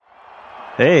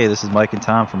Hey, this is Mike and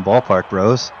Tom from Ballpark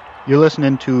Bros. You're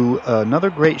listening to another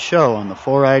great show on the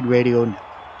Four Eyed Radio.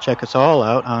 Check us all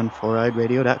out on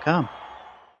foureyedradio.com.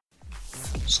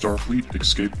 Starfleet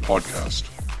Escape Podcast.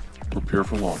 Prepare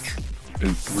for launch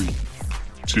in 3,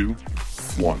 2,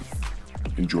 1.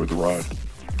 Enjoy the ride.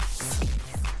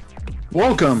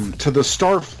 Welcome to the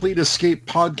Starfleet Escape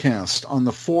Podcast on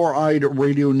the Four Eyed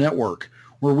Radio Network,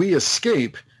 where we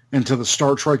escape into the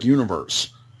Star Trek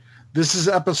universe. This is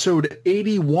episode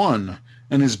 81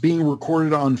 and is being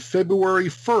recorded on February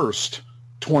 1st,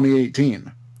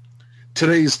 2018.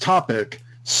 Today's topic,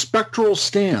 Spectral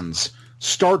Scans,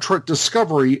 Star Trek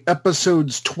Discovery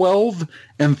Episodes 12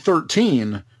 and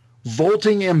 13,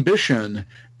 Vaulting Ambition,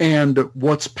 and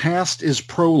What's Past is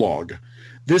Prologue.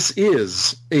 This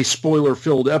is a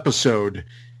spoiler-filled episode.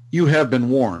 You have been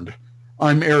warned.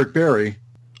 I'm Eric Berry.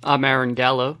 I'm Aaron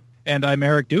Gallo. And I'm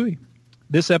Eric Dewey.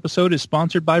 This episode is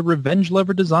sponsored by Revenge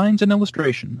Lover Designs and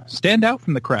Illustration. Stand out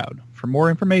from the crowd. For more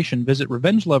information, visit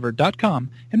revengelover.com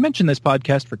and mention this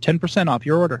podcast for 10% off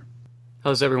your order.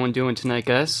 How's everyone doing tonight,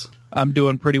 guys? I'm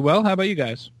doing pretty well. How about you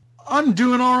guys? I'm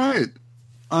doing all right.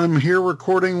 I'm here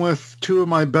recording with two of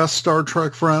my best Star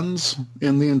Trek friends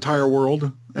in the entire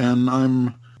world, and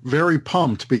I'm very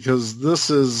pumped because this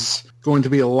is going to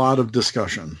be a lot of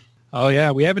discussion. Oh,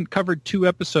 yeah. We haven't covered two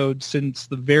episodes since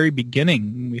the very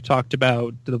beginning. We talked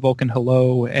about the Vulcan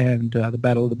Hello and the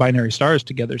Battle of the Binary Stars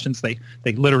together since they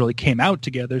literally came out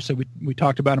together, so we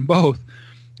talked about them both.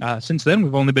 Since then,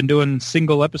 we've only been doing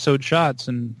single episode shots,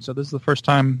 and so this is the first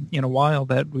time in a while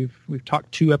that we've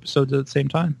talked two episodes at the same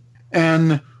time.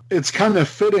 And it's kind of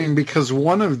fitting because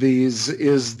one of these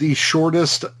is the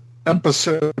shortest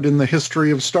episode in the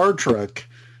history of Star Trek,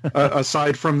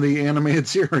 aside from the animated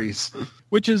series.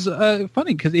 Which is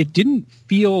funny because it didn't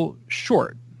feel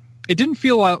short. It didn't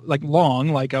feel like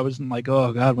long, like I was like,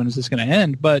 oh, God, when is this going to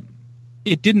end? But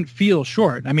it didn't feel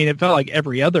short. I mean, it felt like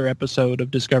every other episode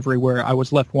of Discovery where I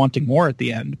was left wanting more at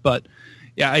the end. But,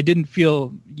 yeah, it didn't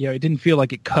feel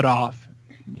like it cut off.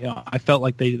 I felt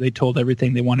like they told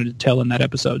everything they wanted to tell in that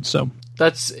episode. So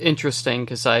that's interesting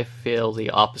because I feel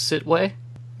the opposite way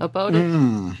about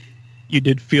it. You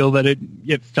did feel that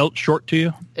it felt short to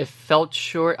you? It felt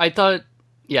short. I thought,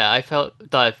 yeah.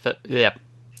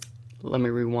 Let me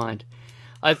rewind.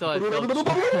 I thought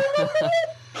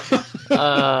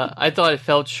it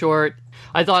felt short.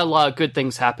 I thought a lot of good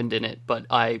things happened in it, but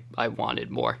I wanted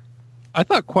more. I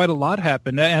thought quite a lot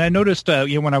happened, and I noticed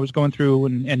when I was going through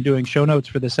and doing show notes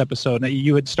for this episode,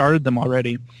 you had started them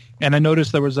already, and I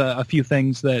noticed there was a few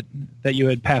things that you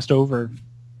had passed over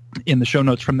in the show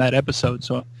notes from that episode.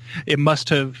 So it must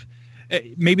have,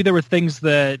 maybe there were things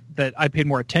that I paid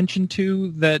more attention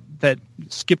to that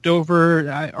skipped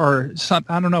over, or some,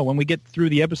 I don't know. When we get through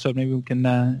the episode, maybe we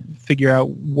can figure out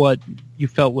what you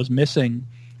felt was missing,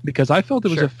 because I felt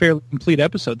it was a fairly complete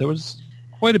episode. There was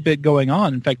quite a bit going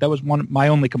on. In fact, that was my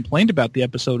only complaint about the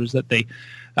episode, is that they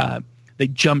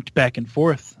jumped back and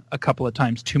forth a couple of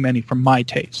times too many for my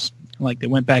taste. Like they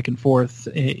went back and forth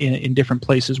in different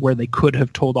places where they could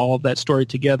have told all of that story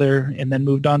together and then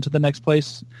moved on to the next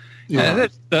place. Yeah,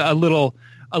 that's a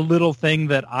little thing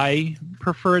that I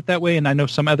prefer it that way. And I know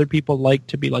some other people like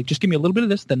to be like, just give me a little bit of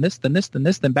this, then this, then this, then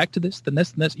this, then back to this, then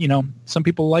this, and this. Some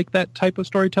people like that type of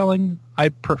storytelling. I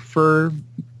prefer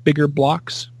bigger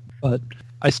blocks, but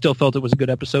I still felt it was a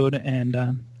good episode,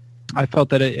 and I felt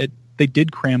that they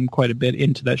did cram quite a bit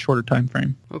into that shorter time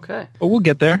frame. Okay. But we'll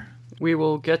get there. We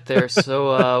will get there.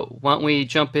 So why don't we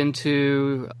jump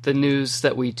into the news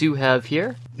that we do have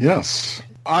here? Yes.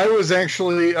 I was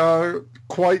actually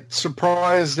quite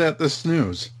surprised at this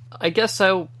news. I guess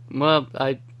I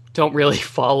don't really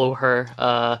follow her.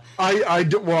 I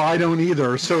don't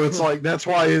either. So it's like, that's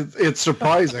why it's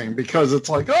surprising, because it's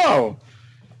like, oh,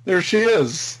 there she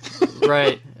is.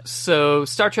 Right. So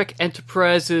Star Trek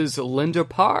Enterprise's Linda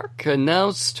Park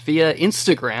announced via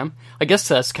Instagram, I guess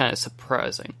that's kind of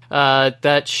surprising,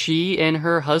 that she and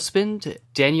her husband,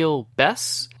 Daniel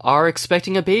Bess, are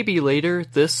expecting a baby later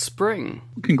this spring.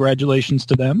 Congratulations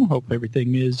to them. Hope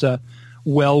everything is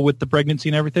well with the pregnancy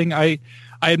and everything. I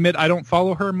admit I don't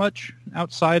follow her much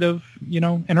outside of,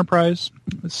 Enterprise.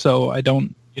 So I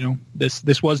don't,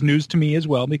 this was news to me as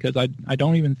well, because I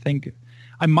don't even think...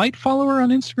 I might follow her on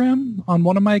Instagram on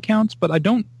one of my accounts, but I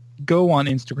don't go on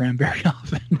Instagram very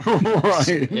often.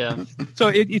 Right. Yeah. So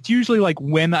it's usually like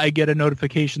when I get a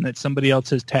notification that somebody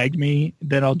else has tagged me,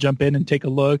 then I'll jump in and take a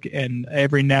look. And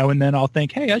every now and then I'll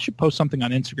think, hey, I should post something on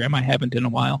Instagram. I haven't in a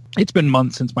while. It's been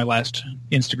months since my last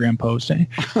Instagram post.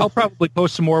 I'll probably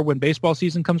post some more when baseball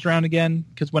season comes around again,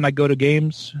 because when I go to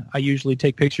games, I usually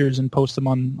take pictures and post them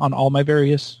on all my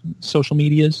various social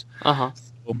medias. Uh-huh.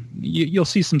 You'll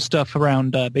see some stuff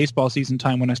around baseball season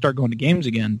time when I start going to games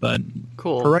again. But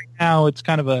Cool. for right now, it's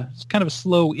kind of a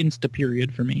slow Insta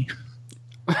period for me.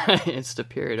 Insta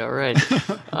period. All right.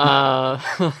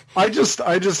 I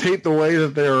just hate the way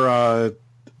that they're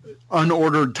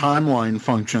unordered timeline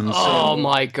functions. Oh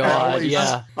my God!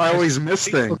 I always miss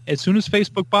things. As soon as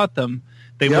Facebook bought them,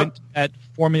 they went at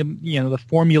formula, the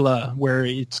formula where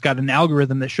it's got an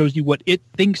algorithm that shows you what it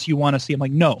thinks you want to see. I'm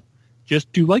like, no,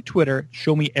 just do like Twitter.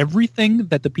 Show me everything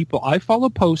that the people I follow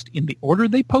post in the order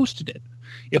they posted it.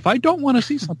 If I don't want to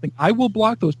see something, I will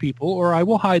block those people or I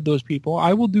will hide those people.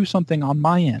 I will do something on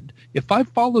my end. If I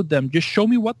followed them, just show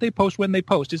me what they post when they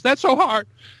post. Is that so hard?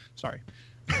 Sorry.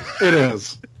 It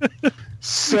is.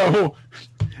 So,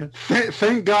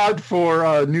 thank God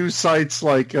for news sites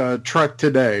like Trek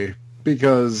Today,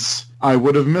 because I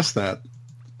would have missed that.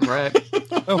 Right.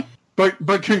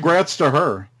 But congrats to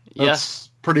her. That's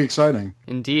pretty exciting.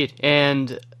 Indeed.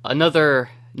 And another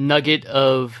nugget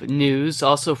of news,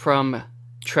 also from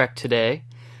Trek Today.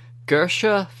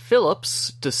 Gersha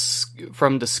Phillips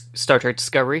from Star Trek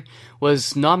Discovery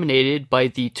was nominated by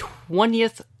the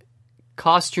 20th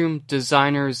Costume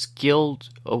Designers Guild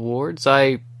Awards.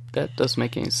 That doesn't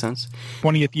make any sense.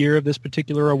 20th year of this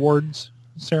particular awards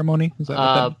ceremony? Is that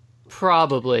what that?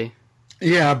 Probably.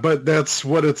 Yeah, but that's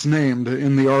what it's named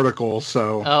in the article,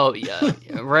 so... Oh, yeah.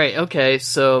 Right, okay,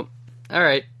 so...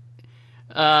 Alright.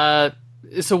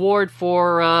 This award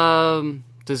for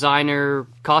designer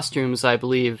costumes, I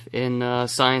believe, in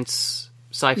science,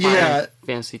 sci-fi, and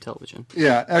fantasy television.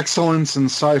 Yeah, excellence in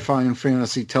sci-fi and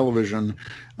fantasy television.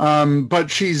 But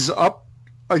she's up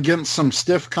against some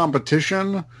stiff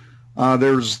competition.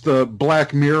 There's the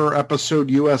Black Mirror episode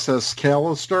USS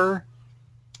Callister,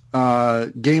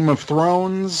 Game of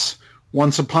Thrones,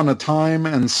 Once Upon a Time,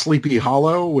 and Sleepy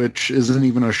Hollow, which isn't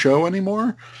even a show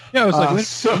anymore. Yeah, I was like, when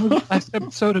was the last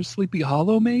episode of Sleepy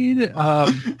Hollow made?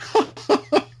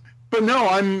 But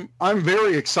no, I'm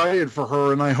very excited for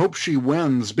her, and I hope she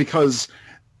wins, because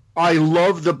I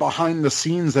love the behind the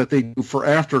scenes that they do for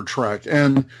After Trek,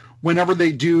 and whenever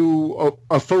they do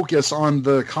a focus on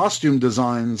the costume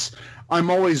designs, I'm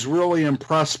always really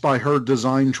impressed by her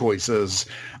design choices.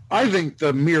 I think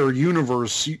the Mirror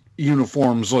Universe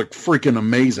uniforms look freaking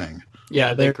amazing.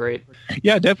 Yeah, they're great.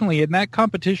 Yeah, definitely. In that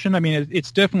competition, I mean,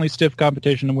 it's definitely stiff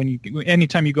competition. And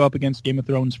anytime you go up against Game of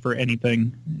Thrones for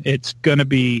anything, it's gonna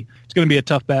be a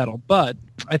tough battle. But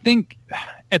I think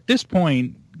at this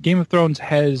point, Game of Thrones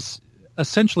has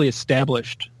essentially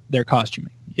established their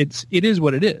costuming. It is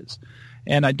what it is.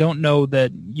 And I don't know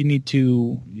that you need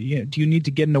to, do you need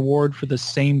to get an award for the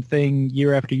same thing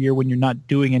year after year when you're not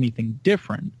doing anything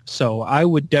different? So I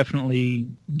would definitely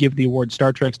give the award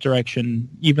Star Trek's direction,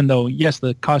 even though, yes,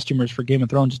 the costumers for Game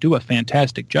of Thrones do a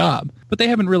fantastic job, but they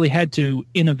haven't really had to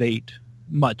innovate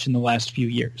much in the last few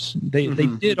years. They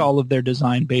did all of their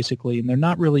design basically, and they're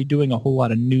not really doing a whole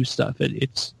lot of new stuff.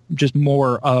 It's just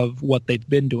more of what they've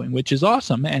been doing, which is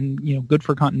awesome and good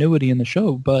for continuity in the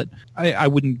show. But I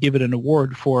wouldn't give it an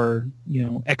award for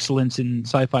excellence in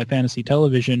sci-fi fantasy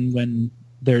television when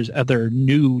there's other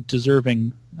new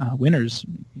deserving winners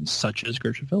such as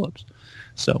Gersha Phillips.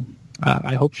 So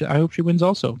I hope she wins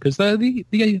also, because the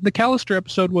Callister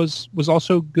episode was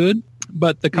also good,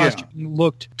 but the costume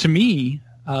looked to me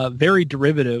very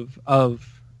derivative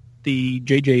of the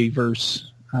JJ verse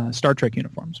Star Trek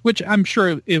uniforms, which I'm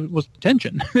sure it was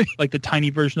intention, like the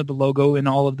tiny version of the logo and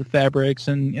all of the fabrics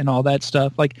and all that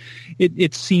stuff. Like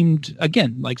it seemed,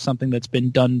 again, like something that's been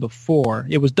done before.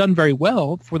 It was done very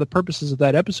well for the purposes of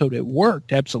that episode. It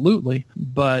worked, absolutely.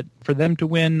 But for them to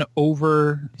win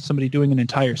over somebody doing an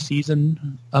entire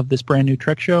season of this brand new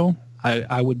Trek show,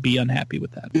 I would be unhappy with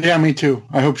that. Yeah, me too.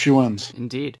 I hope she wins.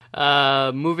 Indeed.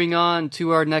 Moving on to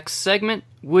our next segment.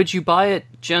 Would you buy it?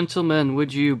 Gentlemen,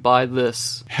 would you buy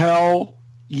this? Hell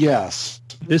yes.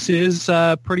 This is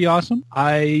pretty awesome.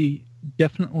 I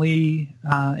definitely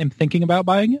am thinking about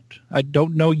buying it. I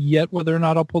don't know yet whether or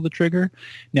not I'll pull the trigger.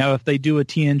 Now, if they do a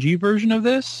TNG version of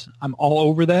this, I'm all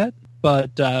over that.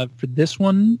 But for this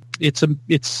one, it's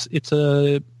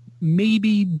a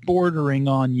maybe bordering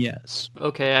on yes.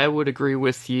 Okay, I would agree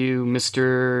with you,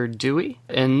 Mr. Dewey.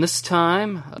 And this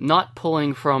time, not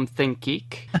pulling from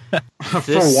ThinkGeek.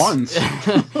 For once.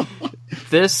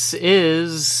 This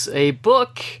is a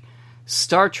book,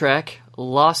 Star Trek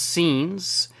Lost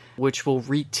Scenes, which will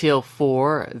retail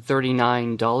for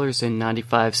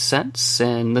 $39.95,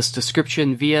 and this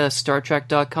description via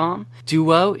StarTrek.com.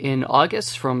 Due out in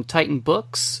August from Titan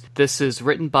Books. This is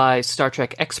written by Star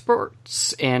Trek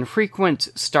experts and frequent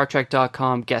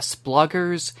StarTrek.com guest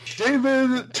bloggers.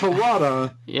 David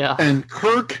Terada Yeah. and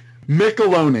Kirk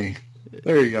Micheloni.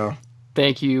 There you go.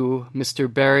 Thank you,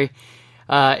 Mr. Barry.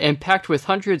 And packed with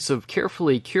hundreds of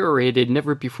carefully curated,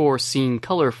 never-before-seen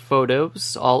color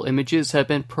photos, all images have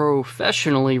been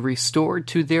professionally restored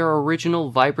to their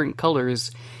original vibrant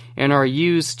colors and are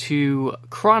used to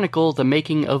chronicle the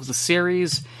making of the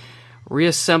series,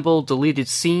 reassemble deleted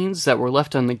scenes that were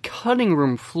left on the cutting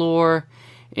room floor,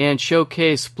 and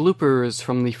showcase bloopers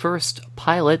from the first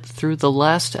pilot through the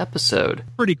last episode.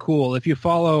 Pretty cool. If you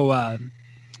follow...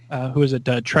 who is it?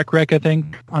 Trek Wreck, I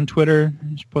think, on Twitter.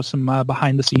 She posts some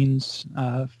behind-the-scenes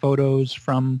photos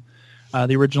from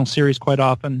the original series quite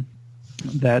often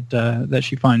that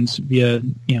she finds via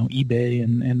eBay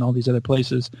and all these other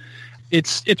places.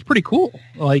 It's pretty cool.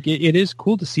 Like it is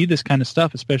cool to see this kind of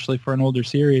stuff, especially for an older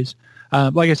series.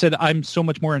 Like I said, I'm so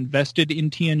much more invested in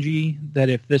TNG that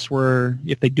if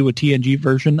they do a TNG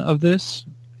version of this,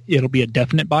 it'll be a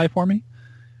definite buy for me.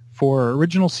 For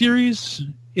original series,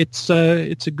 it's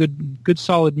a good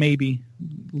solid maybe,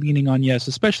 leaning on yes,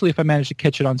 especially if I manage to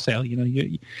catch it on sale.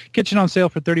 You catch it on sale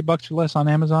for $30 or less on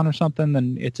Amazon or something,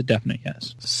 then it's a definite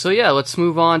yes. So yeah, let's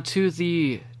move on to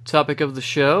the topic of the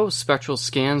show, Spectral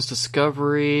Scans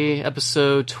Discovery,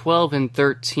 episode 12 and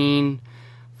 13,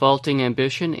 Vaulting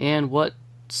Ambition, and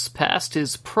what's past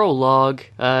is prologue.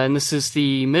 And this is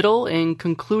the middle and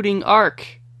concluding arc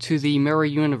to the Mirror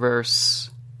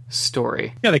Universe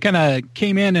story. Yeah, they kind of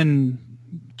came in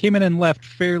and left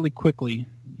fairly quickly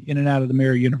in and out of the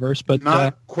Mirror Universe, but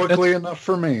not quickly enough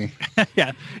for me.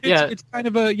 It's kind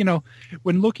of a,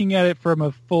 when looking at it from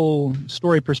a full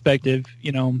story perspective,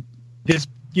 this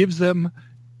gives them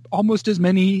almost as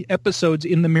many episodes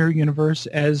in the Mirror Universe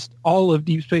as all of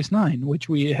Deep Space Nine, which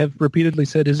we have repeatedly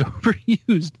said is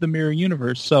overused the Mirror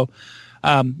Universe. So,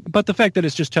 but the fact that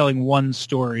it's just telling one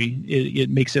story, it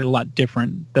makes it a lot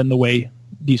different than the way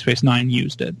Deep Space Nine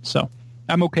used it. So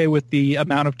I'm okay with the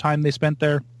amount of time they spent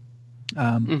there.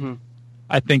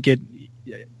 I think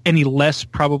any less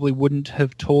probably wouldn't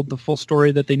have told the full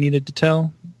story that they needed to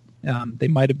tell. They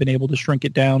might have been able to shrink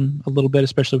it down a little bit,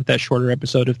 especially with that shorter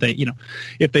episode. If they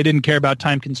didn't care about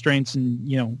time constraints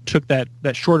and took that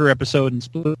shorter episode and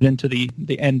split it into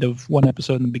the end of one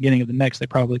episode and the beginning of the next, they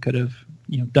probably could have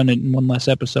done it in one less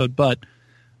episode. But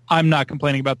I'm not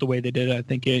complaining about the way they did it. I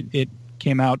think it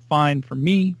came out fine for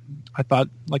me. I thought,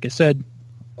 like I said,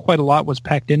 quite a lot was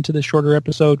packed into this shorter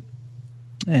episode,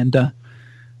 and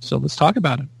so let's talk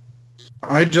about it.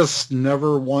 I just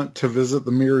never want to visit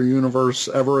the Mirror Universe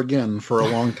ever again for a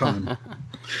long time.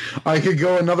 I could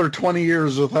go another 20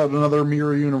 years without another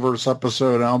Mirror Universe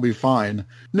episode and I'll be fine.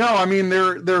 No, I mean,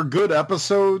 they're good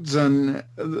episodes and,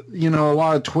 a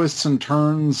lot of twists and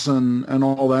turns and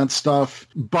all that stuff.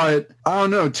 But I don't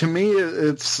know, to me,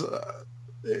 it's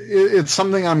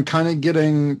something I'm kind of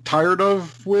getting tired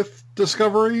of with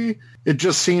Discovery. It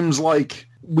just seems like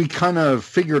we kind of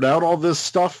figured out all this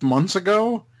stuff months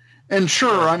ago. And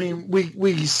sure, I mean,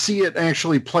 we see it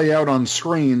actually play out on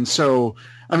screen. So,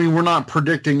 I mean, we're not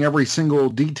predicting every single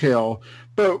detail.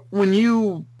 But when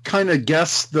you kind of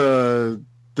guess the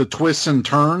twists and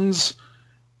turns,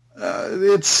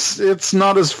 it's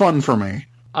not as fun for me.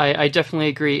 I definitely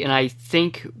agree. And I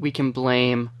think we can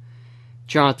blame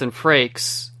Jonathan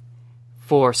Frakes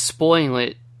for spoiling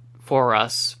it for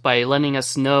us by letting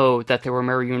us know that there were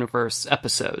Mirror Universe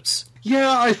episodes. Yeah,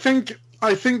 I think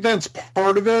that's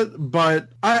part of it, but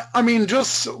I mean,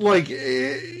 just like,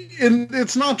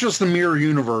 it's not just the Mirror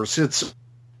Universe, it's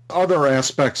other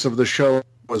aspects of the show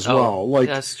as well. Like,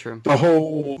 that's true. The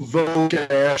whole Vogue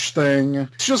Ash thing.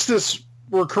 It's just this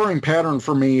recurring pattern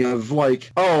for me of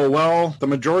like, oh, well, the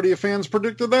majority of fans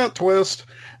predicted that twist.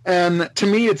 And to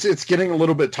me, it's getting a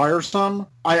little bit tiresome.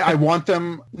 I want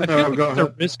them... I feel like it's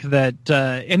a risk that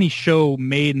any show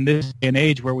made in this day and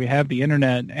age where we have the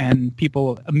internet and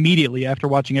people immediately after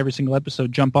watching every single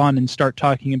episode jump on and start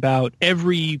talking about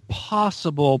every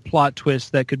possible plot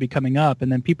twist that could be coming up,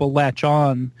 and then people latch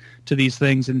on to these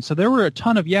things. And so there were a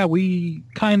ton of, we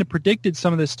kind of predicted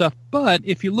some of this stuff, but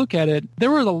if you look at it, there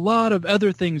were a lot of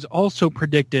other things also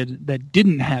predicted that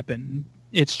didn't happen.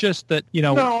 It's just that,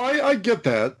 No, I get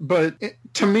that, but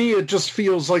to me it just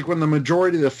feels like when the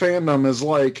majority of the fandom is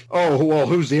like, oh, well,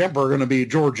 who's the Emperor going to be,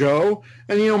 Georgiou?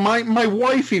 And, my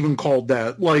wife even called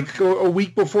that, like, a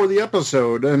week before the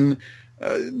episode, and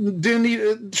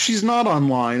she's not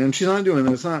online, and she's not doing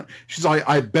this. She's like,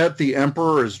 I bet the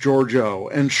Emperor is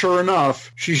Georgiou. And sure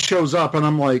enough, she shows up, and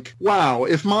I'm like, wow,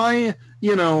 if my,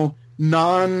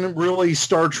 non-really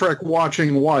Star Trek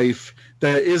watching wife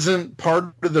that isn't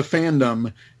part of the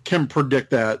fandom can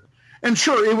predict that. And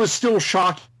sure, it was still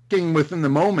shocking shocking within the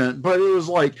moment, but it was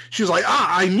like, she was like,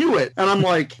 I knew it. And I'm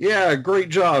like, yeah, great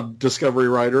job, Discovery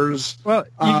writers. Well,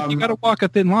 you got to walk a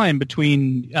thin line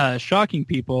between shocking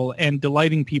people and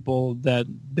delighting people that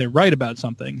they're right about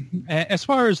something. As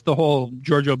far as the whole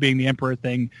Giorgio being the Emperor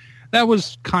thing, that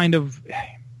was kind of...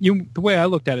 the way I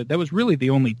looked at it, that was really the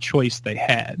only choice they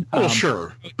had. Well,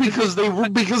 sure, because they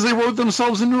wrote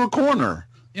themselves into a corner.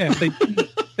 Yeah, if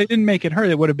they didn't make it her,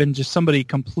 it would have been just somebody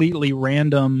completely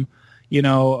random,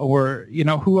 or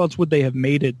who else would they have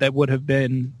made it that would have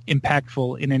been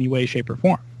impactful in any way, shape, or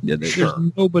form? There's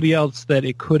nobody else that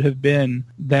it could have been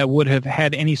that would have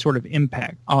had any sort of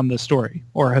impact on the story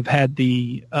or have had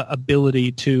the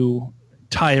ability to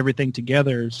tie everything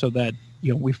together so that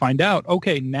we find out,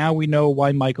 okay, now we know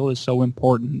why Michael is so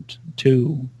important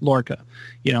to Lorca.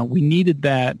 We needed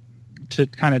that to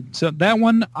kind of... So that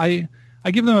one, I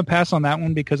give them a pass on that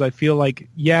one because I feel like,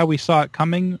 yeah, we saw it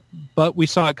coming, but we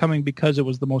saw it coming because it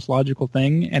was the most logical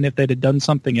thing. And if they'd have done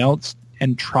something else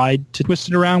and tried to twist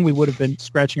it around, we would have been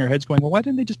scratching our heads going, well, why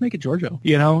didn't they just make it Giorgio?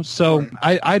 So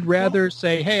I'd rather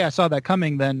say, hey, I saw that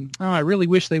coming than, oh, I really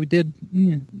wish they did.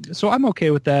 So I'm okay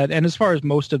with that. And as far as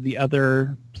most of the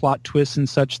other plot twists and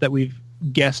such that we've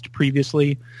guessed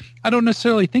previously, I don't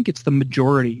necessarily think it's the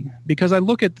majority because I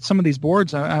look at some of these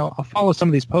boards, I'll follow some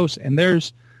of these posts, and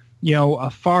there's a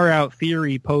far out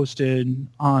theory posted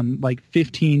on like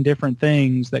 15 different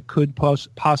things that could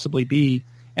possibly be.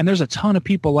 And there's a ton of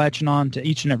people latching on to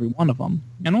each and every one of them.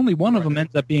 And only one of them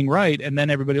ends up being right. And then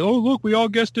everybody, oh, look, we all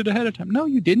guessed it ahead of time. No,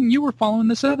 you didn't. You were following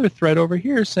this other thread over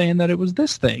here saying that it was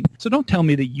this thing. So don't tell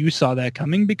me that you saw that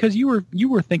coming because you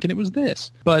were thinking it was this.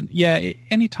 But yeah,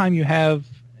 anytime you have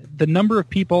the number of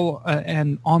people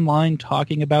and online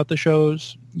talking about the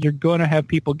shows, you're going to have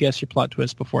people guess your plot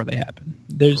twist before they happen.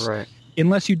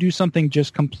 Unless you do something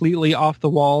just completely off the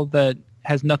wall that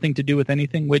has nothing to do with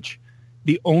anything, which...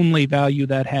 the only value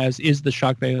that has is the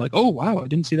shock value. Like, oh, wow, I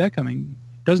didn't see that coming.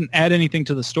 Doesn't add anything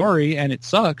to the story, and it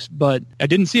sucks, but I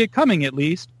didn't see it coming, at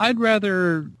least. I'd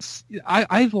rather...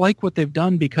 I like what they've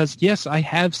done because, yes, I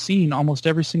have seen almost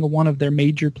every single one of their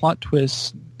major plot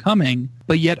twists coming,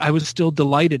 but yet I was still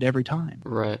delighted every time.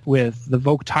 Right. With the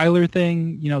Vogue Tyler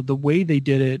thing, the way they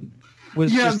did it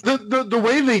was just... the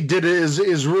way they did it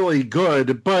is really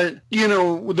good, but,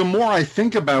 the more I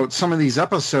think about some of these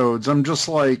episodes, I'm just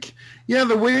like... yeah,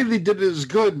 the way they did it is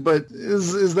good, but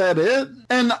is that it?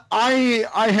 And I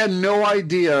had no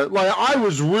idea. Like, I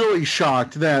was really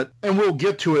shocked that, and we'll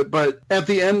get to it, but at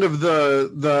the end of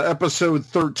the episode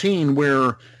 13,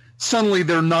 where suddenly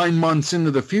they're 9 months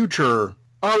into the future,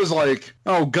 I was like,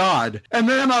 oh, God. And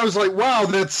then I was like, wow,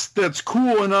 that's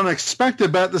cool and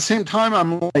unexpected. But at the same time,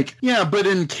 I'm like, yeah, but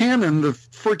in canon, the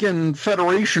freaking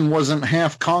Federation wasn't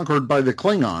half conquered by the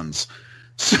Klingons.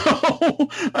 So,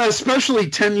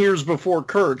 especially 10 years before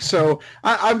Kirk. So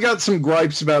I've got some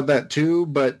gripes about that too,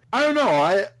 but I don't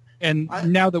know.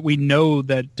 Now that we know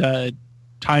that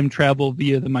time travel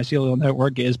via the mycelial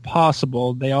network is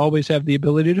possible, they always have the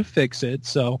ability to fix it.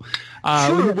 So,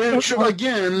 sure, which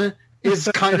again is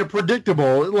kind of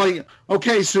predictable. Like,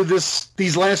 okay, so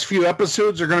these last few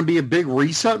episodes are going to be a big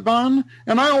reset button,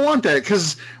 and I don't want that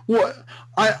because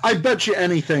I bet you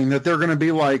anything that they're going to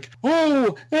be like,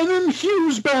 oh, and then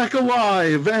Hugh's back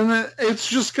alive, and it's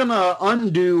just going to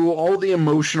undo all the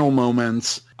emotional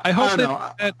moments. I hope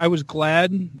that I was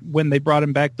glad when they brought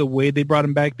him back the way they brought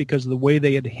him back because the way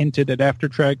they had hinted at After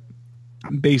Trek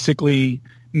basically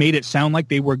made it sound like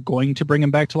they were going to bring him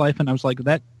back to life, and I was like,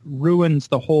 that ruins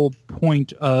the whole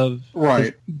point of...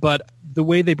 right. But the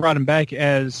way they brought him back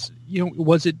as,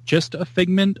 was it just a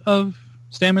figment of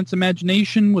Stamets'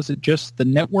 imagination? Was it just the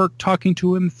network talking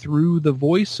to him through the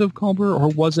voice of Culber, or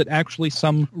was it actually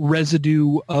some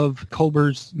residue of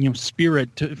Culber's,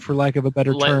 spirit, for lack of a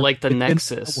better term? Like the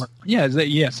Nexus.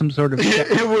 Yeah, some sort of...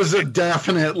 It was a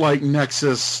definite,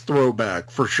 Nexus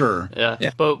throwback, for sure.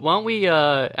 Yeah. But why don't we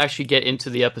actually get into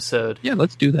the episode? Yeah,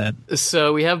 let's do that.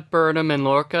 So we have Burnham and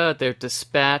Lorca. They're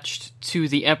dispatched to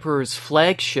the Emperor's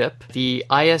flagship, the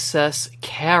ISS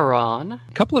Charon. A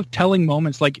couple of telling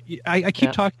moments, I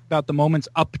keep talking about the moments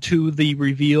up to the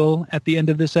reveal at the end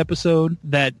of this episode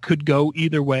that could go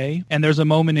either way. And there's a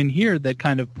moment in here that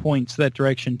kind of points that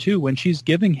direction too, when she's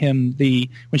giving him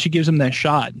when she gives him that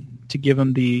shot to give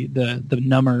him the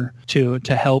number to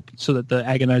help so that the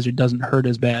agonizer doesn't hurt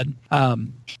as bad.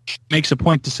 Makes a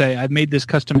point to say, I've made this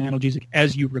custom analgesic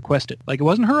as you requested. Like, it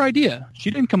wasn't her idea.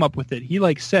 She didn't come up with it. He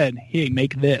said, hey,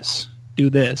 make this, do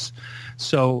this.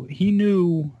 So he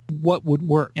knew what would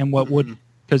work and what wouldn't,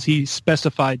 because he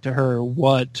specified to her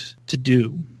what to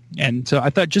do. And so I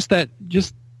thought just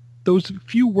those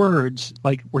few words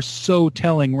were so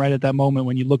telling right at that moment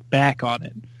when you look back on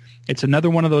it. it's another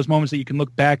one of those moments that you can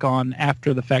look back on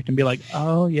after the fact and be like,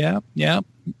 oh, yeah,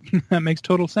 that makes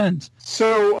total sense.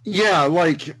 So, yeah,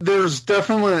 like, there's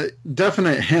definite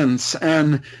hints,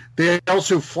 and they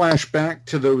also flash back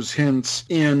to those hints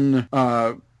in,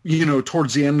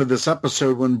 towards the end of this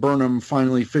episode when Burnham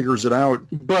finally figures it out.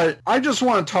 But I just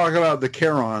want to talk about the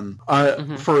Charon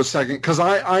for a second, because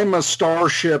I'm a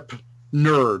starship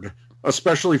nerd,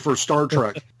 especially for Star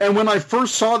Trek. And when I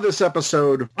first saw this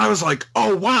episode, I was like,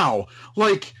 oh, wow,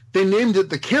 like, they named it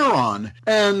the Charon.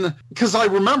 And because I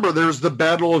remember there's the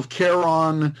Battle of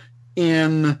Charon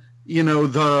in,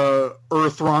 the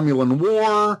Earth-Romulan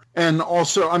War. And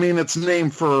also, I mean, it's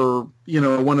named for,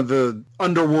 one of the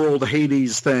underworld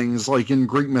Hades things, like in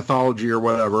Greek mythology or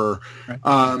whatever.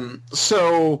 Right.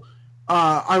 So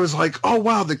I was like, oh,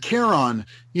 wow, the Charon.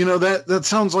 That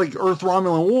sounds like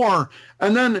Earth-Romulan War.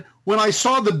 And then when I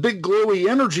saw the big glowy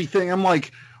energy thing, I'm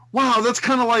like, wow, that's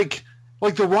kind of like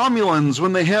the Romulans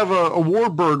when they have a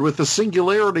warbird with a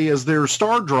singularity as their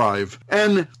star drive.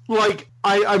 And like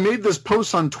I made this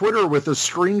post on Twitter with a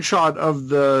screenshot of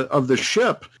the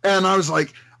ship, and I was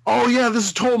like, oh yeah, this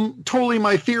is totally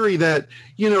my theory that,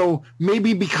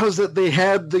 maybe because that they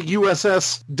had the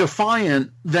USS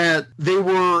Defiant, that they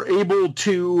were able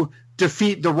to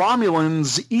defeat the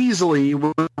Romulans easily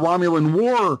when the Romulan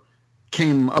War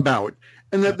came about,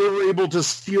 and that they were able to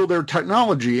steal their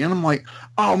technology. And I'm like,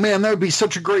 oh man, that would be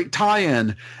such a great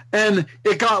tie-in. And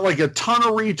it got like a ton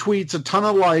of retweets, a ton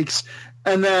of likes,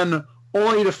 and then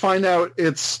only to find out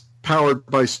it's powered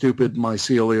by stupid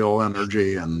mycelial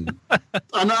energy. And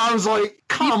I was like,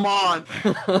 come on.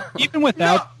 Even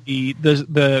without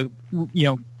the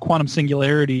quantum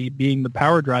singularity being the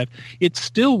power drive, it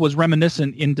still was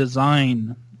reminiscent in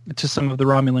design to some of the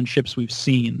Romulan ships we've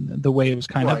seen, the way it was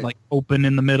kind of like open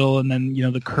in the middle and then,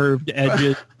 the curved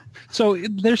edges. So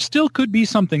there still could be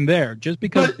something there, just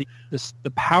because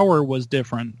the power was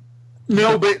different.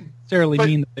 No, but necessarily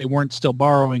mean that they weren't still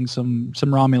borrowing some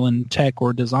Romulan tech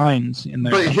or designs in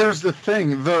there. But here's the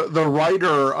thing: the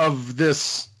writer of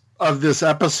this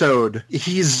episode,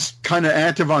 he's kind of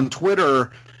active on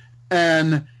Twitter,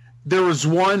 and there was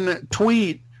one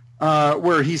tweet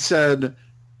where he said,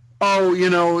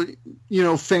 oh,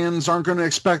 fans aren't going to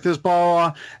expect this,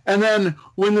 blah, blah. And then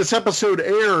when this episode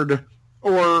aired,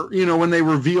 or, when they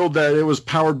revealed that it was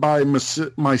powered by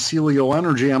mycelial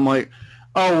energy, I'm like,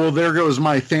 oh, well, there goes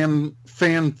my fan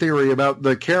theory about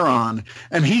the Charon.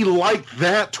 And he liked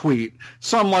that tweet.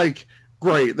 So I'm like,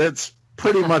 great, that's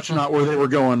pretty much not where they were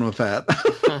going with that.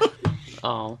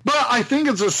 Oh. But I think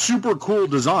it's a super cool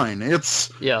design.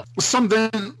 It's something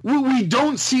we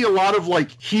don't see a lot of,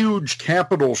 like, huge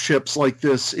capital ships like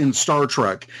this in Star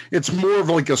Trek. It's more of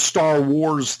like a Star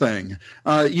Wars thing.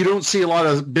 You don't see a lot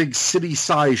of big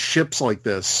city-sized ships like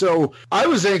this. So I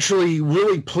was actually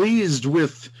really pleased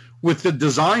with the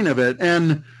design of it,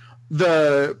 and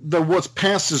the what's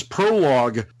past as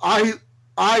prologue.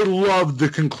 I loved the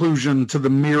conclusion to the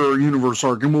Mirror Universe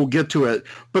arc, and we'll get to it.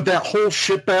 But that whole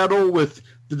ship battle with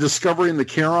the Discovery and the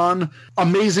Charon,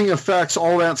 amazing effects,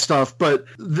 all that stuff. But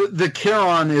the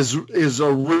Charon is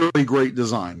a really great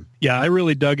design. Yeah, I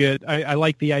really dug it. I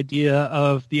like the idea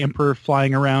of the Emperor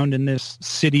flying around in this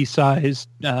city-sized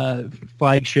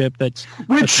flagship that's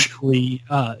which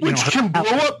can blow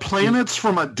up planets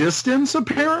from a distance,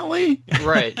 apparently.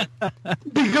 Right.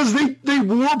 Because they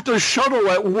warped a shuttle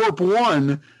at warp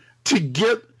 1 to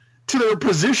get to their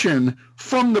position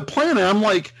from the planet. I'm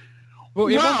like,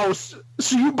 wow,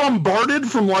 so you bombarded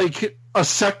from like a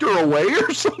sector away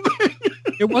or something?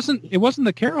 It wasn't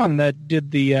the Charon that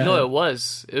did the... No, it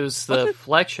was. It was the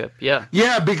flagship, yeah.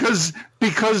 Yeah, because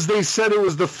they said it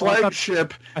was the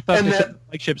flagship. I thought they said the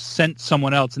flagship sent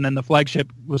someone else, and then the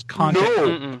flagship was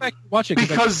contacted. No. Watch it,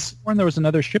 because there was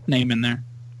another ship name in there.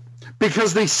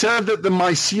 Because they said that the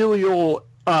mycelial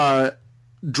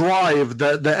drive,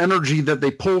 the energy that they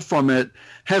pull from it,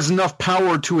 has enough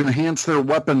power to enhance their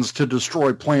weapons to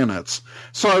destroy planets.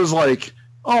 So I was like,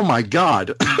 oh my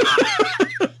god.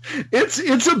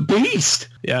 It's a beast.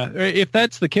 Yeah, if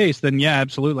that's the case, then yeah,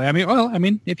 absolutely. I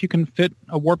mean, if you can fit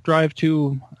a warp drive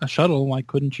to a shuttle, why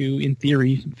couldn't you, in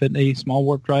theory, fit a small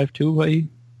warp drive to a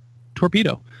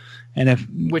torpedo? And if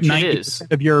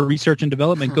 90% of your research and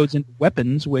development goes into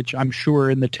weapons, which I'm sure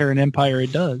in the Terran Empire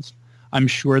it does, I'm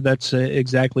sure that's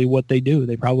exactly what they do.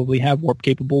 They probably have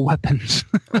warp-capable weapons.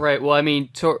 Right. Well, I mean,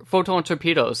 photon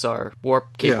torpedoes are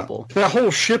warp-capable. Yeah. That whole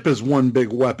ship is one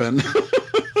big weapon.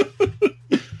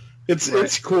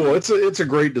 It's cool. It's a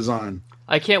great design.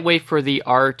 I can't wait for the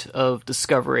Art of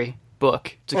Discovery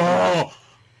book to come out.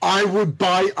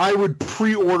 I would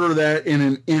pre-order that in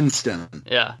an instant.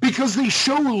 Yeah. Because they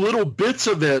show little bits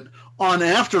of it on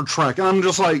After Trek, and I'm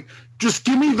just like, just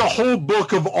give me the whole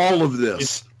book of all of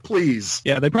this, please.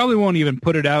 Yeah, they probably won't even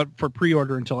put it out for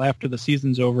pre-order until after the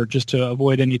season's over, just to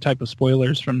avoid any type of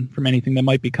spoilers from anything that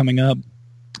might be coming up.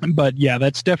 But yeah,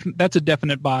 that's a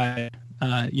definite buy.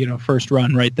 First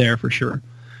run right there for sure.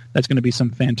 That's going to be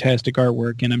some fantastic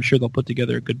artwork, and I'm sure they'll put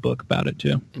together a good book about it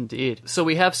too. Indeed. So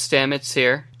we have Stamets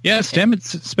here. Yeah,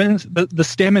 Stamets. The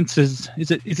Stamets is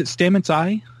it Stamets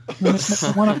Eye?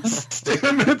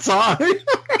 Stamets Eye.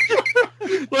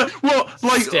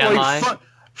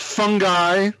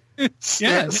 Fungi.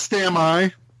 Stam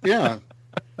Eye. Yeah.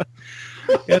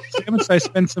 Yeah, Stamets Eye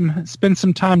spend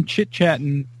some time chit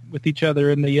chatting with each other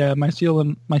in the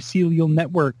mycelial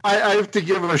network. I have to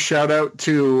give a shout out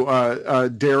to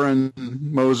Darren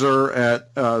Moser at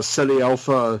SETI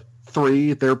Alpha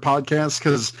 3, their podcast,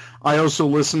 because I also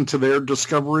listen to their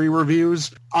Discovery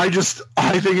reviews. I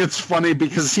think it's funny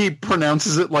because he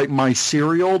pronounces it like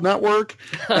mycelial network,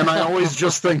 and I always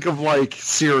just think of like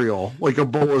cereal, like a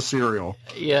bowl of cereal.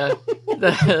 Yeah,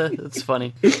 that's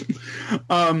funny.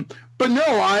 But no,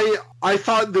 I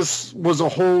thought this was a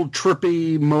whole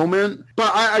trippy moment,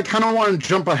 but I kind of want to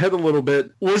jump ahead a little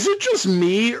bit. Was it just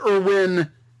me, or when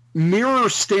Mirror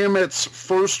Stamets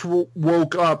first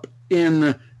woke up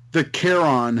in the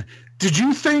Charon, did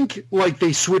you think like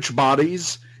they switched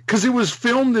bodies? Because it was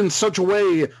filmed in such a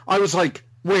way, I was like,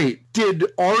 wait, did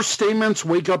our Stamets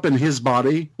wake up in his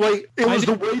body? Like, it was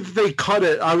the way that they cut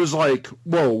it. I was like,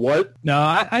 whoa, what? No,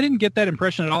 I didn't get that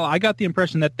impression at all. I got the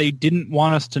impression that they didn't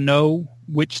want us to know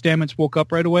which Stamets woke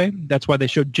up right away. That's why they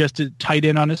showed just a tight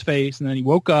in on his face, and then he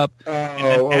woke up,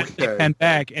 and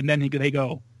back, and then they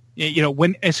go,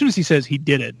 as soon as he says he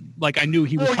did it, like I knew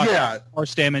he was talking about our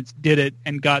Stamets did it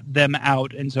and got them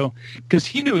out. And so, because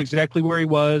he knew exactly where he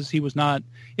was not,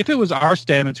 if it was our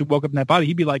Stamets who woke up in that body,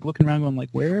 he'd be like looking around going like,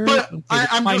 where? But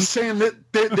I'm just saying that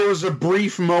there was a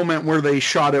brief moment where they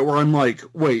shot it where I'm like,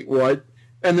 wait, what?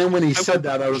 And then when he said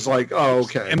that, I was like, oh,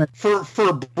 okay. For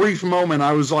a brief moment,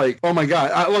 I was like, oh my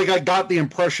God. I got the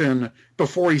impression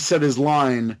before he said his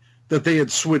line that they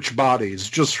had switched bodies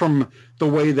just from the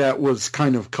way that was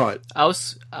kind of cut. I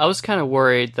was kind of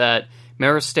worried that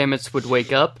Mirror Stamets would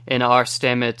wake up and our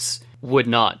Stamets would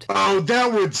not. Oh,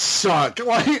 that would suck.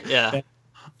 Yeah.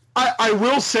 I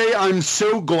will say I'm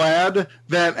so glad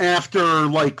that after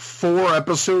like 4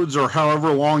 episodes or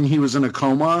however long he was in a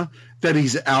coma, that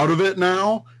he's out of it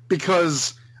now,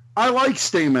 because I like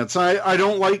Stamets. I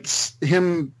don't like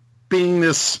him being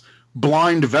this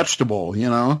blind vegetable,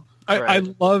 I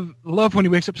love when he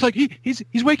wakes up. It's like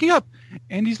he's waking up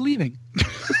and he's leaving.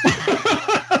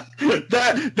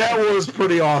 That was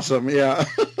pretty awesome. Yeah,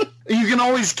 you can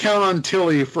always count on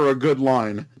Tilly for a good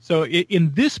line. So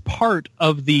in this part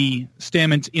of the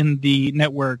Stamets in the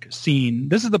network scene,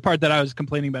 this is the part that I was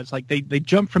complaining about. It's like they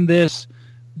jump from this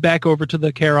back over to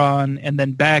the Charon, and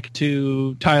then back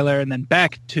to Tyler, and then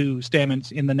back to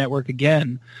Stamets in the network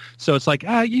again. So it's like,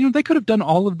 they could have done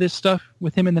all of this stuff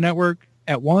with him in the network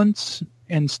at once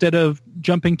instead of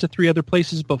jumping to 3 other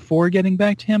places before getting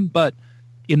back to him. But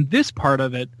in this part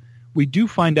of it, we do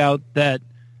find out that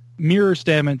Mirror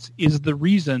Stamets is the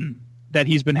reason that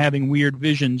he's been having weird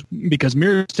visions, because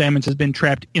Mirror Stamets has been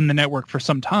trapped in the network for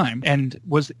some time and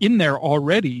was in there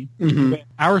already when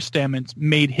our Stamets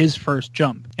made his first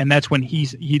jump. And that's when he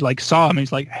saw him and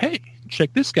he's like, hey,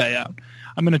 check this guy out.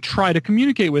 I'm going to try to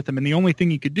communicate with him. And the only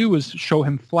thing he could do was show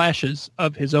him flashes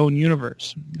of his own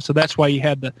universe. So that's why he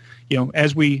had the,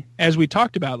 as we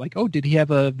talked about, like, oh, did he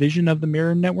have a vision of the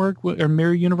Mirror Network or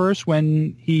Mirror Universe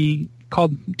when he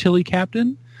called Tilly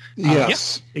Captain?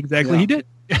 Yes. Exactly. Yeah. He did.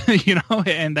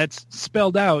 And that's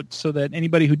spelled out so that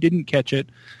anybody who didn't catch it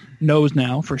knows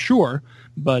now for sure.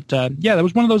 But that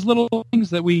was one of those little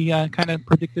things that we kind of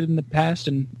predicted in the past,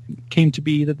 and came to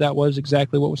be that was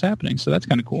exactly what was happening. So that's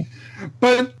kind of cool.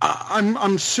 But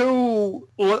I'm so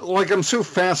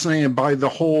fascinated by the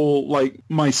whole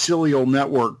mycelial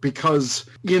network, because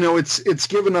it's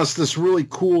given us this really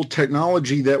cool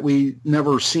technology that we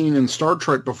never seen in Star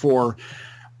Trek before.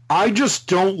 I just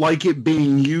don't like it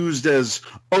being used as,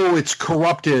 oh, it's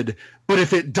corrupted, but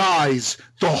if it dies,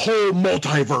 the whole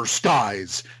multiverse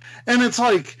dies. And it's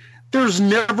like, there's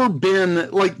never been,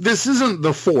 this isn't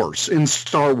the Force in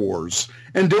Star Wars,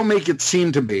 and don't make it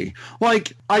seem to be. I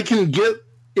can get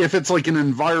if it's an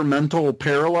environmental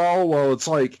parallel, well, it's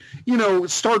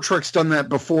Star Trek's done that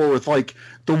before with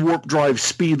the warp drive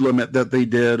speed limit that they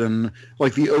did, and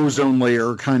the ozone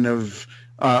layer kind of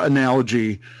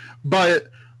analogy. But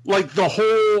the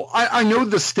whole, I know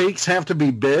the stakes have to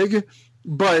be big,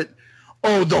 but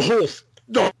the whole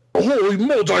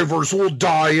multiverse will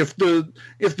die if the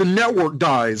network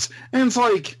dies. And it's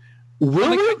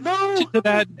Really, though? To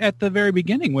that at the very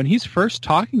beginning, when he's first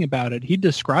talking about it, he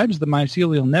describes the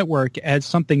mycelial network as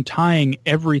something tying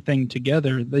everything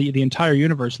together, the entire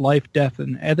universe, life, death,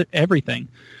 and everything.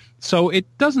 So it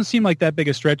doesn't seem like that big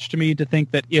a stretch to me to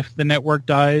think that if the network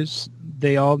dies,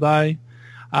 they all die.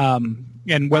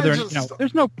 And whether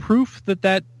there's no proof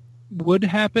that would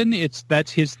happen.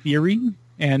 That's his theory.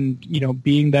 And,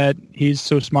 being that he's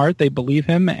so smart, they believe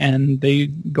him and they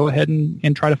go ahead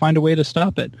and try to find a way to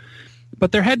stop it.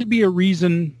 But there had to be a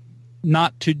reason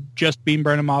not to just beam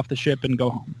Burnham off the ship and go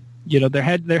home. There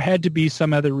had to be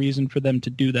some other reason for them to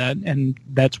do that, and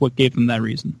that's what gave them that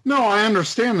reason. No, I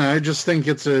understand that. I just think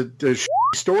it's a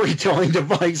storytelling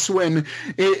device when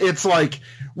it's like,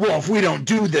 well, if we don't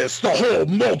do this, the whole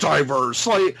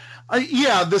multiverse,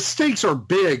 yeah, the stakes are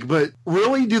big, but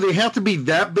really, do they have to be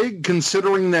that big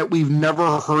considering that we've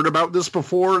never heard about this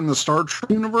before in the Star Trek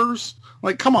universe?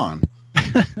 Come on.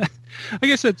 I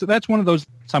guess that's one of those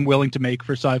I'm willing to make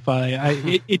for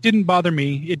sci-fi. It didn't bother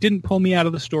me. It didn't pull me out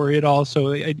of the story at all, so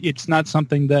it's not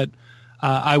something that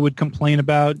I would complain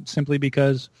about simply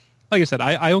because, like I said,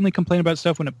 I only complain about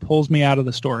stuff when it pulls me out of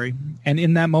the story. And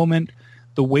in that moment,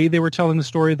 the way they were telling the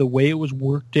story, the way it was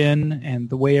worked in, and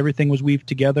the way everything was weaved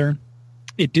together,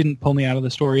 it didn't pull me out of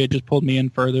the story. It just pulled me in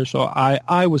further, so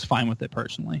I was fine with it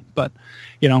personally. But,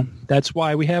 that's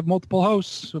why we have multiple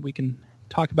hosts, so we can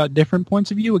talk about different points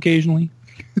of view occasionally.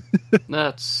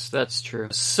 That's true.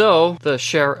 So the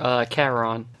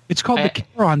Charon. It's called the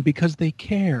Charon because they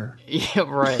care. Yeah,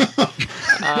 right.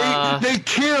 They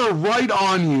care right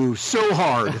on you so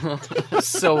hard.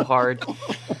 So hard.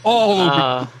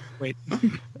 Wait.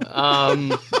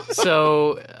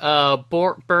 So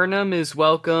Burnham is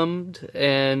welcomed,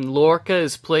 and Lorca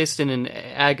is placed in an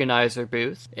agonizer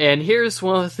booth. And here's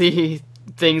one of the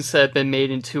things that have been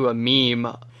made into a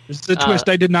meme. This is a twist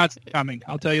I did not see coming.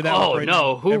 I'll tell you that. Oh,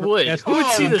 no. Who would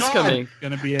see this coming?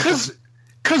 Because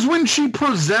when she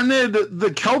presented the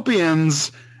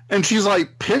Kelpians, and she's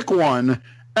like, pick one, and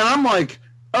I'm like,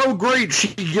 oh, great,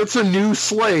 she gets a new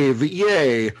slave.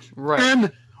 Yay. Right.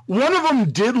 And one of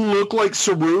them did look like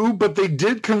Saru, but they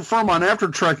did confirm on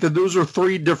Aftertrack that those are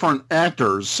 3 different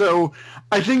actors. So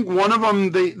I think one of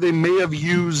them, they may have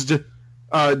used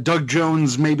Doug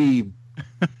Jones, maybe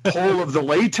whole of the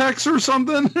latex or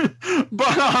something.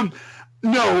 But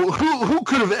no, who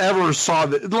could have ever saw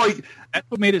that? That's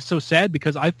what made it so sad,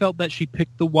 because I felt that she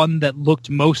picked the one that looked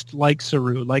most like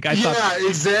Saru. Yeah,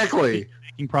 exactly.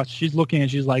 Process. She's looking and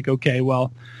she's like, okay,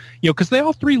 well, because they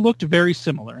all 3 looked very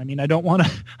similar. I mean, I don't want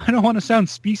to sound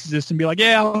speciesist and be like,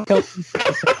 yeah, I'll help.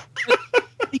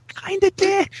 They kind of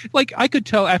did. I could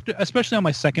tell especially on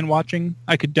my second watching,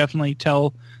 I could definitely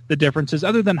tell the differences.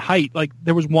 Other than height,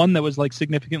 there was one that was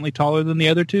significantly taller than the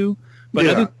other 2, but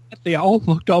other than that, they all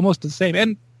looked almost the same.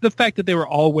 And the fact that they were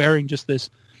all wearing just this,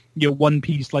 one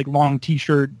piece long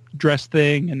T-shirt dress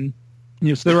thing, and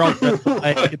so they're all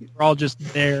they're all just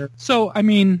there. So I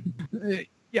mean,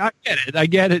 yeah, I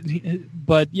get it.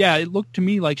 But yeah, it looked to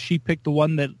me like she picked the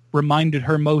one that reminded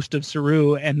her most of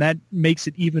Saru, and that makes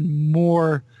it even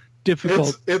more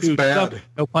difficult. It's bad.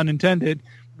 No pun intended.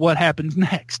 What happens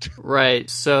next? Right.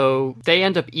 So they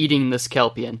end up eating this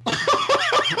Kelpian.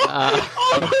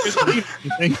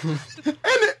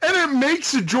 And it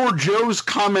makes Georgiou's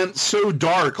comment so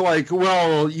dark,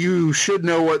 well, you should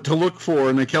know what to look for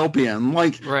in a Kelpian.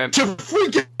 Right. To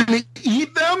freaking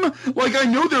eat them? I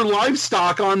know they're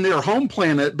livestock on their home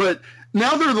planet, but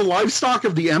now they're the livestock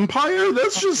of the Empire?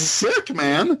 That's just sick,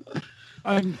 man.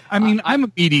 I mean, I'm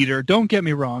a meat eater. Don't get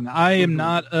me wrong. I am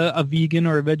not a vegan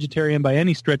or a vegetarian by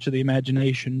any stretch of the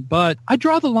imagination, but I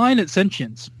draw the line at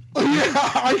sentience. Yeah,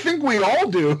 I think we all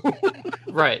do.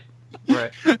 Right.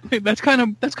 That's kind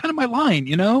of my line,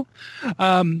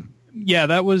 Yeah,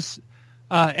 that was,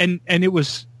 and it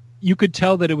was. You could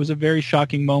tell that it was a very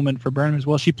shocking moment for Burnham as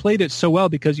well. She played it so well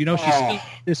because she's still at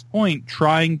this point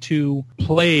trying to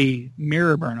play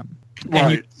Mirror Burnham. And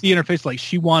right. You can see in her face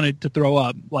she wanted to throw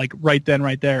up, right then,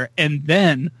 right there. And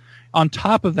then on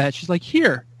top of that, she's like,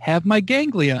 "Here, have my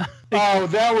ganglia." Oh,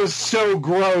 that was so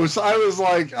gross. I was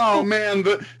like, "Oh man,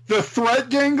 the threat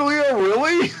ganglia,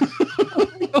 really?"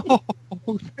 Oh,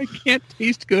 I can't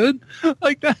taste good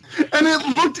like that. And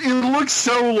it looked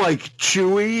so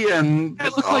chewy, and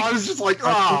I was just like,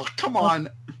 "Oh, come on."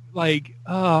 I'm like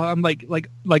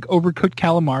overcooked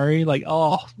calamari, That's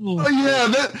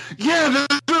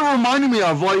what it reminded me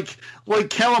of, like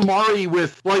calamari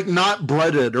with not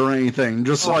breaded or anything,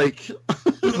 just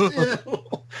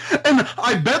and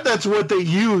I bet that's what they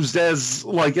used as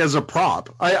a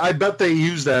prop. I bet they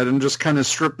used that and just kind of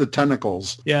stripped the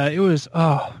tentacles. Yeah, it was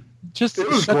just It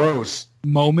was gross.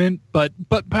 moment, but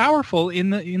powerful in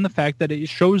the fact that it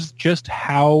shows just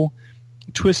how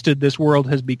twisted this world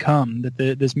has become, that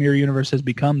this mirror universe has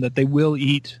become, that they will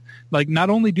eat. Like, not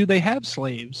only do they have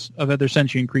slaves of other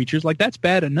sentient creatures, like that's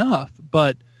bad enough,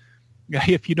 but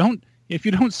if you don't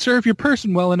serve your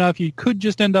person well enough, you could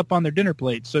just end up on their dinner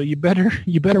plate. So you better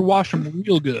wash them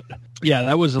real good. Yeah,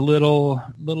 that was a little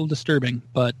disturbing,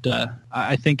 but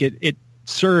I think it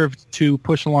served to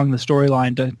push along the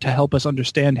storyline to help us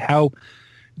understand how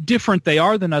different they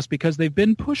are than us, because they've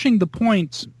been pushing the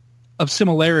points of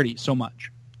similarity so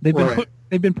much.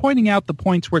 They've been pointing out the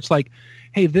points where it's like,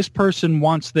 hey, this person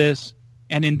wants this,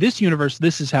 and in this universe,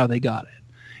 this is how they got it.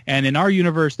 And in our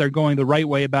universe, they're going the right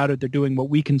way about it. They're doing what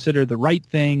we consider the right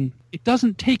thing. It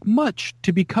doesn't take much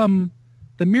to become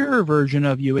the mirror version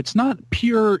of you. It's not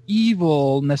pure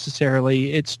evil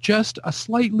necessarily. It's just a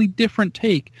slightly different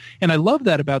take. And I love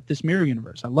that about this mirror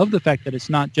universe. I love the fact that it's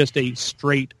not just a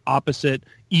straight opposite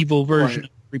evil version of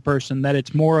every person, that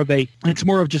it's more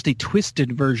of just a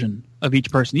twisted version of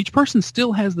each person. Each person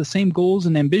still has the same goals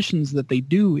and ambitions that they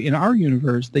do in our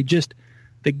universe. They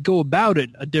go about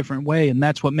it a different way, and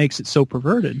that's what makes it so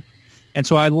perverted. And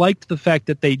so I liked the fact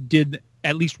that they did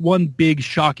at least one big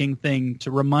shocking thing to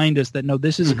remind us that, no,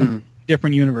 this is a completely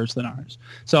different universe than ours.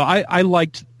 So I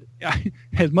liked,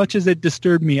 as much as it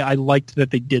disturbed me, I liked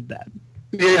that they did that.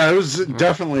 Yeah, it was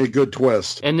definitely a good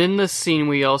twist. And in this scene,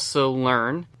 we also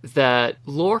learn that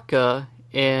Lorca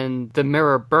and the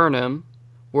Mirror Burnham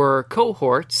were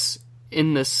cohorts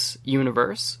in this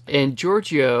universe, and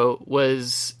Georgiou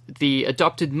was the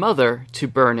adopted mother to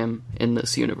Burnham in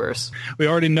this universe. We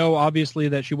already know, obviously,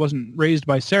 that she wasn't raised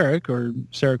by Sarek, or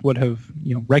Sarek would have,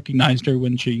 recognized her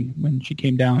when she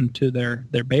came down to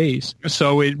their base.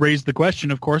 So it raised the question,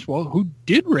 of course, well, who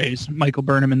did raise Michael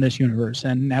Burnham in this universe?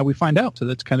 And now we find out. So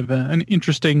that's kind of an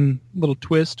interesting little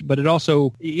twist, but it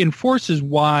also enforces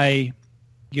why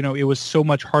it was so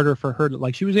much harder for her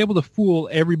to, she was able to fool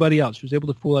everybody else. She was able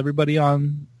to fool everybody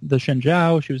on the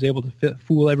Shenzhou. She was able to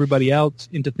fool everybody else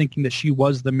into thinking that she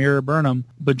was the Mirror Burnham,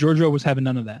 but Georgiou was having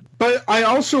none of that. But I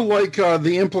also like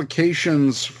the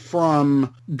implications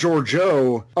from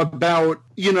Georgiou about,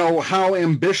 how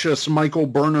ambitious Michael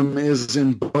Burnham is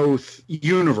in both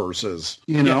universes,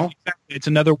 Yeah, exactly. It's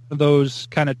another one of those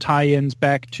kind of tie-ins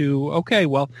back to, okay,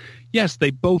 well, yes,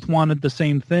 they both wanted the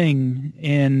same thing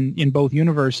in both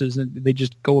universes, and they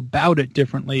just go about it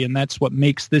differently, and that's what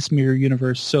makes this mirror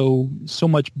universe so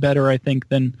much better, I think,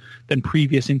 than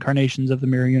previous incarnations of the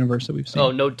mirror universe that we've seen.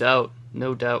 Oh, no doubt.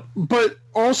 No doubt. But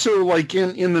also,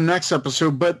 in the next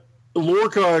episode, but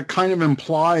Lorca kind of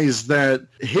implies that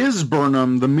his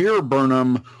Burnham, the mirror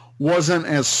Burnham, wasn't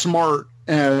as smart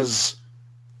as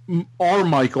our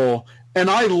Michael, and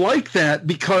I like that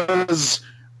because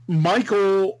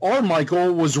Michael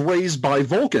was raised by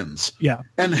Vulcans. Yeah.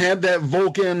 And had that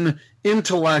Vulcan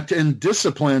intellect and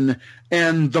discipline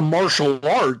and the martial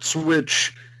arts,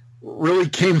 which really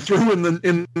came through in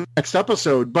the next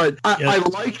episode. But I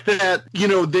like that,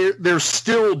 they're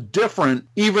still different,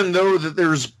 even though that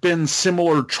there's been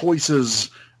similar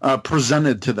choices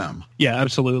presented to them. Yeah,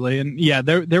 absolutely. And yeah,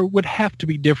 there would have to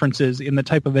be differences in the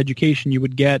type of education you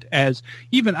would get, as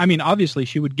even, obviously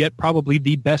she would get probably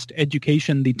the best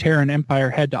education the Terran Empire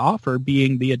had to offer,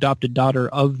 being the adopted daughter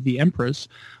of the Empress,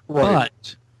 right.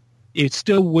 But it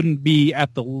still wouldn't be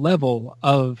at the level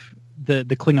of the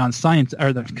Klingon science,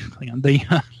 or the Klingon, the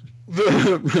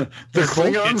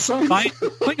Klingon Science?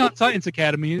 Klingon Science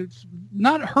Academy. It's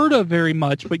not heard of very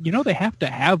much, but they have to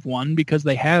have one because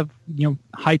they have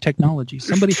high technology.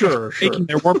 Somebody's making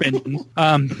their warp engines.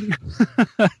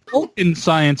 Vulcan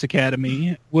Science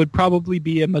Academy would probably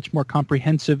be a much more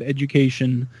comprehensive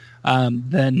education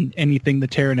than anything the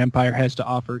Terran Empire has to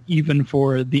offer, even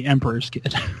for the Emperor's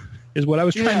kid. Is what I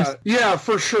was trying to say. Yeah,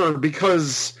 for sure,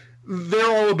 because they're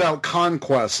all about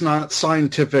conquest, not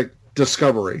scientific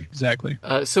discovery. Exactly.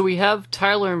 So we have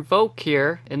Tyler and Voq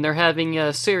here, and they're having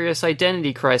a serious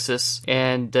identity crisis,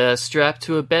 and strapped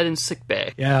to a bed in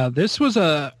sickbay. Yeah, this was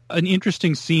an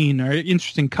interesting scene, or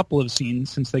interesting couple of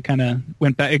scenes, since they kind of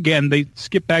went back. Again, they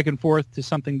skipped back and forth to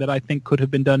something that I think could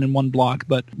have been done in one block.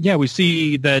 But yeah, we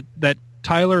see that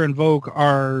Tyler and Voq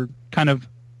are kind of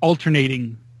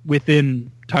alternating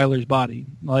within Tyler's body.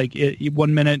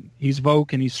 One minute he's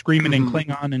Voq and he's screaming in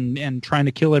Klingon and trying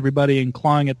to kill everybody and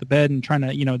clawing at the bed and trying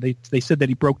to, they said that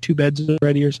he broke 2 beds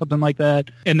already or something like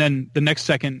that. And then the next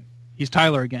second he's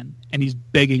Tyler again and he's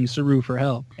begging Saru for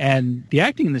help. And the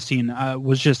acting in the scene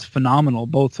was just phenomenal,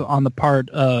 both on the part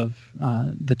of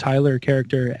the Tyler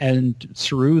character and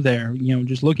Saru there,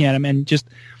 just looking at him and just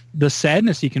the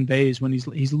sadness he conveys when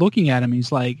he's looking at him.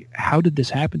 He's like, how did this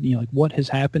happen to you? Like, what has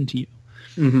happened to you?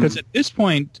 Because at this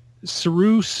point,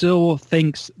 Saru still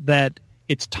thinks that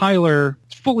it's Tyler,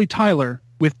 it's fully Tyler,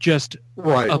 with just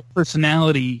a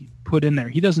personality put in there.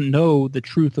 He doesn't know the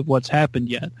truth of what's happened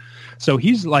yet. So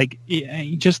he's like,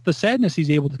 just the sadness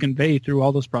he's able to convey through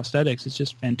all those prosthetics is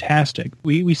just fantastic.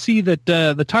 We see that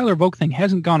the Tyler Volk thing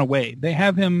hasn't gone away. They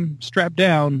have him strapped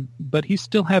down, but he's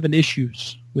still having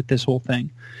issues with this whole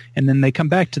thing. And then they come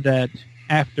back to that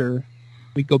after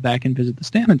we go back and visit the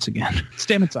Stamets again.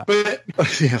 Stamets Eye.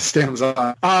 Stamets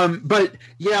Eye. But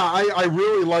yeah, I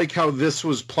really like how this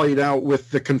was played out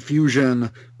with the confusion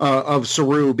of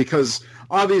Saru, because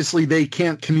obviously they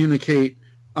can't communicate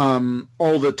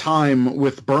all the time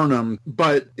with Burnham.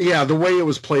 But yeah, the way it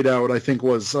was played out, I think,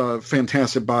 was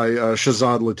fantastic by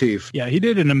Shazad Latif. Yeah, he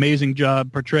did an amazing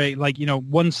job portraying,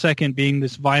 1 second being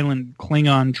this violent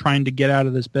Klingon trying to get out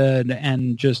of this bed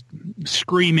and just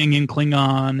screaming in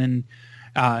Klingon, and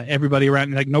everybody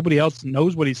around, like, nobody else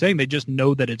knows what he's saying. They just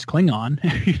know that it's Klingon.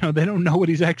 They don't know what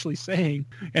he's actually saying.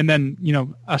 And then,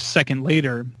 a second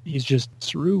later, he's just,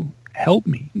 Saru, help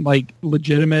me. Like,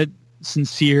 legitimate,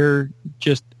 sincere,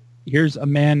 just, here's a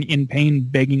man in pain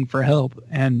begging for help.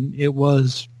 And it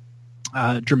was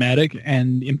dramatic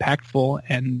and impactful,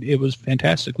 and it was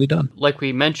fantastically done. Like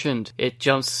we mentioned, it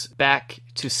jumps back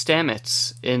to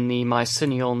Stamets in the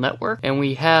Mycenial network, and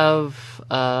we have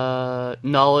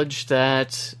knowledge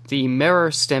that the mirror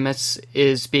Stamets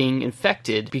is being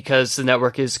infected because the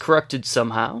network is corrupted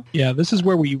somehow. Yeah, this is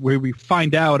where we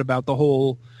find out about the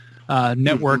whole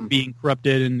network being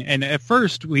corrupted, and at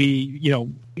first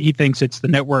he thinks it's the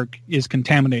network is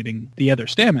contaminating the other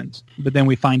Stamets, but then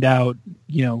we find out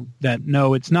that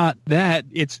no, it's not that,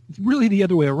 it's really the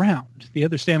other way around. The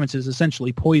other Stamets is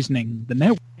essentially poisoning the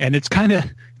network, and it's kind of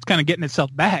getting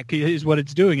itself back is what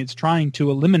it's doing. It's trying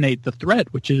to eliminate the threat,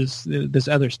 which is this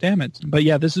other Stamets. But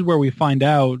yeah, this is where we find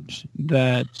out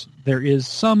that there is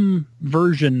some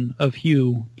version of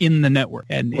Hugh in the network,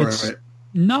 and it's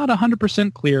not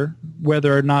 100% clear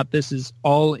whether or not this is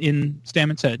all in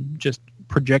Stamets' head, just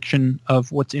projection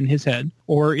of what's in his head,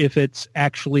 or if it's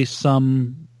actually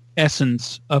some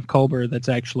essence of Culber that's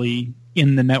actually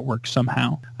in the network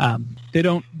somehow. They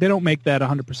don't make that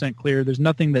 100% clear. There's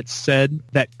nothing that's said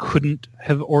that couldn't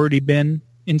have already been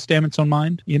in Stamets' own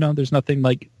mind. There's nothing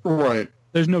like... Right.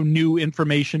 There's no new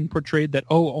information portrayed that,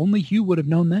 only Hugh would have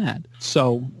known that.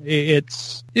 So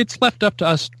it's left up to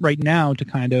us right now to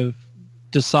kind of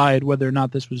decide whether or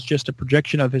not this was just a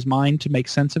projection of his mind to make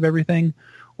sense of everything,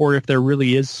 or if there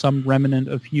really is some remnant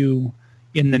of Hugh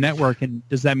in the network. And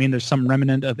does that mean there's some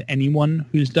remnant of anyone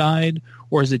who's died,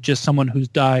 or is it just someone who's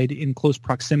died in close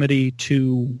proximity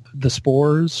to the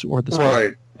spores or the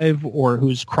spores, or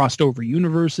who's crossed over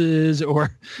universes,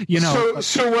 or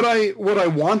So what I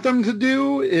want them to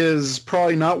do is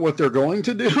probably not what they're going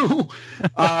to do.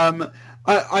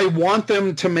 I want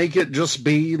them to make it just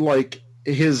be like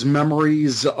his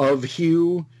memories of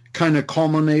Hugh kind of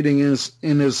culminating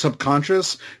in his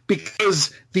subconscious,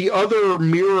 because the other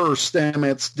mirror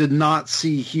Stamets did not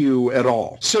see Hugh at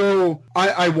all. So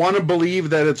I want to believe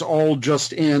that it's all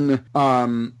just in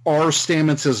our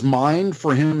Stamets' mind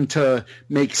for him to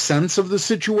make sense of the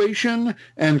situation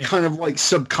and kind of like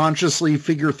subconsciously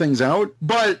figure things out.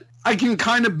 But I can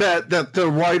kind of bet that the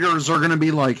writers are going to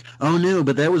be like, oh no,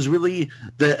 but that was really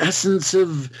the essence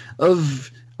of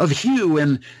Hugh,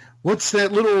 and what's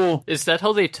that little... Is that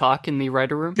how they talk in the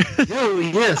writer room? Oh,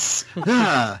 yes.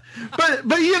 Yeah. But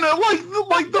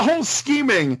like the whole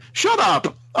scheming. Shut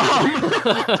up.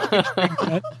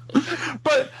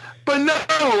 But no,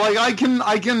 like I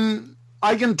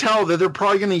can tell that they're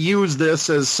probably going to use this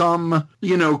as some,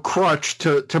 crutch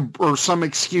to or some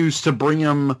excuse to bring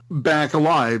him back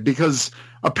alive, because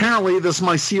apparently this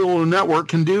mycelial network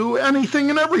can do anything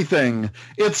and everything.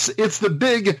 It's the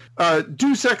big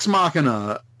deus ex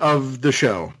machina of the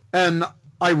show. And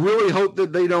I really hope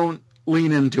that they don't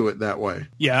lean into it that way.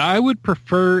 Yeah, I would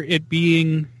prefer it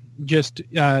being just,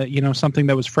 something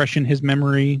that was fresh in his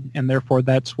memory, and therefore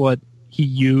that's what he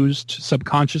used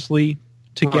subconsciously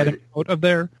to get him out of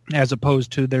there, as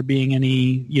opposed to there being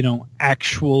any,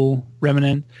 actual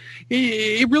remnant.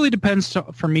 It really depends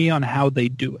for me on how they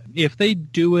do it. If they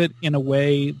do it in a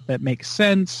way that makes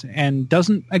sense and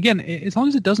doesn't, again, as long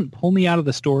as it doesn't pull me out of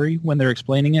the story when they're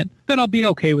explaining it, then I'll be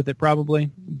okay with it probably.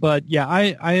 But yeah,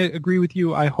 I agree with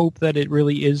you. I hope that it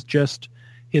really is just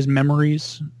his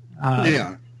memories.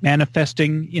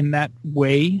 manifesting in that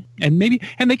way, and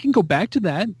they can go back to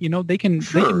that. They can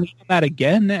lean on that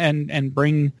again and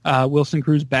bring Wilson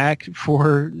Cruz back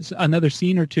for another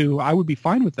scene or two. I would be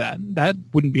fine with that. That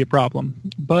wouldn't be a problem.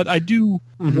 But I do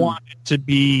want it to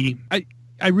be.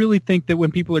 I really think that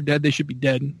when people are dead, they should be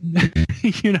dead.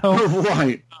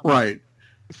 Right.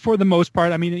 For the most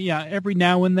part, I mean, yeah, every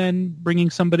now and then bringing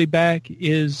somebody back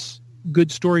is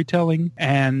good storytelling,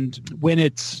 and when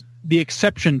it's the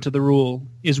exception to the rule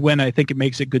is when I think it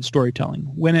makes it good storytelling.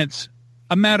 When it's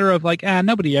a matter of like,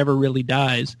 nobody ever really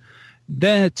dies,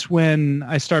 that's when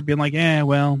I start being like,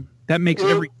 well, that makes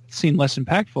every scene less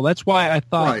impactful. That's why I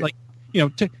thought,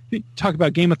 to talk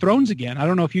about Game of Thrones again. I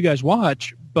don't know if you guys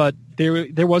watch, but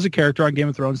there was a character on Game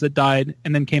of Thrones that died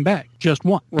and then came back. Just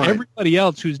one. Right. Everybody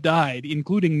else who's died,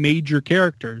 including major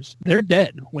characters, they're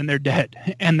dead when they're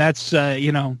dead. And that's,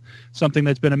 something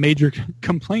that's been a major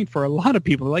complaint for a lot of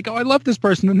people. Like, I love this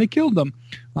person, and they killed them.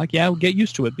 Like, yeah, well, get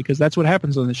used to it, because that's what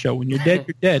happens on the show. When you're dead,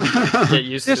 you're dead. Get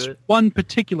used to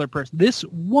it. This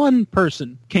one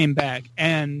person came back,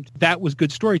 and that was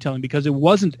good storytelling because it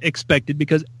wasn't expected,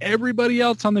 because everybody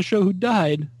else on the show who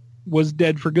died was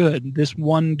dead for good. This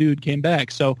one dude came back.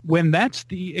 So when that's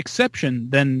the exception,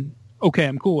 then okay,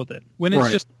 I'm cool with it. When it's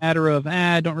just a matter of,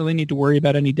 I don't really need to worry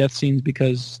about any death scenes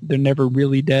because they're never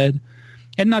really dead.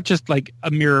 And not just like a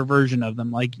mirror version of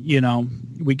them. Like,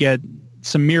 we get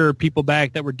some mirror people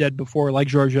back that were dead before, like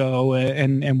Giorgio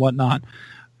and whatnot.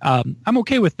 I'm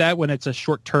okay with that when it's a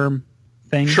short-term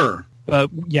thing. Sure.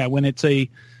 But yeah, when it's a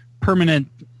permanent,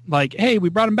 like, hey, we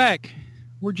brought him back.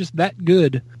 We're just that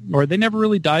good. Or they never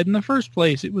really died in the first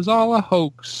place. It was all a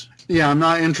hoax. Yeah, I'm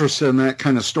not interested in that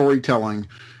kind of storytelling.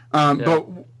 But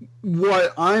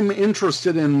what I'm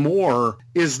interested in more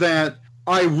is that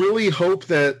I really hope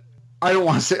that, I don't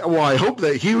want to say, I hope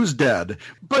that Hugh's dead.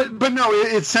 But no,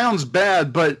 it sounds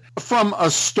bad. But from a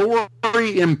story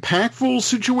impactful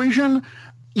situation,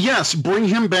 yes, bring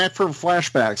him back for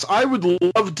flashbacks. I would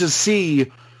love to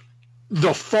see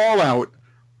the fallout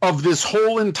of this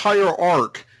whole entire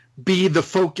arc be the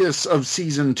focus of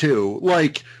season 2.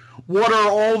 Like, what are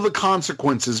all the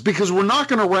consequences? Because we're not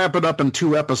going to wrap it up in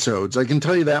 2 episodes. I can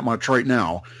tell you that much right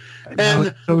now.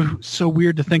 And so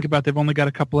weird to think about. They've only got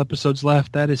a couple episodes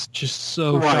left. That is just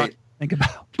so shocking to think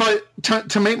about. But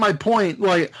to make my point,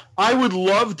 like, I would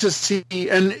love to see,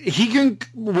 and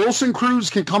Wilson Cruz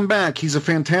can come back. He's a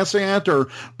fantastic actor,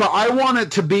 but I want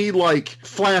it to be like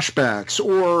flashbacks,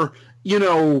 or,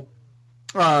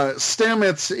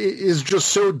 Stamets is just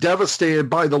so devastated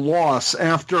by the loss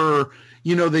after,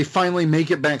 they finally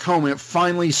make it back home. It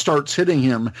finally starts hitting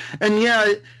him. And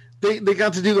yeah, they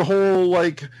got to do the whole,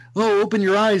 like, open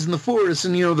your eyes in the forest,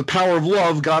 and, the power of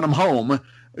love got him home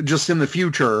just in the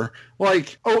future.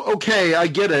 Like, okay, I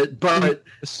get it, but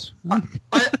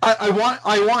I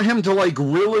want him to, like,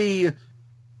 really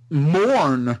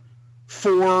mourn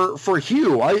for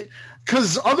Hugh.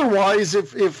 Because otherwise,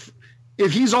 if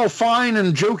he's all fine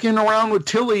and joking around with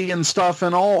Tilly and stuff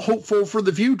and all hopeful for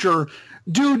the future,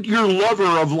 dude, your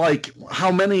lover of, like,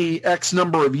 how many X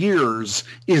number of years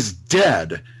is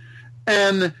dead.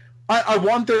 And I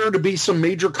want there to be some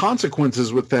major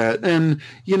consequences with that. And,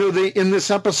 they in this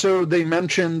episode, they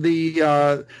mentioned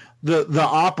the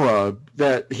opera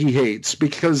that he hates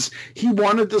because he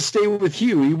wanted to stay with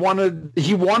Hugh. He wanted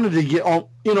to get,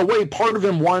 in a way, part of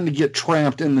him wanted to get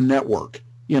trapped in the network,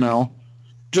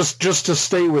 just to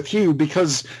stay with Hugh,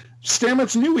 because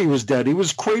Stamets knew he was dead. He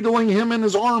was cradling him in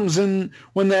his arms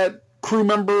when that crew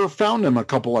member found him a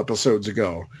couple episodes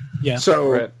ago. Yeah.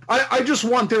 So I just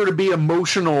want there to be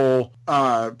emotional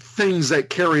things that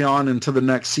carry on into the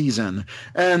next season.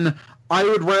 And I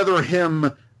would rather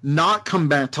him not come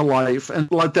back to life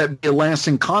and let that be a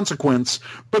lasting consequence,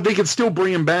 but they could still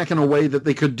bring him back in a way that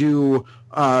they could do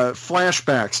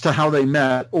flashbacks to how they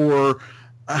met, or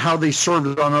how they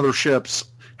served on other ships,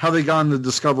 how they got into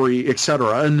Discovery,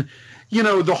 etc. And,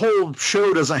 the whole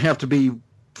show doesn't have to be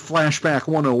Flashback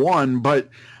 101, but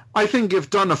I think if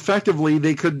done effectively,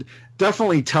 they could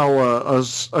definitely tell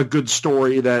a good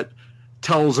story that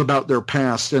tells about their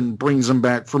past and brings them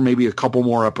back for maybe a couple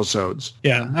more episodes.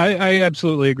 Yeah, I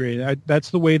absolutely agree. That's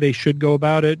the way they should go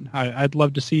about it. I'd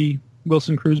love to see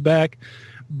Wilson Cruz back,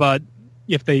 but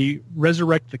if they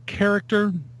resurrect the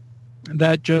character,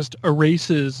 that just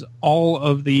erases all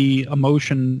of the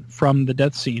emotion from the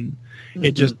death scene. Mm-hmm.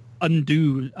 It just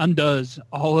undoes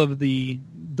all of the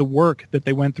work that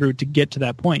they went through to get to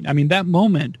that point. I mean, that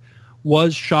moment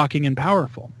was shocking and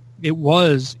powerful. It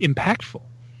was impactful.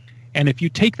 And if you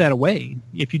take that away,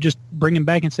 if you just bring him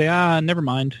back and say, never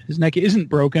mind, his neck isn't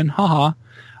broken,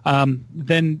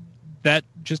 then that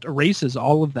just erases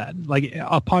all of that. Like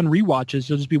upon rewatches,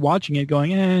 you'll just be watching it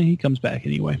going, he comes back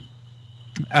anyway.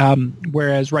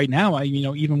 Whereas right now,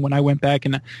 even when I went back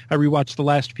and I rewatched the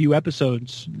last few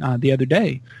episodes the other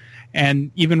day,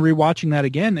 and even rewatching that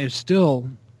again, it still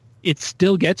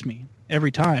gets me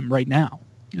every time right now.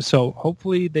 So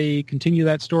hopefully they continue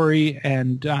that story,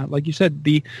 and like you said,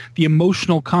 the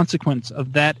emotional consequence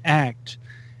of that act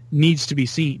needs to be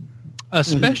seen,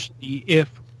 especially if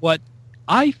what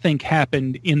I think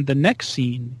happened in the next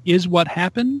scene is what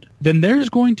happened. Then there's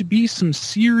going to be some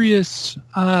serious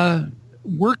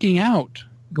working out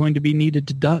going to be needed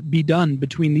to be done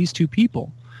between these two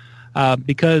people,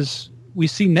 because we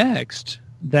see next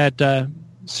that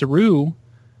Saru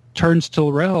turns to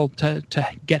L'Rell to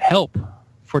get help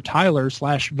for Tyler /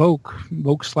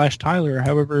 Voq / Tyler,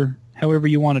 however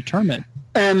you want to term it.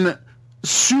 And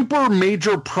super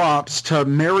major props to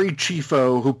Mary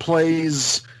Chieffo, who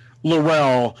plays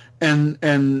L'Rell,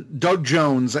 and Doug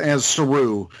Jones as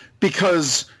Saru,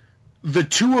 because the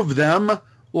two of them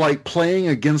like playing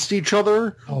against each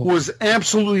other was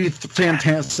absolutely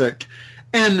fantastic.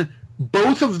 And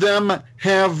both of them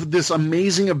have this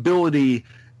amazing ability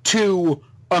to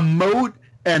emote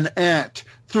and act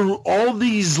through all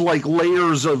these like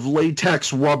layers of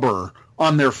latex rubber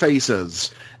on their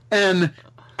faces. And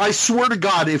I swear to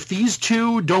God, if these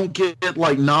two don't get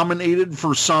like nominated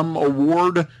for some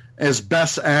award as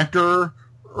best actor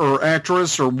or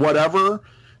actress or whatever,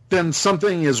 then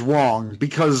something is wrong,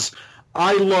 because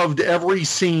I loved every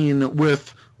scene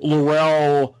with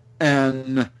L'Rell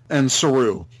and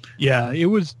Saru. Yeah, it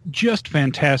was just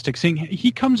fantastic. Seeing he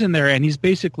comes in there and he's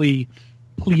basically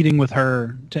pleading with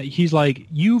her. He's like,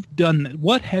 "You've done.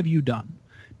 What have you done?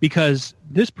 Because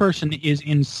this person is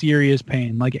in serious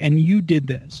pain. Like, and you did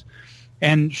this."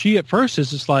 And she at first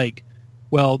is just like,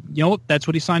 "Well, that's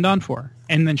what he signed on for."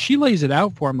 And then she lays it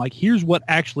out for him, like, "Here's what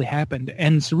actually happened."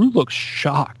 And Saru looks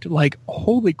shocked, like,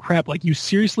 "Holy crap! Like, you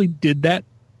seriously did that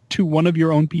to one of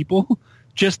your own people?"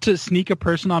 Just to sneak a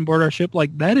person on board our ship?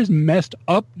 Like, that is messed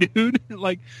up, dude.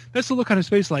 Like, that's the look on his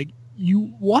face, like,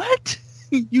 you what?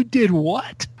 You did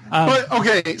what? But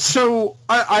okay, so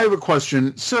I have a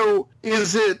question. So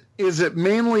is it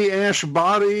mainly Ash's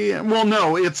body? Well,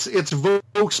 no, it's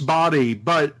Voq's body,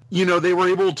 but they were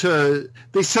able to.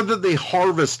 They said that they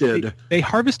harvested. They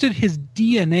harvested his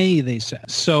DNA. They said.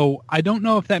 So I don't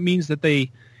know if that means that they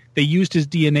used his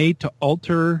DNA to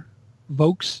alter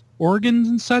Voq's organs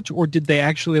and such, or did they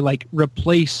actually like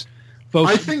replace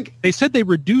Voq's? I think they said they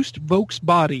reduced Voq's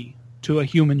body to a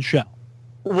human shell.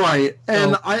 Right,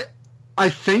 and I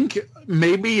think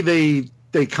maybe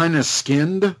they kind of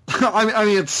skinned. I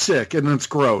mean, it's sick and it's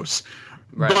gross,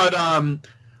 right. But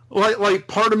like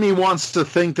part of me wants to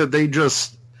think that they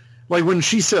just, like when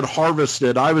she said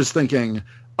harvested, I was thinking,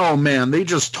 oh man, they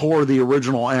just tore the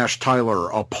original Ash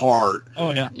Tyler apart.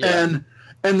 Oh yeah.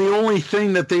 And the only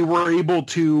thing that they were able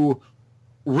to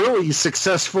really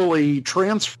successfully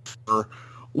transfer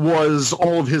was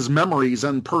all of his memories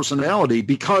and personality,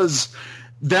 because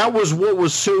that was what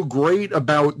was so great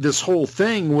about this whole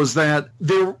thing, was that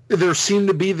there seemed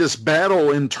to be this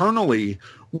battle internally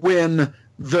when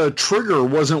the trigger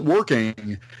wasn't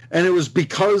working, and it was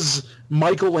because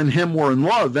Michael and him were in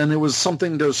love, and it was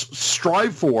something to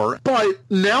strive for. But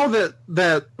now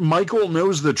that Michael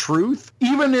knows the truth,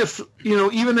 even if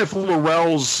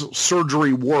L'Rell's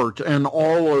surgery worked and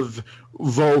all of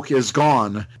Voq is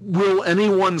gone, will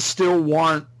anyone still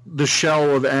want the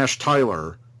shell of Ash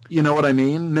Tyler? You know what I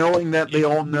mean? Knowing that they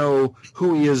all know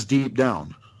who he is deep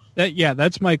down.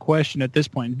 That's my question at this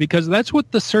point, because that's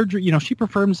what the surgery, she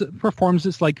performs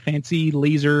this like fancy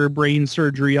laser brain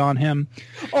surgery on him.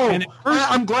 Oh, and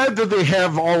I'm glad that they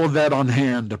have all of that on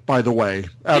hand, by the way,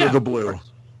 out of the blue.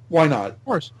 Why not? Of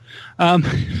course.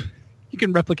 You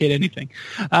can replicate anything.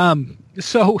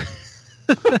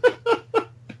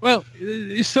 Well,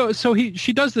 so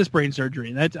she does this brain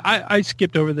surgery. I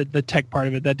skipped over the tech part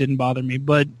of it. That didn't bother me.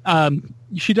 But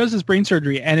she does this brain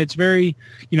surgery, and it's very,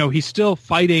 he's still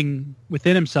fighting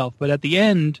within himself. But at the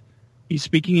end, he's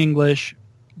speaking English,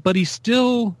 but he's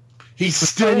still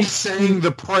saying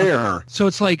the prayer. So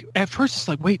it's like, at first it's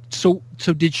like, wait, so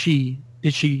did she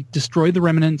destroy the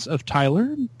remnants of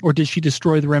Tyler, or did she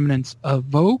destroy the remnants of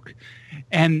Voq?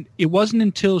 And it wasn't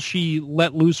until she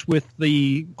let loose with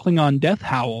the Klingon death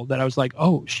howl that I was like,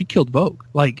 oh, she killed Voq.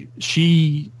 Like,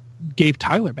 she gave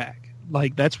Tyler back.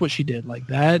 Like, that's what she did. Like,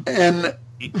 that. And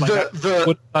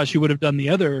she would have done the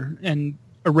other and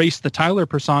erased the Tyler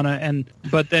persona.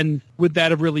 But then would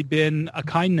that have really been a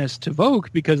kindness to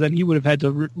Voq? Because then he would have had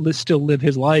to still live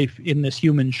his life in this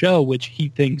human shell, which he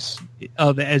thinks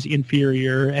of as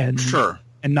inferior and sure.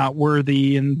 and not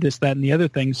worthy and this, that, and the other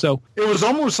thing. So it was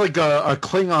almost like a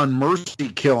Klingon mercy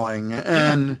killing.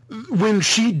 And when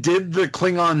she did the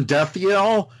Klingon death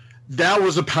yell, that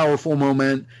was a powerful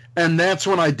moment. And that's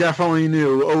when I definitely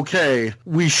knew, okay,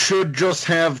 we should just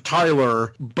have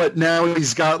Tyler, but now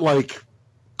he's got like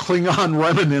Klingon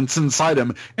remnants inside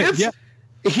him.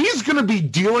 He's going to be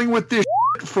dealing with this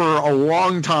shit for a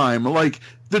long time. Like,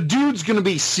 the dude's going to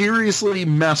be seriously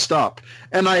messed up.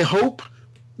 And I hope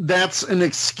that's an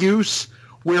excuse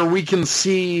where we can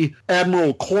see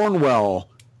Admiral Cornwell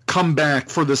come back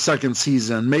for the second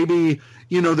season. Maybe,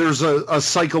 there's a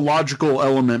psychological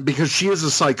element because she is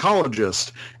a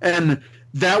psychologist. And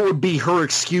that would be her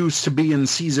excuse to be in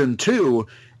season 2,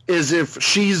 is if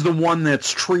she's the one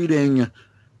that's treating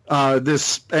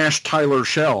this Ash Tyler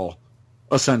shell,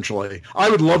 essentially. I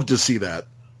would love to see that.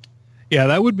 Yeah,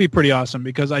 that would be pretty awesome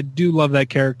because I do love that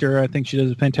character. I think she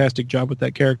does a fantastic job with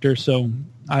that character. So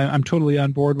I'm totally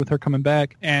on board with her coming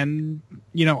back. And,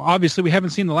 obviously we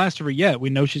haven't seen the last of her yet. We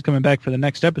know she's coming back for the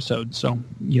next episode. So,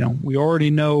 we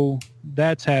already know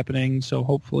that's happening. So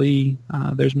hopefully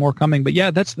there's more coming. But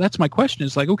yeah, that's my question.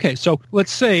 It's like, okay, so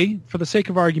let's say for the sake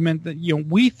of argument that,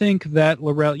 we think that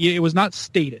L'Rell, it was not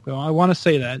stated. So I want to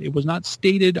say that. It was not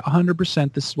stated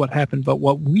 100% this is what happened. But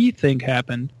what we think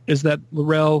happened is that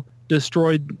L'Rell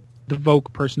destroyed the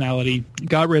Voq personality,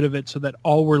 got rid of it so that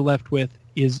all we're left with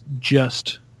is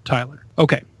just Tyler.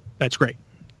 Okay, that's great.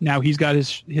 Now he's got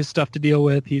his stuff to deal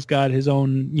with. He's got his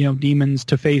own, demons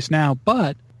to face now.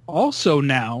 But also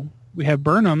now we have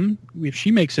Burnham, if she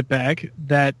makes it back,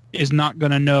 that is not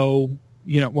going to know,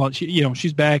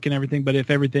 she's back and everything. But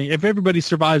if everybody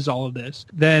survives all of this,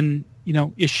 then,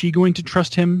 is she going to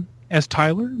trust him as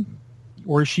Tyler?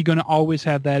 Or is she going to always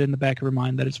have that in the back of her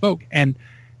mind that it's Voq? And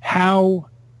how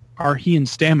are he and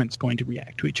Stamets going to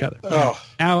react to each other? Oh.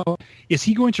 Now, is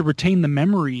he going to retain the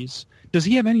memories? Does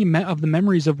he have any of the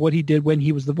memories of what he did when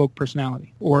he was the Voq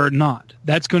personality or not?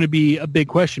 That's going to be a big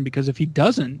question because if he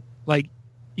doesn't,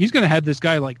 he's going to have this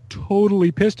guy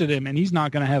totally pissed at him and he's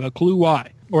not going to have a clue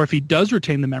why. Or if he does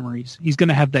retain the memories, he's going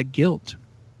to have that guilt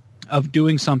of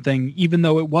doing something, even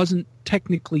though it wasn't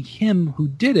technically him who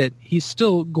did it, he's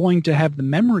still going to have the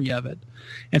memory of it.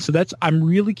 And so I'm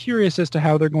really curious as to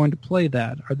how they're going to play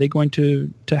that. Are they going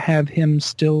to have him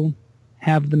still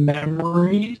have the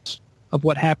memories of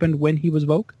what happened when he was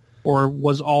Voq? Or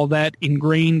was all that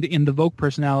ingrained in the Voq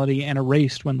personality and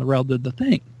erased when L'Rell did the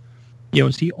thing?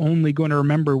 Is he only going to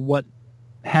remember what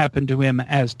happened to him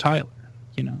as Tyler?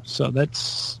 So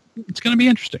it's going to be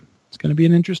interesting. It's going to be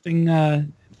an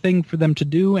interesting thing for them to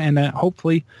do and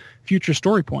hopefully future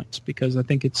story points because I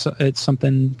think it's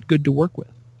something good to work with.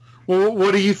 Well,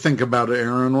 what do you think about it,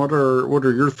 Aaron? What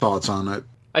are your thoughts on it?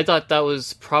 I thought that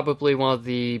was probably one of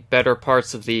the better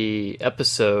parts of the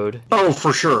episode. Oh,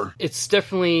 for sure. It's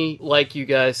definitely, like you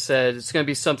guys said, it's going to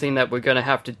be something that we're going to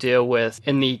have to deal with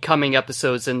in the coming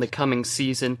episodes in the coming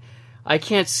season. I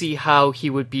can't see how he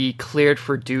would be cleared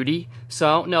for duty, so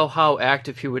I don't know how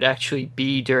active he would actually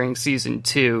be during Season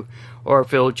 2, or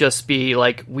if it'll just be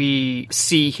we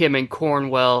see him and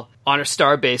Cornwell on a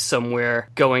starbase somewhere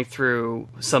going through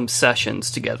some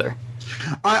sessions together.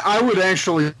 I would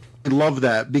actually love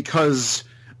that because,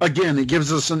 again, it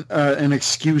gives us an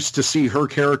excuse to see her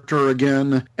character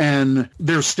again, and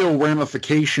there's still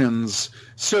ramifications.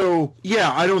 So,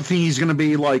 yeah, I don't think he's going to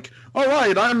be all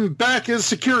right, I'm back as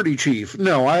security chief.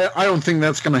 No, I don't think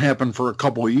that's going to happen for a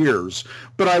couple of years.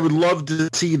 But I would love to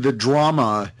see the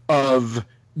drama of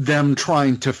them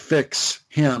trying to fix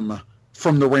him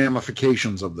from the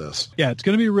ramifications of this. Yeah, it's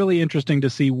going to be really interesting to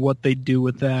see what they do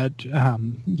with that,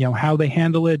 how they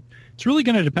handle it. It's really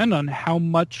going to depend on how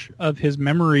much of his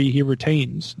memory he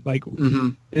retains.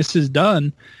 This is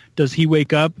done. Does he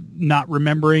wake up not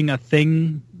remembering a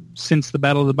thing since the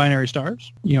Battle of the Binary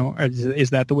Stars? Is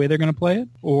that the way they're going to play it?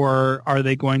 Or are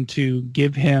they going to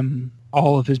give him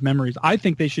all of his memories? I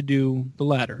think they should do the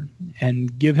latter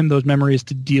and give him those memories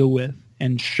to deal with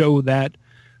and show that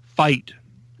fight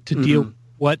to deal with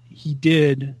what he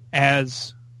did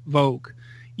as Voq,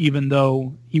 even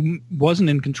though he wasn't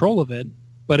in control of it,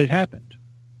 but it happened.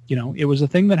 It was a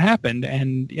thing that happened,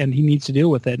 and he needs to deal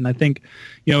with it. And I think,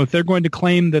 if they're going to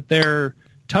claim that they're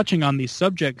touching on these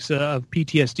subjects of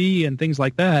PTSD and things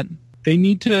like that, they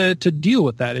need to deal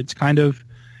with that. It's kind of,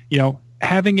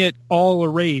 having it all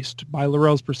erased by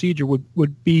L'Rell's procedure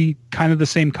would be kind of the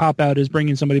same cop-out as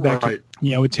bringing somebody back. Right.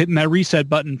 It's hitting that reset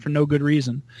button for no good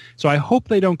reason. So I hope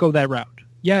they don't go that route.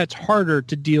 Yeah, it's harder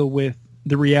to deal with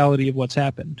the reality of what's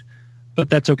happened, but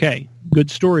that's okay.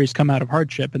 Good stories come out of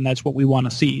hardship, and that's what we want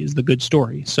to see is the good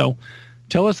story. So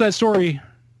tell us that story,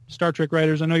 Star Trek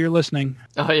writers, I know you're listening.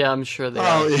 Oh yeah, I'm sure they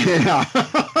Oh are.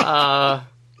 yeah.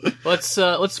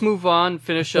 Let's move on.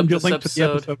 Finish up Send you a this link to the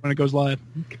episode. episode when it goes live.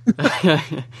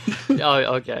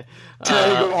 Oh, okay.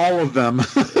 Tag all of them.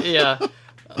 Yeah.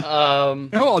 Oh,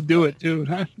 I'll do it,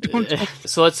 dude.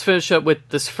 So let's finish up with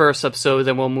this first episode,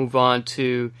 then we'll move on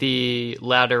to the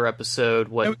latter episode.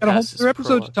 What We've got a whole passes other episode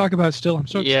prologue. to talk about still. I'm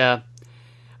so Yeah.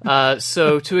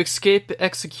 So to escape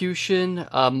execution,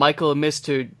 Michael admits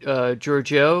to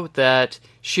Giorgio that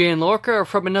she and Lorca are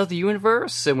from another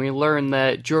universe, and we learn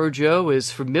that Giorgio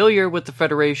is familiar with the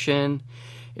Federation,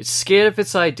 is scared of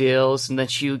its ideals, and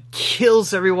that she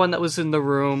kills everyone that was in the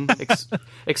room,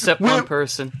 except one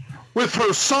person. With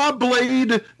her saw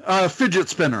blade fidget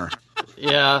spinner.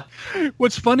 Yeah.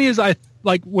 What's funny is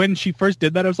when she first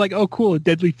did that, I was like, oh, cool, a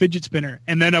deadly fidget spinner.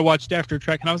 And then I watched After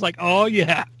Trek, and I was like, oh,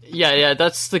 yeah. Yeah,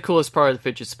 that's the coolest part of the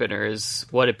fidget spinner is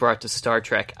what it brought to Star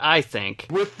Trek, I think.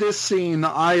 With this scene,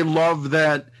 I love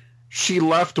that she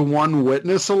left one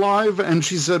witness alive, and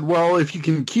she said, well, if you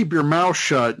can keep your mouth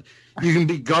shut, you can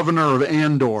be governor of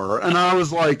Andor. And I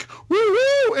was like,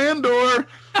 woo-woo, Andor!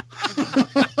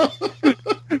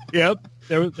 Yep.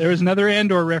 There was another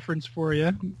Andor reference for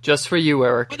you. Just for you,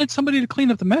 Eric. But it's somebody to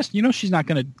clean up the mess. You know she's not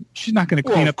gonna clean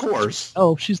Well, of up. course.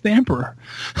 Oh, she's the Emperor.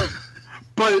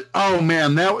 But, oh,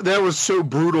 man, that was so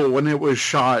brutal when it was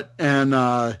shot. And,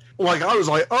 I was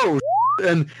like, oh,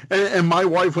 and my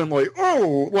wife went like,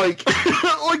 oh,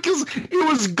 because it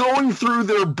was going through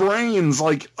their brains.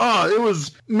 It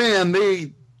was, man,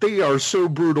 they are so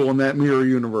brutal in that mirror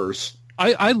universe.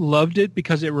 I loved it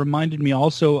because it reminded me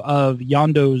also of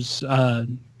Yondo's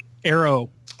arrow.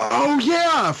 Oh,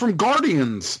 yeah, from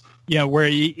Guardians. Yeah, where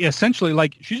he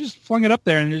essentially, she just flung it up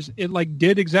there and it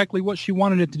did exactly what she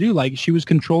wanted it to do. Like, she was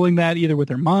controlling that either with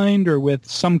her mind or with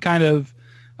some kind of,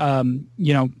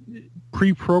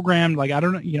 pre-programmed, I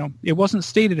don't know, it wasn't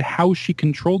stated how she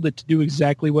controlled it to do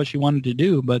exactly what she wanted to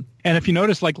do. And if you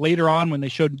notice, later on when they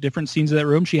showed different scenes of that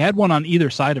room, she had one on either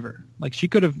side of her. She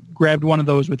could have grabbed one of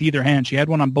those with either hand. She had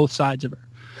one on both sides of her.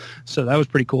 So that was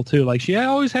pretty cool too. She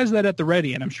always has that at the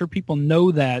ready, and I'm sure people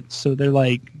know that. So they're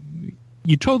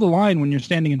you toe the line when you're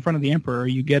standing in front of the Emperor,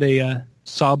 you get a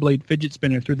saw blade fidget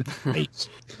spinner through the face.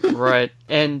 Right.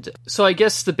 And so I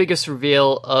guess the biggest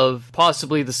reveal of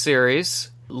possibly the series,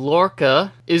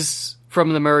 Lorca is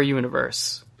from the Mirror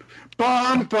Universe.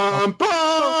 Bum, bum,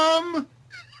 bum!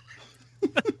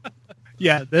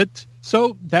 Yeah, that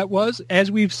was, as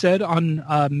we've said on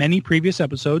many previous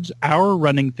episodes, our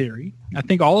running theory. I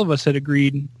think all of us had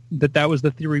agreed that was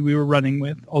the theory we were running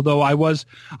with, although I was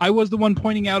the one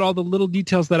pointing out all the little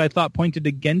details that I thought pointed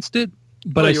against it,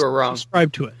 but you were wrong.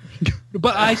 Subscribed to it.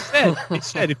 But I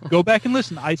said, if you go back and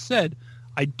listen, I said,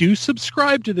 I do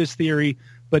subscribe to this theory,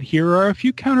 but here are a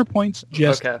few counterpoints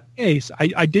just in case.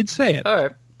 I did say it. All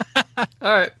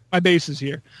right. My base is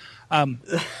here.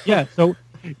 Yeah, so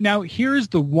now here's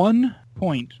the one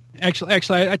point. Actually,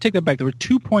 I take that back. There were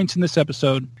 2 points in this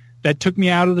episode that took me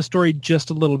out of the story just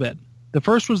a little bit. The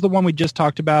first was the one we just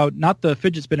talked about, not the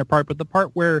fidget spinner part, but the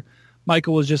part where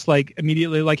Michael was just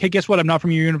immediately hey, guess what? I'm not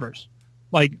from your universe.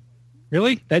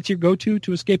 Really? That's your go-to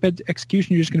to escape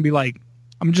execution? You're just going to be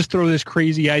I'm going to just throw this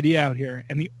crazy idea out here.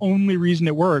 And the only reason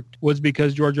it worked was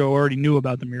because Giorgio already knew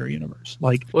about the mirror universe.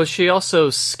 Well, she also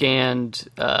scanned...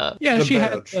 she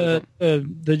had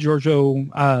the Giorgio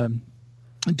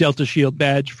Delta Shield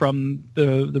badge from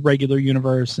the regular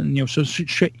universe. And, so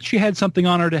she had something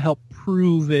on her to help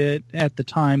prove it at the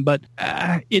time. But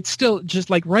it's still just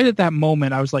right at that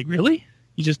moment, I was like, really?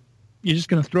 You're just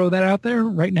going to throw that out there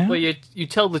right now? Well, you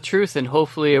tell the truth and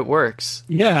hopefully it works.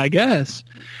 Yeah, I guess.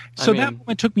 So that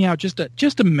moment took me out just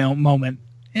a moment.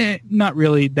 Not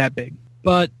really that big.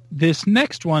 But this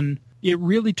next one, it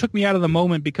really took me out of the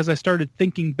moment because I started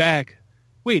thinking back.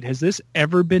 Wait, has this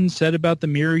ever been said about the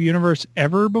Mirror Universe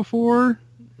ever before?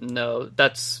 No.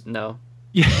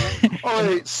 Yeah. All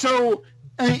right, so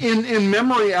in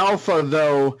Memory Alpha,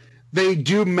 though, they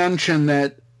do mention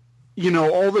that,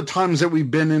 all the times that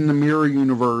we've been in the Mirror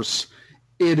Universe,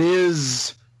 it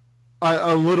is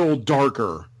a little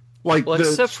darker.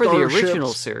 Except for the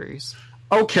original series.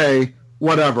 Okay,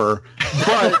 whatever.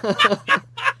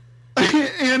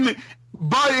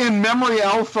 But in Memory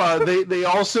Alpha, they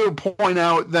also point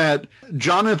out that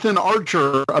Jonathan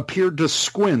Archer appeared to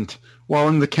squint while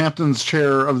in the captain's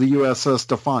chair of the USS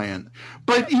Defiant.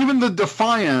 But even the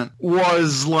Defiant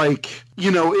was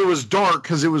it was dark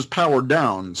because it was powered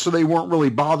down, so they weren't really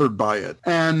bothered by it.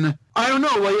 And I don't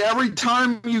know, every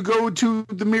time you go to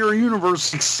the Mirror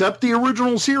Universe, except the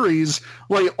original series,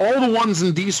 all the ones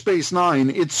in Deep Space Nine,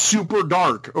 it's super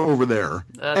dark over there.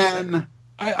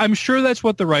 I'm sure that's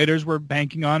what the writers were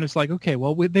banking on. It's like, okay,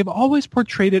 well, they've always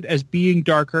portrayed it as being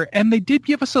darker, and they did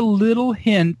give us a little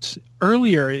hint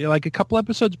earlier, like a couple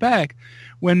episodes back,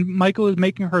 when Michael is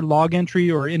making her log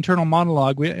entry or internal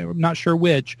monologue, I'm not sure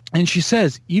which, and she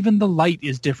says, even the light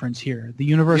is different here. The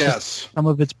universe has some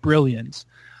of its brilliance.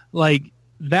 Like,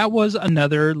 that was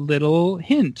another little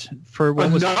hint for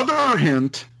what was...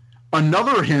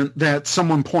 Another hint that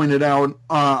someone pointed out,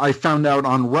 I found out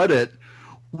on Reddit,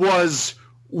 was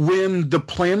when the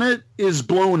planet is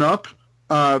blown up,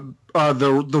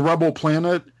 the rebel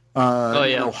planet,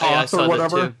 Hoth or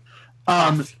whatever.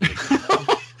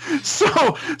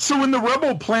 So when the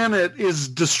rebel planet is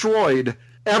destroyed,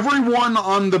 everyone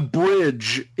on the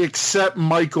bridge except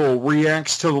Michael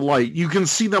reacts to the light. You can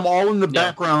see them all in the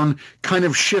background kind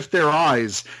of shift their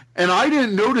eyes. And I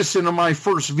didn't notice it in my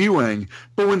first viewing,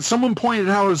 but when someone pointed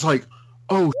it out, I was like,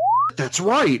 oh, that's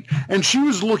right. And she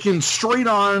was looking straight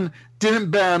on,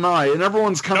 didn't bat an eye, and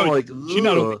everyone's kind of like, ugh. She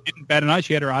not only didn't bat an eye,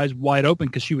 she had her eyes wide open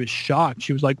because she was shocked.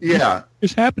 She was like,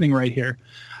 what's happening right here?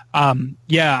 I'm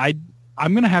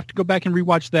going to have to go back and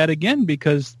rewatch that again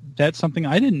because that's something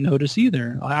I didn't notice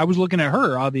either. I was looking at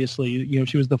her, obviously.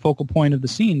 She was the focal point of the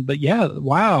scene. But yeah,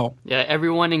 wow. Yeah,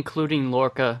 everyone, including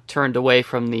Lorca, turned away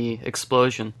from the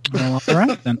explosion. Well, all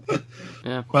right, then.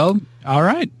 Yeah. Well, all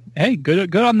right. Hey,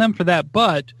 good on them for that.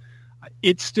 But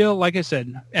it's still, like I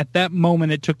said, at that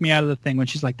moment, it took me out of the thing when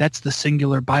she's like, that's the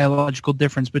singular biological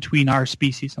difference between our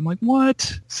species. I'm like,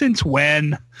 what? Since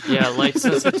when? Yeah, light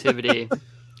sensitivity.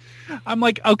 I'm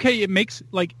like, okay,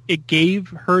 it gave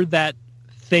her that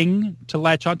thing to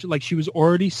latch onto. Like, she was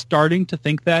already starting to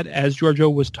think that as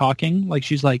Georgiou was talking. Like,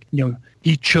 she's like,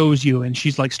 he chose you. And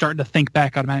she's like starting to think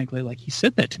back automatically. Like, he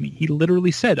said that to me. He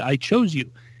literally said, I chose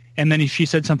you. And then she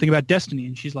said something about destiny.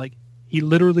 And she's like, he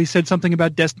literally said something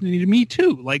about destiny to me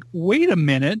too. Like, wait a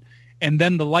minute. And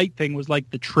then the light thing was like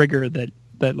the trigger that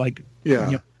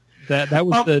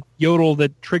was the yodel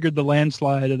that triggered the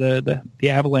landslide of the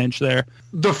avalanche there.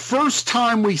 The first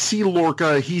time we see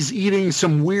Lorca, he's eating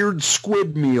some weird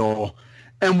squid meal.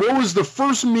 And what was the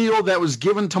first meal that was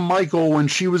given to Michael when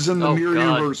she was in the Mirror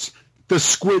Universe? The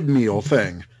squid meal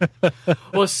thing.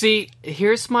 Well, see,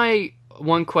 here's my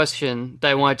one question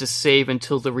that I wanted to save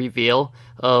until the reveal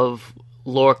of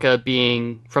Lorca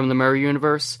being from the Mirror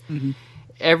Universe. Mm-hmm.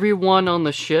 Everyone on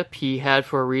the ship he had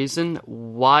for a reason.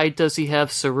 Why does he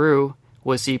have Saru?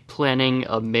 Was he planning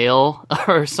a meal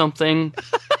or something?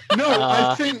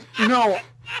 No,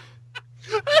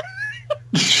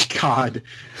 God.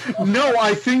 No,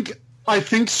 I think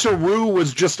Saru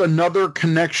was just another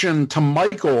connection to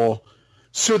Michael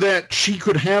so that she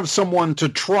could have someone to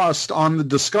trust on the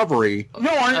Discovery. No,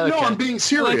 I'm being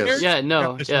serious. I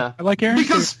like Aaron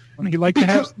because he liked to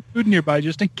have some food nearby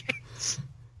just in case.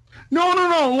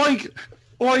 No.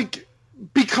 Like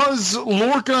because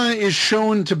Lorca is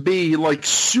shown to be like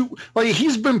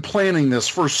he's been planning this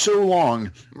for so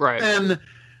long, right? And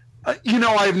I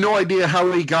have no idea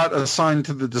how he got assigned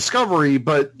to the Discovery,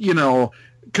 but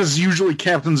because usually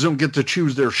captains don't get to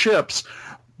choose their ships.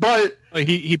 But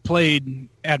he played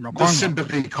Admiral the Cornwell.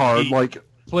 Sympathy card,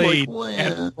 played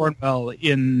Admiral Cornwell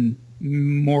in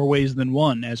more ways than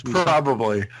one, as we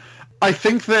probably. I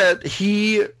think that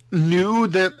he knew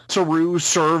that Saru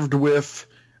served with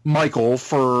Michael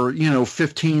for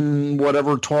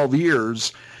 12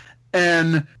 years,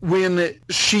 and when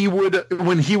he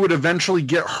would eventually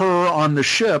get her on the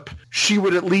ship, she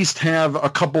would at least have a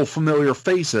couple familiar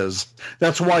faces.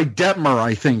 That's why Detmer,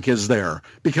 I think, is there,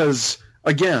 because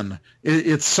again,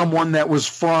 it's someone that was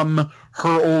from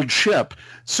her old ship.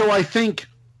 So I think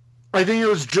it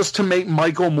was just to make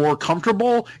Michael more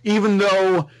comfortable, even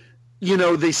though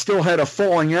they still had a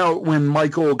falling out when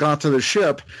Michael got to the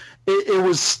ship. It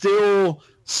was still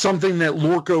something that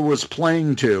Lorca was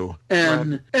playing to,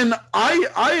 and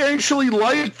I actually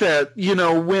like that.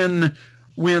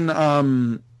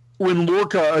 When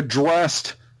Lorca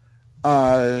addressed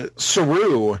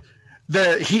Saru,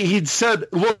 that he'd said,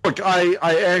 "Look, I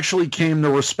actually came to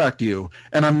respect you,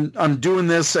 and I'm doing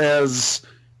this as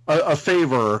a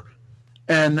favor."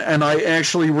 And I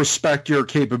actually respect your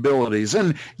capabilities.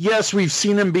 And yes, we've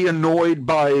seen him be annoyed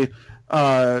by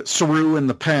Saru in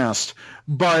the past.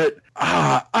 But,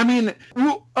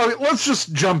 let's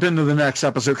just jump into the next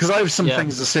episode, because I have some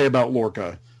things to say about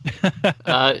Lorca.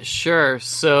 Sure.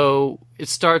 So it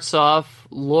starts off,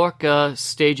 Lorca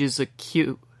stages a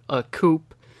coup. A coup.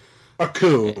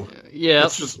 Yeah.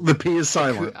 It's just, the P is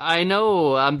silent. I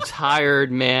know. I'm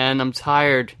tired, man. I'm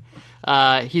tired.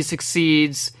 He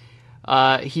succeeds.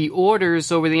 he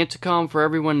orders over the intercom for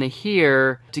everyone to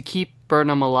hear to keep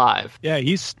Burnham alive. Yeah,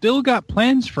 he's still got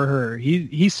plans for her.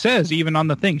 He says even on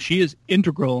the thing, she is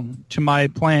integral to my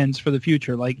plans for the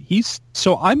future. Like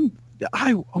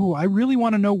I really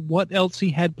want to know what else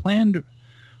he had planned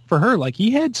for her. Like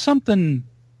he had something.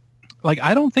 Like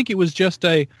I don't think it was just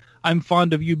I'm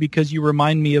fond of you because you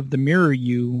remind me of the Mirror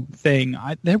You thing.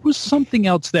 There was something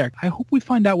else there. I hope we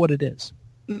find out what it is.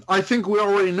 I think we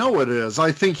already know what it is.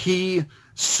 I think he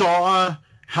saw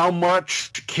how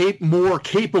much more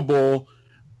capable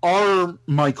our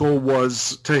Michael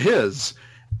was to his.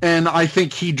 And I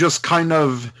think he just kind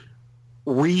of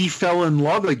fell in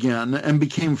love again and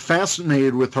became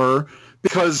fascinated with her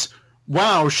because,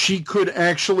 wow, she could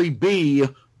actually be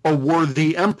a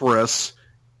worthy empress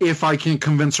if I can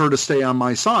convince her to stay on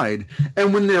my side.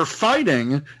 And when they're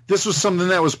fighting, this was something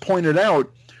that was pointed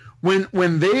out,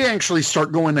 when they actually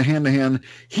start going hand to hand,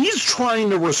 he's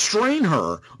trying to restrain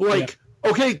her. Like,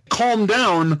 okay, calm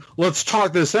down, let's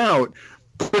talk this out.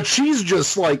 But she's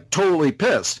just like totally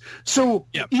pissed. So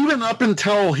even up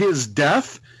until his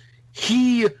death,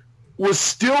 he was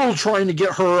still trying to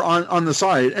get her on the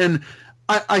side. And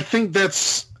I think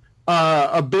that's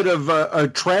a bit of a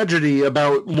tragedy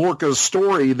about Lorca's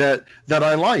story that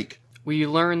I like. We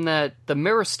learn that the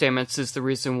Mirror Stamets is the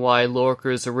reason why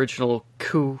Lorca's original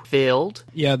coup failed.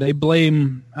 Yeah, they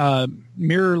blame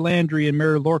Mirror Landry and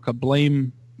Mirror Lorca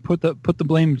put the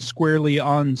blame squarely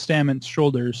on Stamets'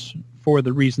 shoulders for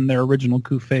the reason their original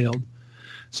coup failed.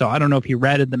 So I don't know if he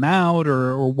ratted them out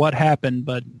or what happened,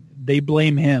 but they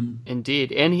blame him.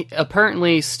 Indeed. And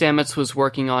apparently Stamets was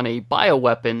working on a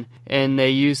bioweapon, and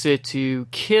they used it to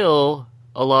kill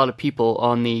a lot of people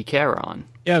on the Charon.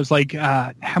 Yeah, it was like,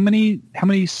 how many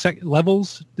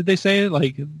levels did they say?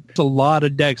 Like, it's a lot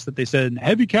of decks that they said,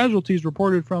 heavy casualties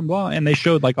reported from blah, and they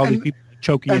showed like all these people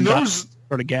choking and those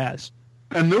sort of gas.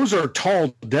 And those are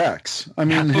tall decks. I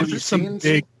mean, have you seen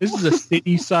this is a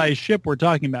city-sized ship we're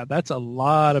talking about. That's a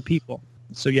lot of people.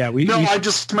 So yeah, I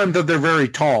just meant that they're very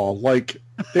tall. Like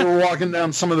they were walking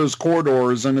down some of those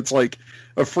corridors, and it's like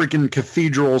a freaking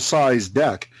cathedral-sized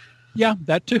deck. Yeah,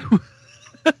 that too.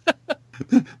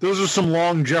 Those are some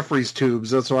long Jeffries tubes.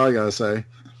 That's what I gotta say.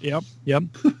 Yep.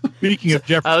 Speaking of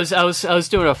Jeffries, I was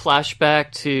doing a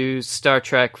flashback to Star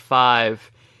Trek V.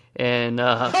 And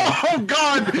oh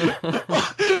God,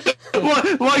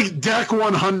 like deck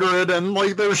 100, and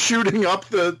like they're shooting up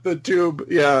the tube.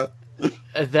 Yeah,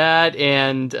 that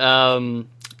and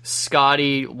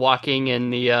Scotty walking in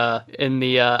the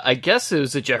I guess it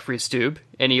was a Jeffries tube,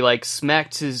 and he like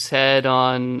smacked his head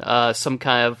on some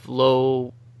kind of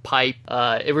low pipe.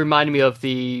 It reminded me of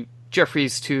the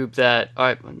Jeffries tube that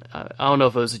I don't know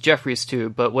if it was a Jeffries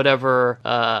tube, but whatever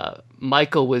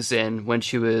Michael was in when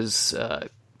she was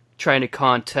trying to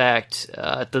contact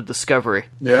the Discovery.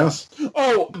 Yes.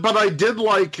 Oh, but I did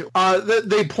like,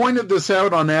 they pointed this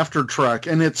out on After Trek,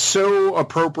 and it's so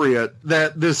appropriate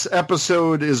that this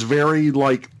episode is very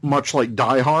much like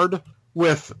Die Hard,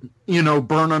 with,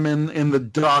 Burnham in the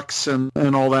ducks and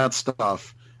all that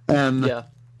stuff. And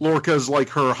Lorca's like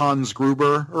her Hans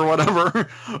Gruber or whatever.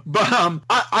 But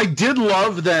I did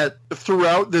love that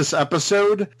throughout this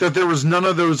episode that there was none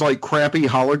of those like crappy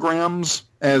holograms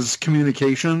as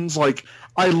communications. Like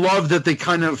I love that they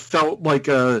kind of felt like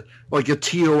a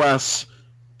TOS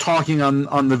talking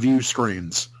on the view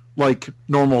screens, like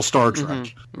normal Star Trek.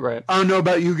 Mm-hmm. Right. I don't know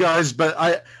about you guys, but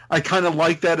I kind of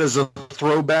like that as a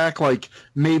throwback. Like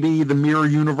maybe the Mirror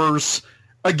Universe,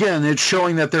 again, it's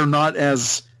showing that they're not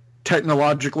as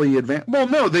technologically advanced. Well,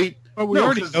 no, we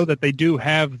already know that they do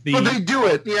have the... But they do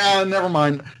it. Yeah, never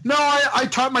mind. No, I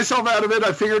taught myself out of it.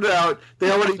 I figured it out.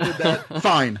 They already did that.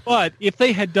 Fine. But if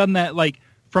they had done that, like,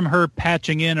 from her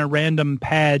patching in a random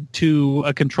pad to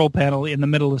a control panel in the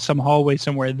middle of some hallway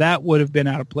somewhere, that would have been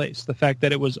out of place. The fact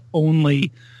that it was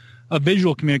only a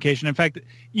visual communication. In fact,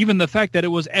 even the fact that it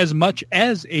was as much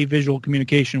as a visual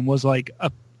communication was like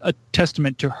a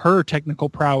testament to her technical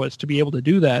prowess to be able to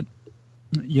do that.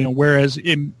 Whereas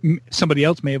somebody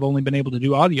else may have only been able to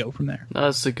do audio from there.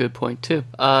 That's a good point, too.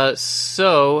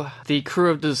 So, the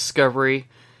crew of the Discovery,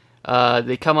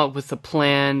 they come up with a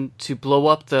plan to blow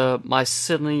up the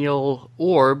mycelial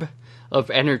orb of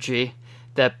energy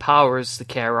that powers the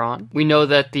Charon. We know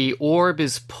that the orb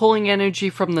is pulling energy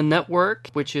from the network,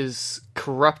 which is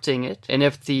corrupting it. And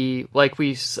if like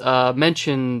we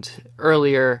mentioned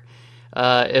earlier,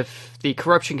 if the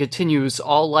corruption continues,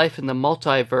 all life in the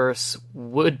multiverse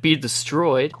would be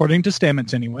destroyed. According to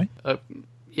Stamets, anyway.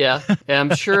 Yeah,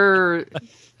 and I'm sure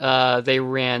they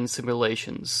ran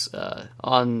simulations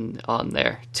on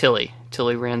there. Tilly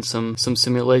ran some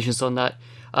simulations on that.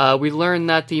 We learn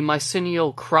that the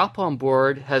mycelial crop on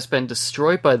board has been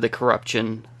destroyed by the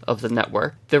corruption of the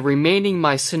network. The remaining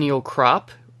mycelial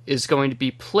crop is going to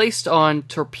be placed on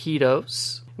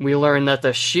torpedoes. We learn that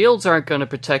the shields aren't going to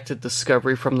protect the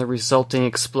Discovery from the resulting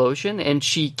explosion, and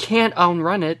she can't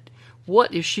outrun it.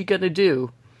 What is she going to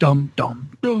do? Dum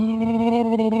dum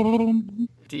dum.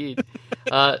 Indeed.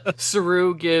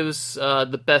 Saru gives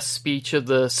the best speech of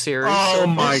the series. Oh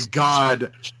my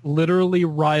god! Literally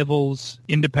rivals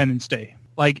Independence Day.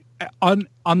 Like on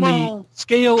the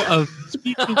scale of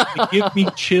speeches that give me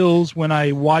chills when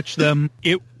I watch them,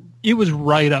 it was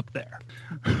right up there.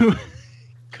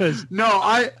 Because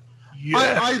I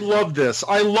love this.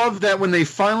 I love that when they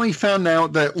finally found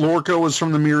out that Lorca was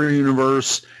from the Mirror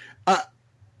Universe.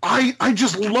 I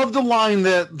just love the line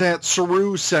that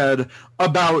Saru said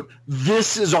about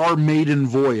this is our maiden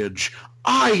voyage.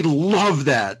 I love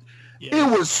that. Yeah.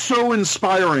 It was so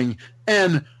inspiring.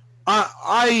 And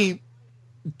I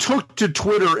took to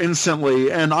Twitter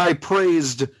instantly and I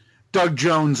praised Doug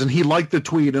Jones and he liked the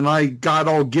tweet and I got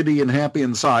all giddy and happy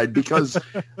inside because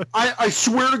I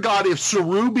swear to God, if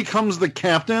Saru becomes the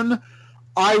captain,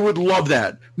 I would love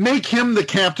that. Make him the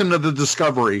captain of the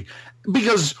Discovery.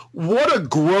 Because what a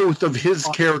growth of his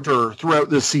character throughout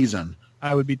this season.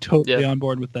 I would be totally on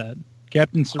board with that.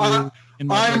 Captain Saru.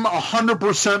 I'm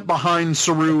 100% behind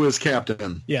Saru as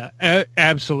captain. Yeah,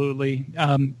 absolutely.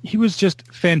 He was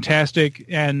just fantastic.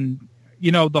 And,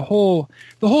 the whole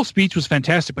speech was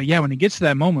fantastic. But, yeah, when he gets to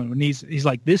that moment, when he's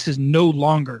like, this is no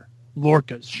longer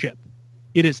Lorca's ship.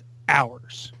 It is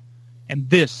ours. And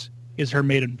this is her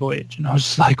maiden voyage. And I was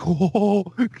just like, oh,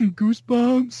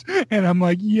 goosebumps. And I'm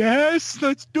like, yes,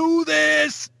 let's do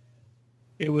this.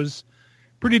 It was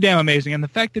pretty damn amazing. And the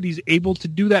fact that he's able to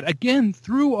do that again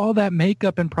through all that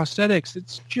makeup and prosthetics,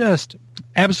 it's just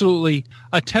absolutely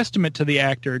a testament to the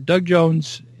actor. Doug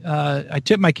Jones, I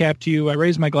tip my cap to you. I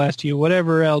raise my glass to you.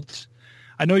 Whatever else.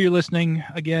 I know you're listening.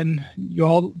 Again,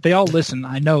 they all listen.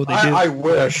 I know they do. I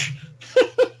wish.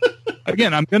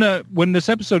 Again, when this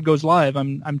episode goes live,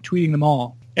 I'm tweeting them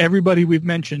all. Everybody we've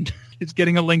mentioned is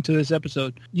getting a link to this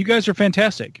episode. You guys are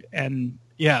fantastic. And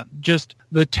yeah, just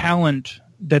the talent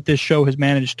that this show has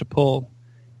managed to pull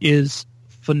is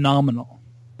phenomenal.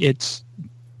 It's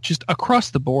just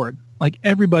across the board. Like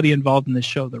everybody involved in this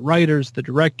show, the writers, the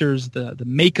directors, the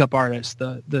makeup artists,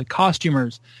 the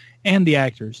costumers, and the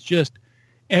actors, just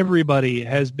everybody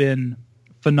has been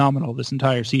phenomenal this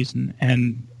entire season.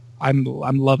 And I'm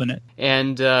loving it.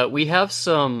 And we have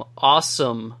some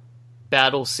awesome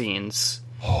battle scenes.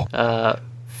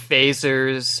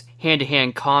 Phasers,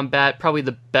 hand-to-hand combat, probably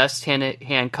the best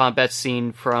hand-to-hand combat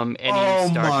scene from any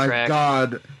Star Trek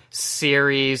God.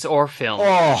 series or film.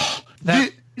 That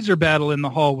phaser battle in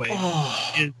the hallway.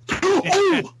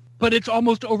 But it's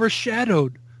almost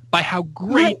overshadowed by how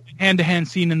great the hand-to-hand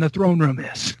scene in the throne room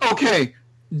is. Okay,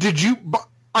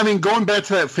 going back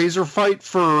to that phaser fight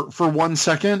for 1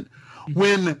 second,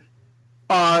 when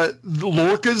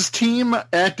Lorca's team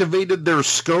activated their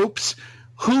scopes,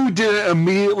 who didn't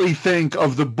immediately think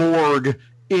of the Borg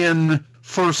in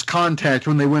First Contact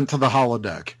when they went to the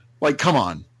holodeck? Like, come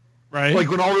on. Right.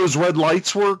 Like when all those red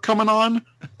lights were coming on?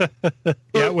 It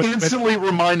instantly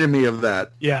reminded me of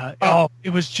that. Yeah. It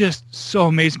was just so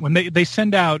amazing. When they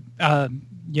send out,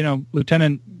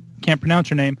 Lieutenant, can't pronounce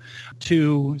her name,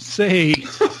 to say,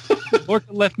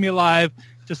 Lorca left me alive,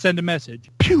 to send a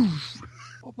message. Pew!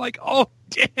 I'm like, oh,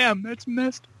 damn, that's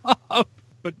messed up.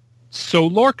 But so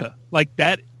Lorca, like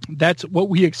that's what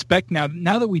we expect now.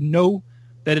 Now that we know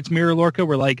that it's Mirror Lorca,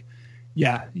 we're like,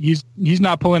 yeah, he's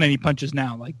not pulling any punches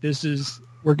now. Like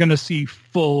we're going to see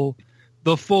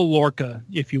the full Lorca,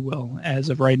 if you will, as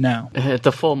of right now.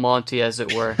 The full Monty, as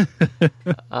it were.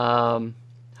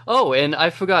 And I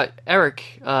forgot,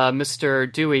 Eric, Mr.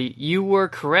 Dewey, you were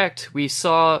correct. We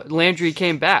saw Landry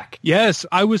came back. Yes,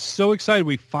 I was so excited.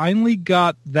 We finally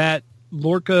got that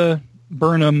Lorca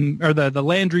Burnham, or the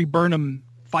Landry Burnham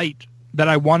fight that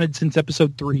I wanted since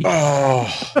episode 3.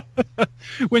 Oh.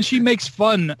 When she makes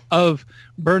fun of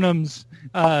Burnham's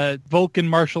Vulcan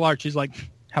martial arts, she's like,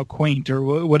 how quaint,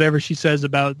 or whatever she says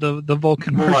about the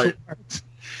Vulcan martial arts.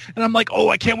 And I'm like, oh,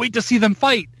 I can't wait to see them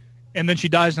fight. And then she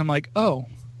dies, and I'm like, oh,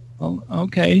 well,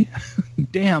 okay.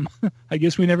 Damn. I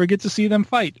guess we never get to see them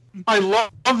fight. I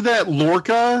love that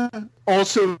Lorca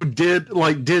also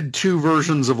did two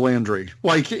versions of Landry.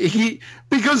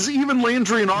 Because even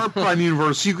Landry in our Prime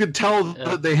universe, you could tell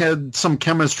that they had some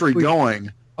chemistry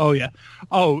going. Oh, yeah.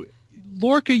 Oh,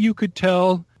 Lorca, you could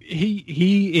tell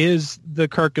He is the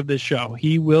Kirk of this show.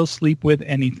 He will sleep with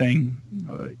anything.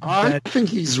 I think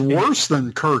he's worse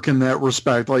than Kirk in that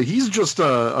respect. Like, he's just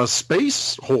a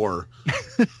space whore.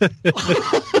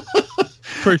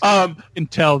 You can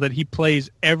tell that he plays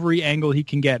every angle he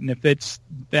can get, and if it's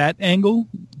that angle,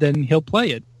 then he'll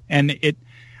play it. And it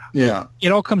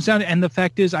all comes down to, and the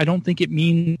fact is, I don't think it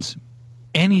means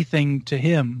anything to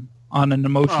him on an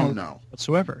emotional level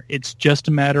whatsoever. It's just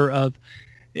a matter of,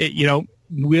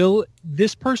 will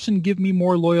this person give me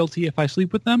more loyalty if I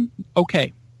sleep with them?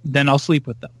 Okay, then I'll sleep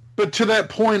with them. But to that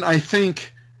point, I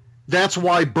think that's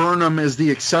why Burnham is the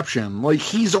exception. Like,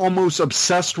 he's almost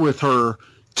obsessed with her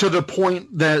to the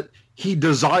point that he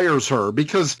desires her,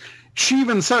 because she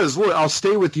even says, look, I'll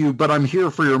stay with you, but I'm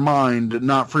here for your mind,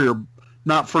 not for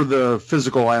the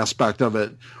physical aspect of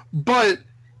it. But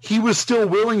he was still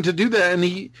willing to do that, and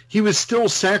he was still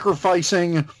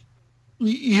sacrificing.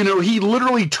 He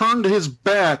literally turned his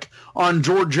back on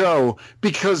Georgiou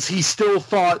because he still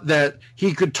thought that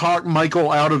he could talk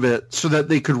Michael out of it so that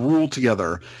they could rule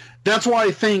together. That's why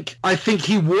I think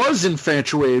he was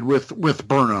infatuated with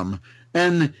Burnham,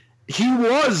 and he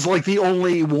was like the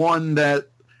only one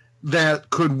that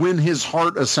could win his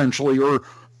heart, essentially, or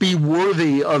be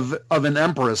worthy of an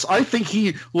empress. I think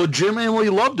he legitimately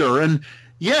loved her, and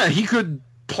yeah, he could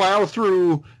plow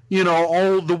through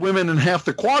all the women in half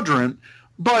the quadrant,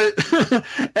 but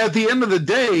at the end of the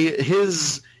day,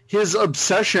 his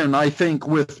obsession, I think,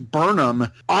 with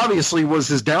Burnham obviously was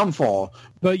his downfall.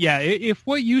 But yeah, if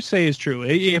what you say is true,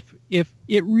 if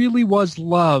it really was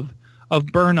love of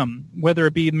Burnham, whether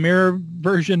it be the mirror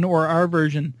version or our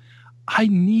version, I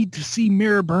need to see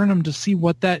Mirror Burnham to see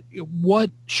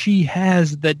what she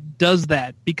has that does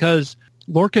that, because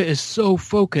Lorca is so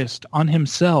focused on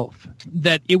himself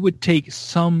that it would take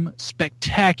some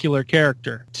spectacular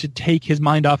character to take his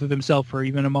mind off of himself for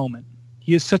even a moment.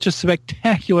 He is such a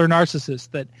spectacular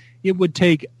narcissist that it would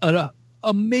take an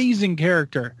amazing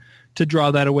character to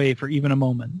draw that away for even a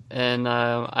moment. And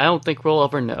I don't think we'll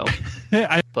ever know.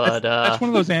 But that's one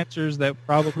of those answers that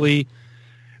probably...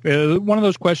 one of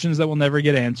those questions that will never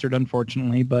get answered,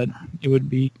 unfortunately, but it would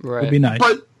be nice.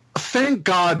 But thank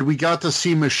God we got to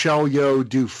see Michelle Yeoh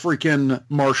do freaking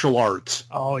martial arts.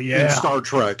 Oh yeah, in Star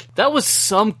Trek. That was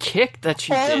some kick that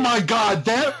she did. Oh my God,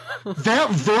 that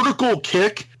vertical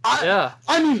kick. I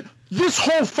mean, this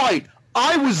whole fight,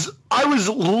 I was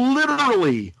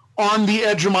literally on the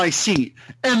edge of my seat,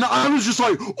 and I was just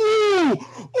like, ooh,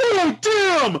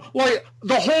 damn! Like,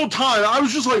 the whole time, I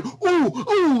was just like,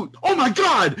 ooh, oh my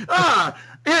God,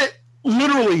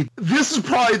 literally, this is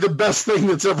probably the best thing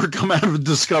that's ever come out of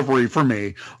Discovery for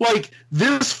me. Like,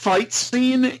 this fight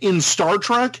scene in Star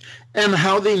Trek and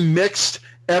how they mixed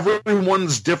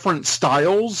everyone's different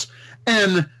styles,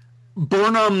 and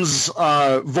Burnham's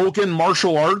Vulcan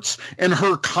martial arts, and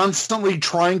her constantly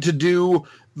trying to do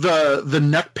the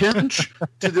neck pinch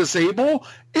to disable.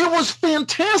 It was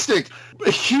fantastic.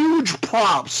 Huge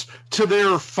props to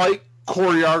their fight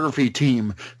choreography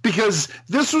team, because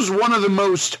this was one of the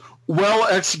most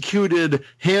well-executed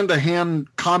hand-to-hand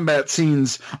combat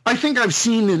scenes I think I've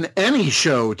seen in any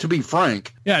show, to be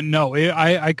frank. Yeah, no,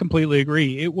 I completely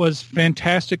agree. It was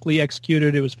fantastically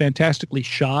executed. It was fantastically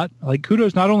shot. Like,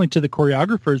 kudos not only to the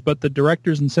choreographers, but the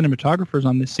directors and cinematographers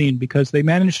on this scene, because they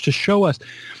managed to show us,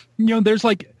 there's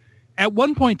like, at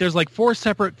one point, there's like 4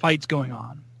 separate fights going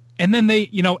on. And then they,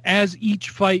 as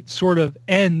each fight sort of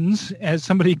ends, as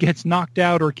somebody gets knocked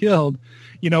out or killed,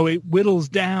 it whittles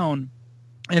down.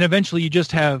 And eventually you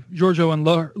just have Georgiou and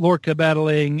Lorca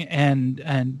battling,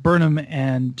 and Burnham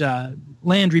and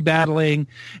Landry battling,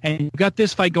 and you've got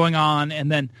this fight going on,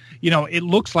 and then, it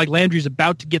looks like Landry's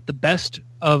about to get the best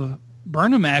of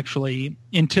Burnham, actually,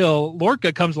 until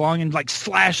Lorca comes along and, like,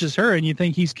 slashes her, and you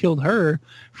think he's killed her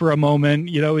for a moment,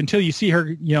 until you see her,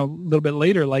 a little bit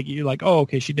later, like, you're like, oh,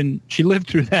 okay, she lived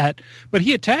through that. But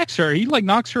he attacks her. He, like,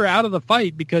 knocks her out of the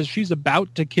fight because she's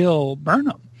about to kill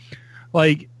Burnham.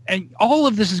 Like, and all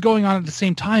of this is going on at the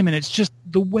same time, and it's just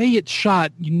the way it's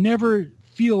shot. You never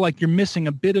feel like you're missing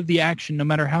a bit of the action, no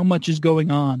matter how much is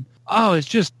going on. Oh, it's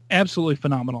just absolutely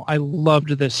phenomenal. I loved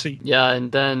this scene. Yeah,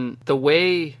 and then the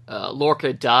way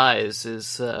Lorca dies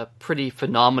is pretty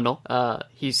phenomenal.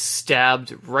 He's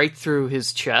stabbed right through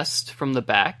his chest from the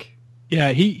back.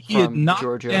 Yeah, he had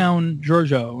knocked down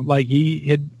Georgiou. Like, he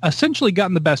had essentially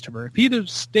gotten the best of her. If he'd have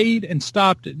stayed and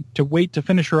stopped to wait to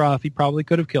finish her off, he probably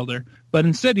could have killed her. But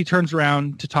instead, he turns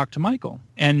around to talk to Michael.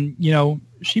 And,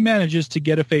 she manages to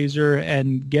get a phaser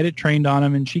and get it trained on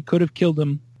him, and she could have killed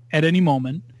him at any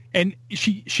moment. And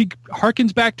she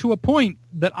harkens back to a point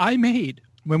that I made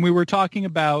when we were talking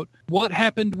about what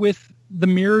happened with the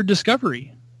mirror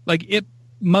discovery. Like,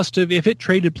 must have, if it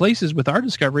traded places with our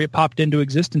Discovery, it popped into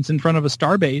existence in front of a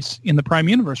starbase in the Prime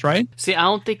Universe, right? See, I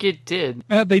don't think it did.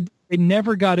 They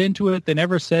never got into it. They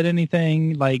never said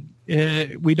anything. Like,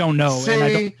 we don't know.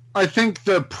 See, I think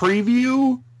the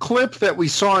preview clip that we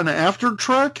saw in After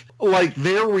Trek, like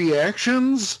their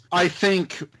reactions, I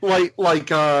think like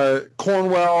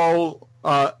Cornwell,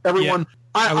 everyone,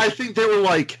 yeah, I think they were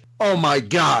like, oh my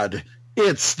God,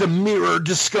 it's the Mirror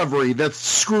Discovery that's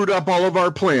screwed up all of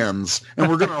our plans, and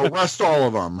we're going to arrest all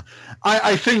of them.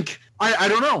 I think, I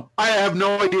don't know. I have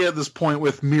no idea at this point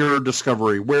with Mirror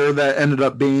Discovery where that ended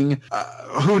up being.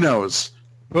 Who knows?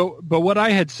 But what I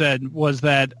had said was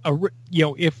that,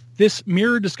 if this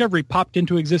Mirror Discovery popped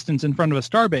into existence in front of a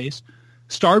starbase,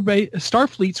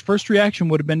 Starfleet's first reaction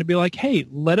would have been to be like, hey,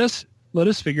 let us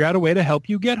figure out a way to help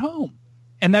you get home.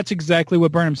 And that's exactly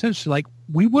what Burnham says. She's like,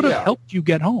 we would have helped you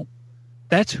get home.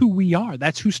 That's who we are.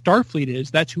 That's who Starfleet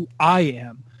is. That's who I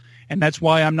am. And that's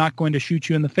why I'm not going to shoot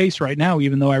you in the face right now,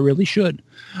 even though I really should.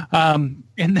 And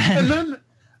then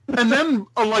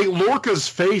like Lorca's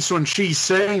face when she's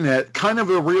saying that, kind of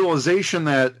a realization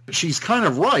that she's kind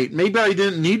of right. Maybe I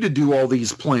didn't need to do all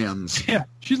these plans. Yeah.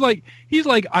 He's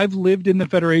like, I've lived in the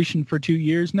Federation for 2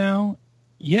 years now.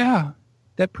 Yeah.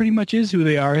 That pretty much is who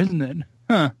they are, isn't it?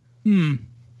 Huh.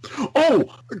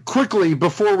 Oh, quickly,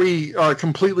 before we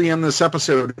completely end this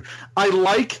episode, I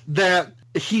like that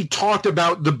he talked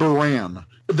about the Buran,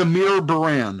 the Mirror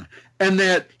Buran, and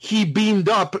that he beamed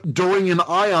up during an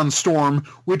ion storm,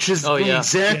 which is the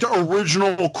exact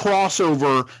original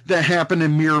crossover that happened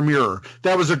in Mirror Mirror.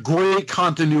 That was a great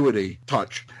continuity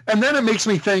touch. And then it makes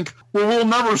me think, well, we'll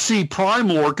never see Prime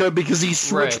Lorca because he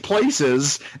switched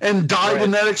places and died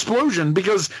in that explosion,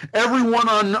 because everyone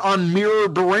on Mirror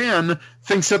Buran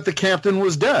thinks that the captain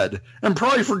was dead, and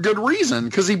probably for good reason,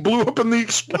 because he blew up in the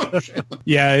explosion.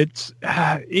 Yeah,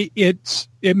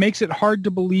 it makes it hard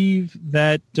to believe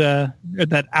that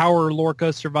that our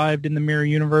Lorca survived in the Mirror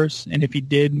Universe, and if he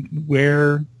did,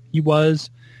 where he was,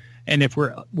 and if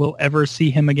we'll ever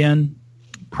see him again.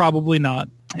 Probably not.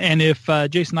 And if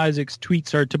Jason Isaacs'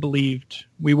 tweets are to be believed,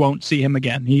 we won't see him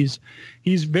again. He's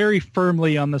very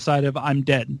firmly on the side of I'm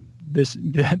dead.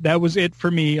 That was it for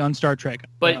me on Star Trek.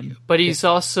 But he's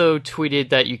also tweeted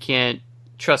that you can't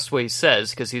trust what he says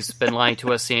because he's been lying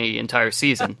to us the entire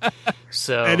season.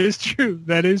 So that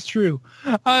is true.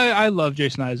 I love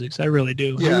Jason Isaacs. I really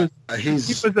do. Yeah, he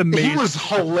was amazing. He was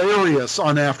hilarious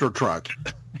on After Trek.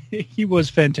 He was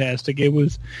fantastic. It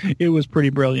was pretty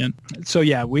brilliant. So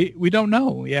yeah, we don't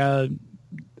know. Yeah,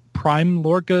 Prime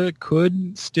Lorca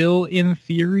could still, in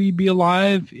theory, be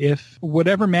alive if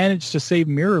whatever managed to save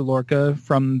Mirror Lorca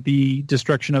from the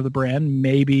destruction of the brand.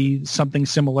 Maybe something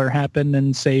similar happened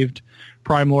and saved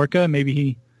Prime Lorca. Maybe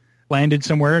he landed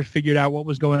somewhere, figured out what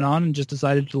was going on, and just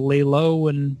decided to lay low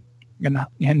and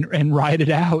ride it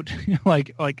out.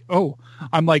 like, oh,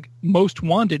 I'm like most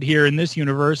wanted here in this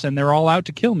universe and they're all out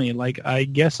to kill me. Like, I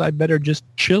guess I better just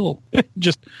chill,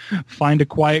 just find a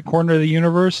quiet corner of the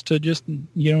universe to just,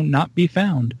 not be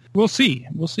found. We'll see.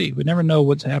 We never know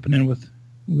what's happening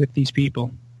with these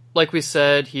people. Like we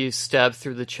said, he's stabbed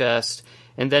through the chest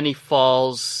and then he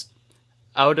falls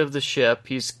out of the ship.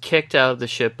 He's kicked out of the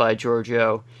ship by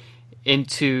Georgiou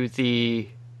into the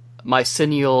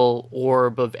mycelial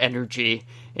orb of energy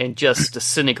and just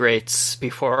disintegrates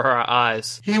before our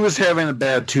eyes. He was having a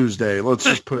bad Tuesday. Let's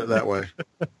just put it that way.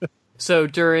 So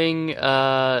during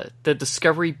the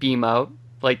Discovery beam out,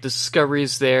 like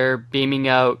Discovery's there beaming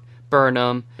out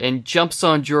Burnham and jumps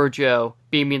on Georgiou,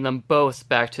 beaming them both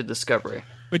back to Discovery.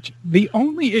 Which the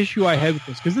only issue I have with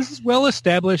this, because this is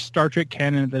well-established Star Trek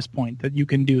canon at this point, that you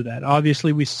can do that.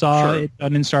 Obviously, we saw it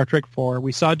done in Star Trek 4.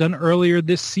 We saw it done earlier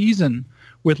this season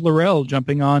with L'Rell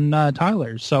jumping on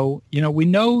Tyler. So, we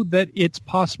know that it's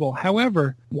possible.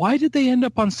 However, why did they end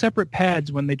up on separate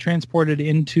pads when they transported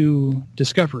into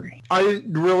Discovery? I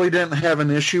really didn't have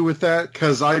an issue with that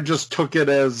because I just took it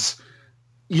as,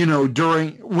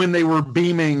 during when they were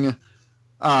beaming,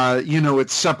 it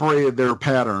separated their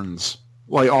patterns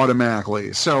like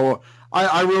automatically. So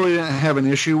I really didn't have an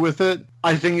issue with it.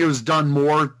 I think it was done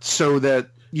more so that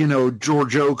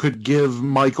Georgiou could give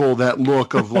Michael that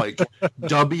look of like,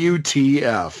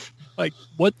 WTF. Like,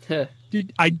 what?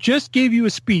 Dude, I just gave you a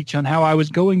speech on how I was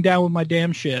going down with my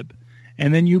damn ship,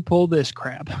 and then you pull this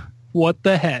crap. What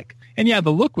the heck? And yeah,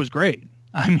 the look was great.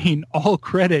 I mean, all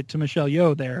credit to Michelle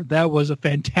Yeoh there. That was a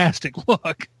fantastic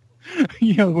look.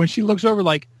 When she looks over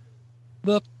like,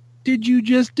 the did you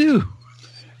just do?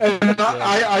 And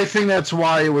I think that's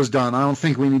why it was done. I don't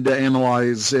think we need to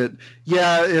analyze it.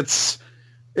 Yeah, it's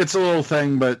a little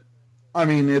thing, but I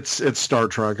mean, it's Star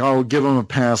Trek. I'll give them a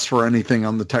pass for anything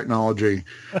on the technology.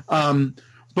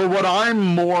 But what I'm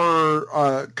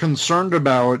more concerned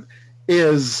about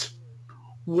is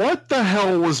what the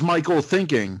hell was Michael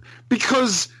thinking?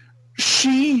 Because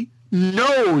she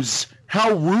knows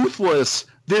how ruthless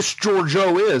this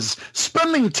Georgiou is.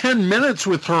 Spending 10 minutes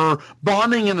with her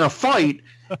bonding in a fight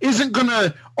isn't going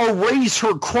to erase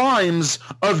her crimes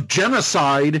of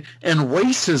genocide and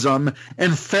racism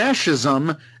and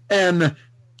fascism and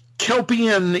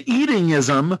Kelpian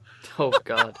eatingism. Oh,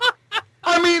 God.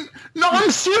 I mean, no,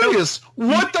 I'm serious.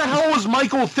 What the hell was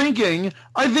Michael thinking?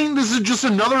 I think this is just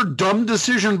another dumb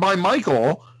decision by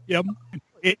Michael. Yep.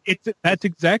 That's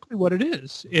exactly what it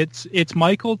is. It's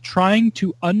Michael trying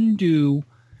to undo.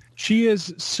 She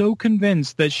is so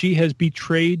convinced that she has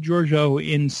betrayed Georgiou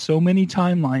in so many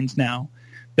timelines now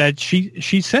that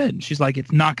she said, she's like,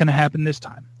 it's not going to happen this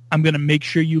time. I'm going to make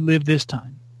sure you live this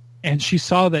time. And she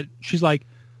saw that. She's like,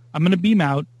 I'm going to beam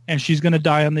out and she's going to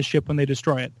die on this ship when they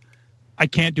destroy it. I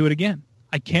can't do it again.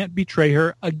 I can't betray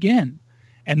her again.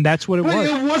 And that's what it was.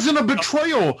 It wasn't a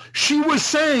betrayal. She was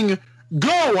saying,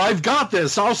 go, I've got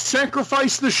this. I'll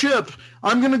sacrifice the ship.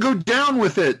 I'm going to go down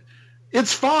with it.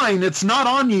 It's fine. It's not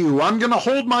on you. I'm going to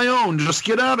hold my own. Just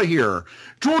get out of here.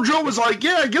 Georgiou was like,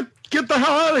 yeah, get the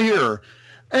hell out of here.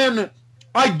 And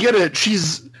I get it.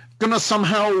 She's going to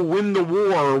somehow win the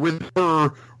war with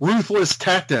her ruthless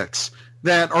tactics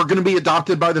that are going to be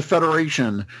adopted by the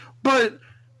Federation. But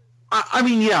I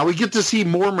mean, yeah, we get to see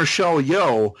more Michelle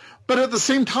Yeoh, but at the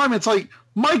same time, it's like,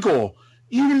 Michael,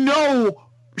 you know,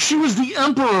 she was the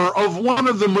emperor of one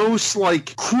of the most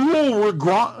cruel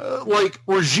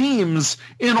regimes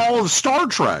in all of Star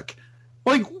Trek.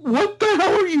 Like, what the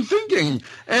hell are you thinking?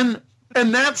 And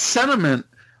that sentiment,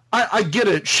 I get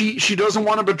it. She doesn't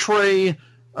want to betray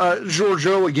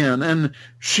Georgiou again, and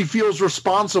she feels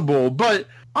responsible, but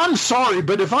I'm sorry,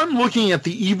 but if I'm looking at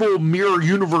the evil mirror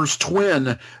universe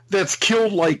twin that's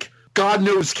killed God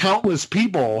knows countless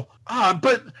people,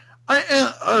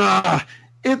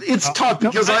 it's tough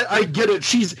because I get it.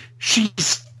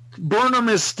 She's Burnham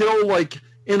is still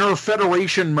in her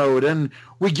Federation mode, and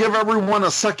we give everyone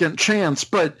a second chance.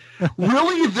 But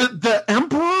really, the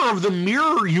emperor of the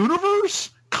mirror universe?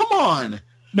 Come on.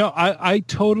 No, I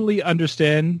totally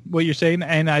understand what you're saying,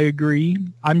 and I agree.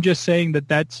 I'm just saying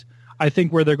that's. I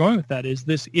think where they're going with that is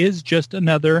this is just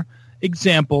another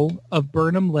example of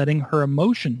Burnham letting her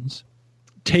emotions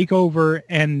take over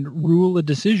and rule a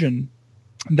decision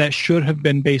that should have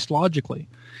been based logically.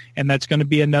 And that's going to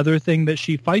be another thing that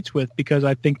she fights with, because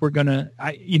I think we're going to,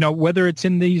 whether it's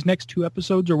in these next 2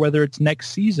 episodes or whether it's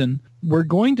next season, we're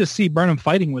going to see Burnham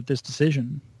fighting with this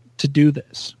decision to do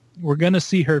this. We're going to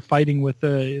see her fighting with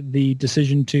the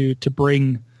decision to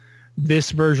bring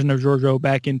this version of Georgiou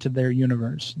back into their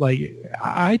universe.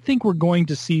 I think we're going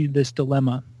to see this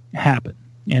dilemma happen.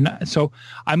 And so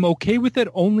I'm okay with it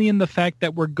only in the fact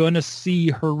that we're going to see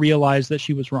her realize that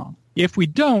she was wrong. If we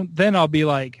don't, then I'll be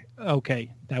like,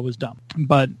 okay, that was dumb.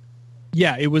 But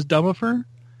yeah, it was dumb of her.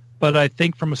 But I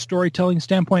think from a storytelling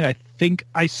standpoint, I think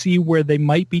I see where they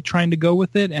might be trying to go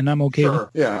with it, and I'm okay with it.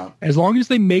 Yeah. As long as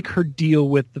they make her deal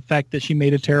with the fact that she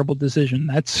made a terrible decision,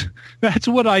 that's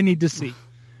what I need to see.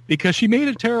 Because she made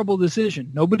a terrible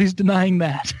decision. Nobody's denying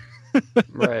that.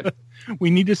 Right. We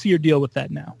need to see her deal with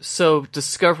that now. So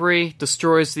Discovery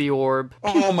destroys the orb.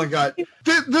 Oh my God.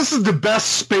 This is the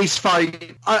best space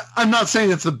fight. I'm not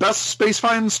saying it's the best space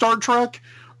fight in Star Trek,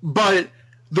 but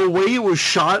the way it was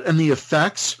shot and the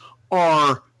effects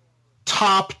are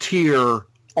top tier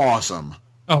awesome.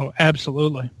 Oh,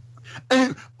 absolutely.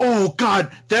 And, oh,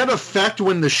 God, that effect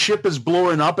when the ship is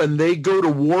blowing up and they go to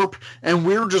warp and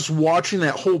we're just watching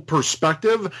that whole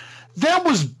perspective, that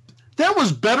was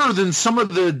better than some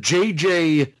of the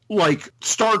JJ,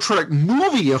 Star Trek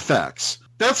movie effects.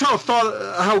 That's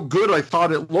how good I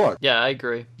thought it looked. Yeah, I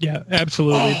agree. Yeah,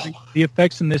 absolutely. Oh. The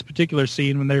effects in this particular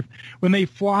scene when they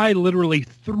fly literally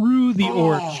through the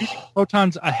orb, shooting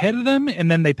photons ahead of them, and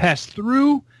then they pass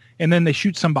through, and then they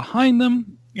shoot some behind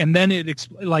them. And then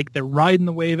they're riding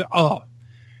the wave. Oh,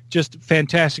 just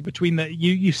fantastic. Between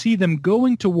you see them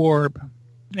going to warp,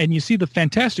 and you see the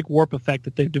fantastic warp effect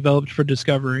that they've developed for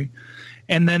Discovery,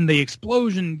 and then the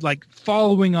explosion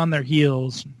following on their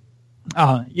heels.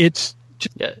 It's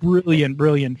just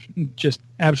brilliant, just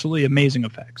absolutely amazing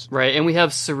effects. Right, and we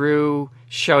have Saru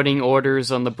shouting orders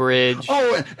on the bridge.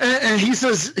 Oh, and he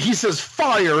says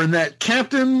fire in that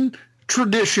Captain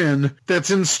tradition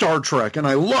that's in Star Trek, and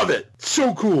I love it.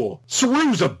 So cool.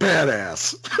 Saru's a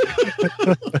badass.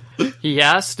 He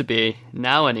has to be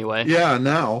now, anyway. Yeah,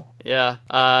 now. Yeah,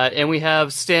 and we have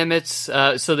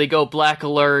Stamets. So they go black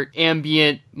alert,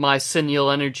 ambient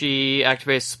mycelial energy,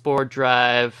 activate spore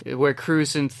drive. We're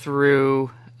cruising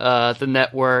through the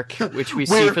network, which we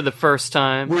see for the first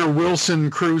time. We're Wilson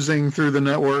cruising through the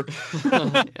network.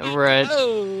 Right.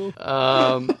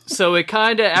 So it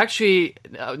kind of actually,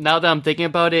 now that I'm thinking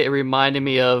about it, it reminded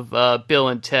me of Bill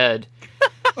and Ted.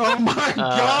 Oh my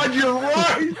God, you're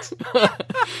right!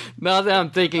 Now that I'm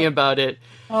thinking about it.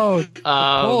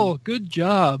 Oh, good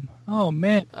job. Oh,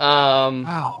 man.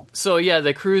 Wow. So yeah,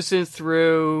 they're cruising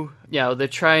through, they're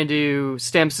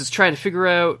Stamets is trying to figure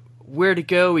out where to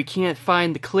go. He can't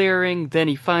find the clearing. Then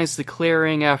he finds the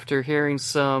clearing after hearing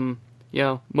some,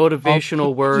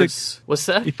 motivational words. What's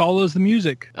that? He follows the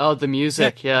music. Oh, the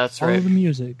music. Yeah, that's right. Follow the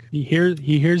music. He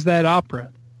hears that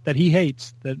opera that he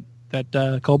hates, that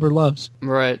Culber loves.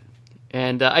 Right.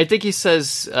 And I think he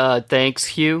says, thanks,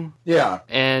 Hugh. Yeah.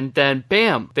 And then,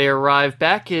 bam, they arrive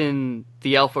back in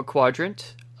the Alpha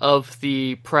Quadrant of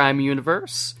the Prime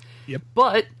Universe. Yep.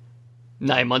 But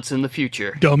 9 months in the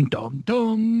future. Dum, dum,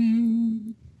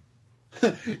 dum.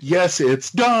 Yes,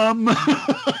 it's dumb.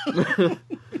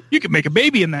 You could make a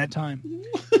baby in that time.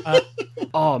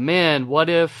 Oh, man, what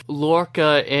if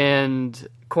Lorca and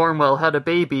Cornwell had a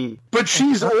baby? But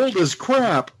she's old as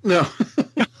crap. No.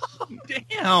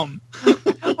 Damn.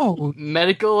 Oh,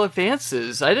 medical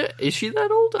advances. Is she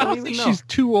that old? I don't think she's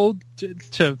too old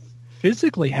to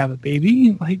physically have a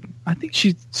baby. Like, I think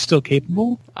she's still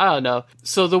capable. I don't know.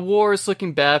 So the war is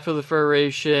looking bad for the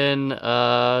Federation.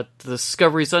 The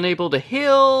Discovery's unable to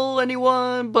heal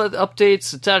anyone, but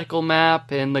updates the tactical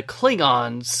map, and the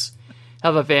Klingons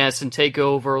have advanced and take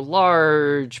over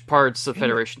large parts of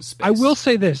Federation space. I will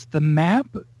say this. The map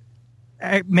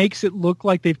makes it look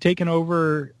like they've taken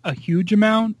over a huge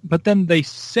amount, but then they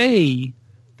say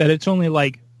that it's only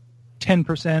like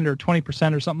 10% or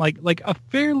 20% or something, like a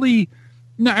fairly,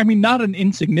 not an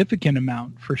insignificant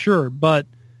amount for sure, but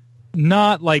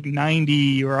not like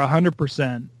 90 or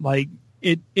 100%. Like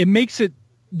it makes it,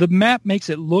 the map makes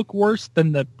it look worse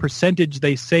than the percentage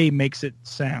they say makes it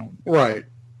sound. Right.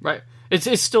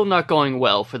 It's still not going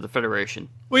well for the Federation.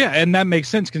 Well, yeah, and that makes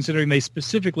sense considering they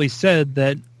specifically said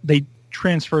that they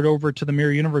transferred over to the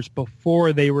Mirror Universe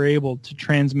before they were able to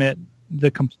transmit the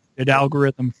completed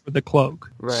algorithm for the cloak.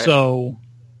 Right. So,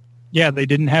 yeah, they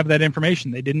didn't have that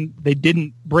information. They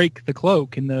didn't break the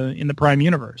cloak in the Prime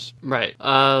Universe. Right.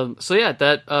 So yeah,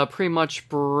 that pretty much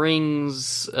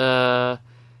brings the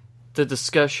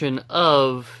discussion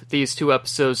of these two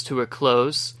episodes to a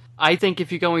close. I think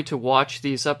if you're going to watch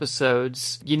these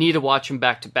episodes, you need to watch them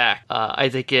back to back. I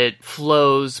think it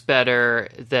flows better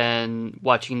than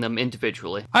watching them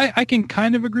individually. I can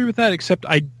kind of agree with that, except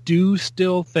I do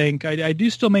still think, I do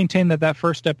still maintain that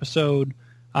first episode,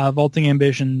 Vaulting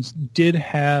Ambitions, did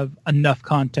have enough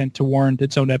content to warrant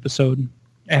its own episode.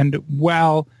 And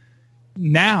while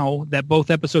now that both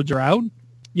episodes are out,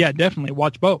 yeah, definitely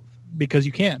watch both, because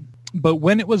you can. But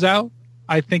when it was out,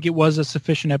 I think it was a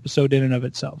sufficient episode in and of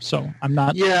itself. So I'm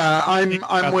not. Yeah,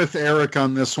 I'm with Eric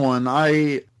on this one.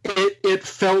 It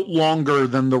felt longer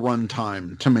than the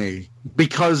runtime to me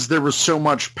because there was so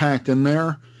much packed in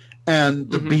there, and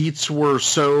the beats were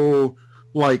so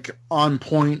like on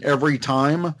point every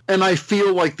time. And I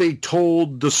feel like they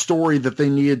told the story that they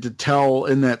needed to tell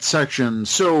in that section.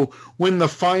 So when the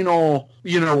final,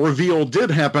 reveal did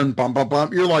happen, bum bum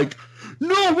bum, you're like,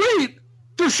 no, wait.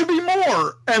 There should be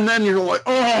more. And then you're like,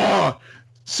 oh.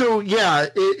 So, yeah,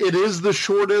 it is the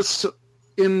shortest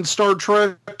in Star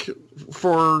Trek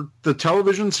for the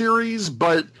television series,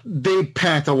 but they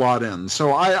packed a lot in.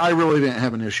 So I really didn't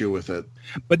have an issue with it.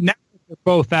 But now that they're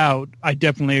both out, I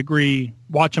definitely agree.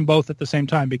 Watch them both at the same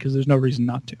time because there's no reason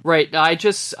not to. Right.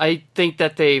 I think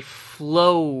that they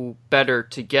flow better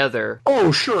together.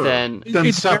 Oh, sure. Than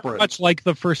it's separate. Very much like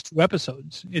the first two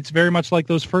episodes. It's very much like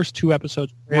those first two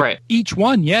episodes. Right. Each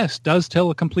one, yes, does tell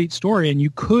a complete story, and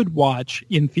you could watch,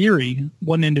 in theory,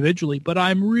 one individually. But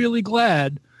I'm really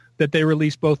glad that they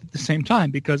released both at the same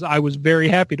time because I was very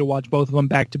happy to watch both of them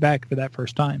back to back for that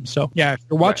first time. So yeah, if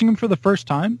you're watching them for the first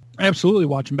time, absolutely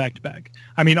watch them back to back.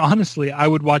 I mean, honestly, I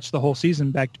would watch the whole season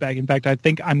back to back. In fact, I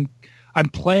think I'm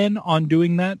planning on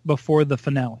doing that before the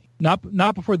finale.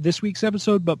 Not before this week's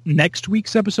episode, but next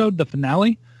week's episode, the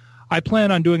finale. I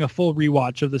plan on doing a full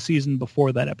rewatch of the season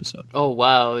before that episode. Oh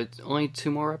wow, it's only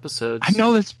 2 more episodes. I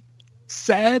know that's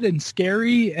sad and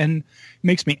scary and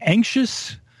makes me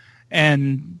anxious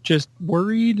and just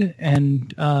worried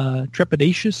and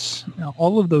trepidatious,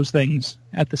 all of those things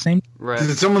at the same time. Right.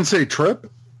 Did someone say trip?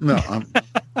 No.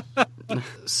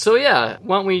 So yeah,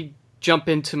 why don't we jump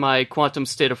into my quantum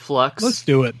state of flux? Let's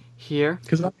do it. Here.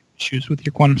 Because I have issues with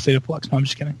your quantum state of flux. No, I'm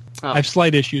just kidding. Oh. I have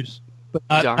slight issues, but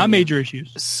not major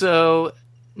issues. So,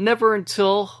 never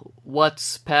until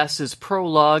what's past his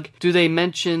prologue do they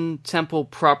mention temporal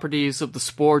properties of the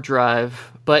spore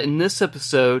drive, but in this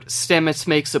episode, Stamets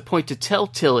makes a point to tell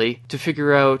Tilly to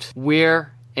figure out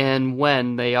where and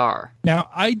when they are. Now,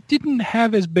 I didn't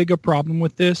have as big a problem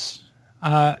with this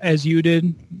as you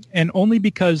did, and only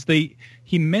because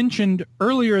he mentioned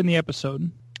earlier in the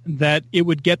episode that it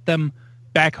would get them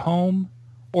back home,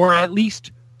 or at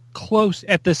least close,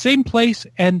 at the same place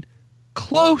and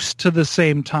close to the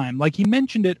same time. Like, he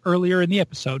mentioned it earlier in the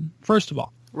episode, first of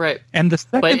all. Right. And the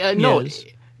second no, is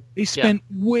they spent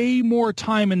way more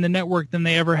time in the network than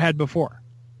they ever had before.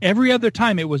 Every other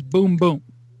time it was boom, boom.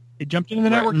 They jumped into the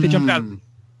network, they jumped out,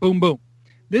 boom, boom.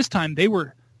 This time they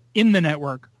were in the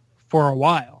network for a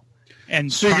while.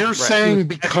 And so you're saying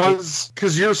because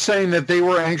you're saying that they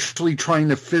were actually trying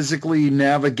to physically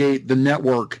navigate the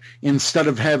network instead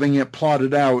of having it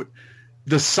plotted out,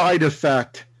 the side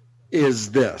effect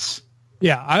is this.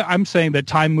 Yeah, I'm saying that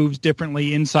time moves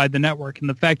differently inside the network, and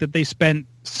the fact that they spent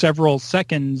several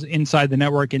seconds inside the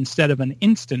network instead of an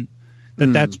instant,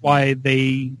 that's why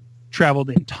they traveled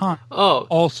in time. Oh,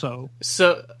 also.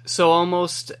 So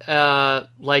almost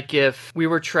like if we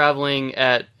were traveling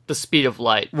at the speed of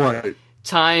light. Right.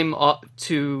 Time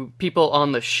to people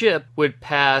on the ship would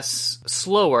pass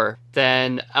slower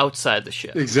than outside the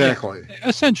ship. Exactly. Yeah,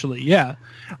 essentially, yeah.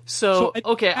 So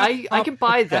okay, I can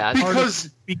buy that.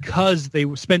 Because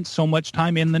they spent so much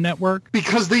time in the network?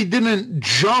 Because they didn't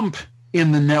jump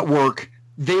in the network.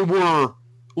 They were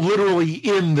literally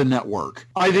in the network.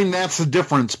 I think that's the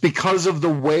difference because of the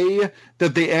way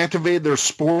that they activated their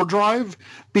spore drive,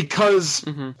 because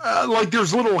like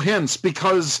there's little hints,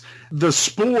 because the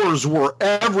spores were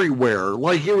everywhere.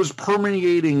 Like it was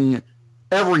permeating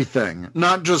everything,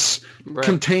 not just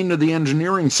contained to the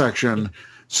engineering section.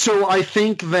 So I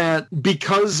think that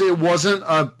because it wasn't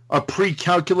a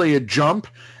pre-calculated jump,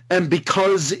 and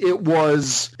because it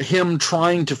was him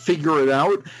trying to figure it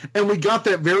out, and we got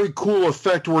that very cool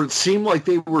effect where it seemed like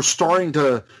they were starting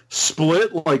to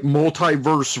split like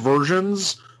multiverse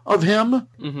versions of him.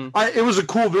 It was a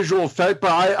cool visual effect,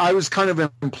 but I was kind of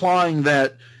implying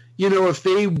that, you know, if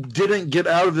they didn't get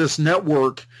out of this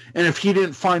network and if he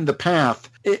didn't find the path,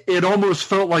 it almost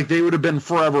felt like they would have been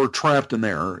forever trapped in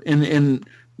there, in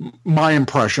my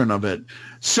impression of it.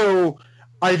 So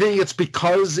I think it's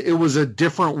because it was a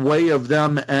different way of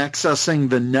them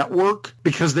accessing the network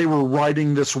because they were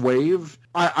riding this wave.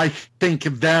 I think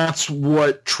that's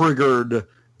what triggered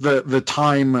the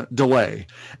time delay.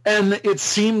 And it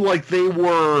seemed like they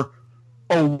were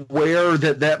aware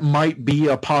that might be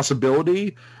a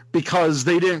possibility because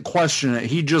they didn't question it.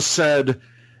 He just said,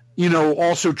 you know,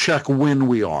 also check when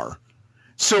we are.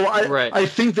 So I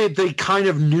think that they kind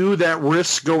of knew that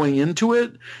risk going into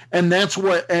it, and that's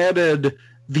what added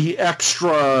the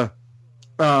extra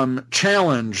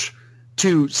challenge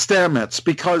to Stamets,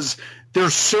 because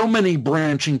there's so many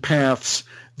branching paths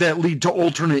that lead to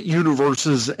alternate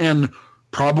universes and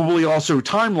probably also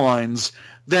timelines,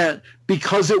 that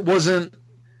because he's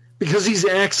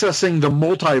accessing the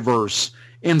multiverse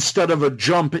instead of a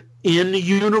jump in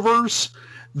universe,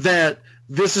 that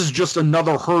this is just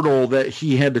another hurdle that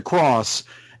he had to cross.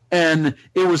 And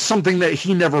it was something that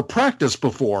he never practiced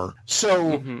before.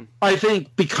 So I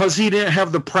think because he didn't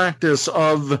have the practice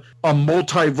of a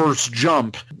multiverse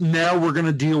jump, now we're going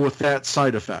to deal with that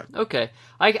side effect. Okay.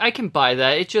 I can buy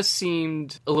that. It just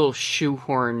seemed a little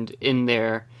shoehorned in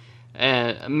there.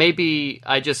 And maybe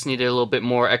I just needed a little bit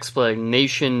more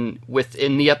explanation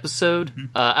within the episode.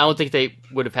 I don't think they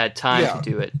would have had time to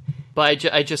do it. But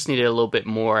I just needed a little bit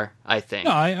more, I think.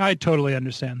 No, I totally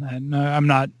understand that. No, I'm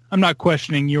not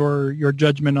questioning your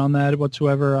judgment on that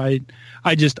whatsoever. I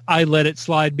let it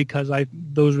slide because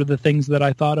those were the things that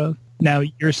I thought of. Now,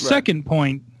 your second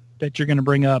point that you're going to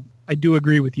bring up, I do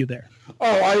agree with you there.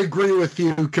 Oh, I agree with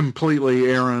you completely,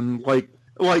 Aaron. Like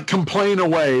complain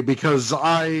away, because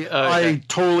I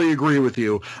totally agree with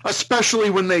you. Especially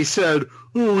when they said,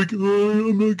 "Oh,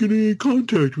 I'm not getting any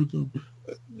contact with them."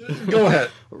 Go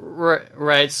ahead.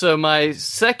 Right. So my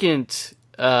second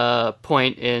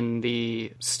point in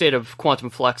the state of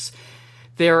quantum flux,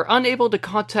 they're unable to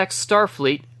contact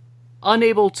Starfleet,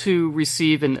 unable to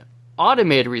receive an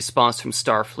automated response from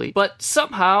Starfleet, but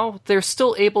somehow they're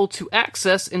still able to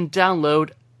access and download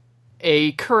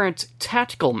a current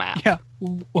tactical map. Yeah.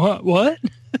 What? Were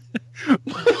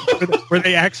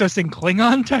they accessing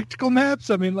Klingon tactical maps?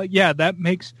 I mean, that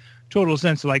makes total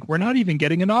sense. Like, we're not even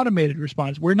getting an automated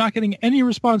response. We're not getting any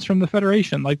response from the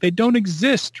Federation. Like, they don't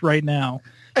exist right now.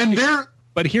 And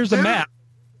but here's a map.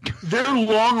 Their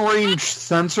long-range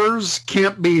sensors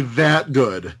can't be that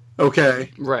good.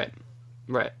 Okay. Right.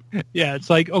 Yeah, it's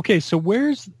like, okay, so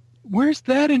where's where's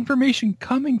that information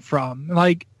coming from?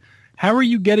 Like, how are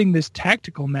you getting this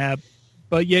tactical map,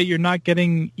 but yet you're not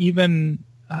getting even...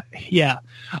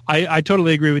 I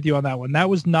totally agree with you on that one. That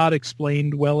was not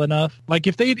explained well enough. Like,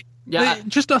 if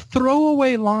just a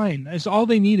throwaway line is all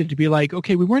they needed to be like,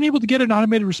 okay, we weren't able to get an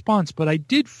automated response, but I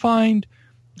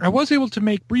was able to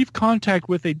make brief contact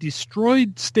with a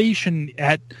destroyed station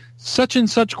at such and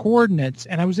such coordinates,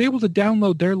 and I was able to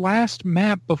download their last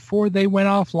map before they went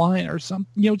offline or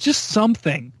something, just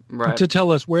something to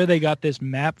tell us where they got this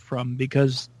map from,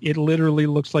 because it literally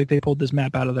looks like they pulled this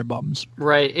map out of their bums.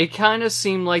 Right. It kind of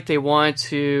seemed like they wanted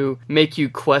to make you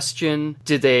question,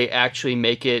 did they actually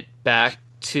make it back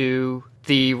to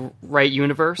the right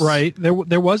universe? Right.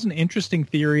 There was an interesting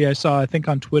theory I saw, I think,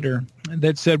 on Twitter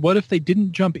that said, what if they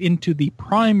didn't jump into the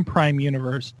Prime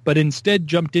universe, but instead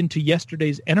jumped into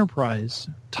yesterday's Enterprise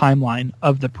timeline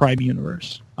of the Prime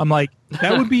universe? I'm like,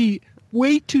 that would be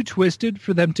way too twisted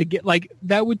for them to get, like,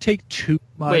 that would take too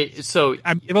much. Wait, so...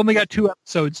 I've only got 2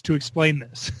 episodes to explain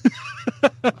this.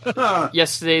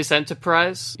 Yesterday's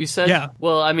Enterprise, you said? Yeah.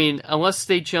 Well, I mean, unless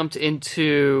they jumped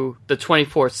into the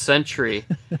 24th century...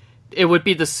 It would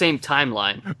be the same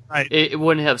timeline. Right. It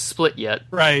wouldn't have split yet.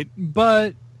 Right.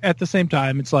 But at the same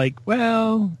time, it's like,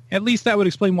 well, at least that would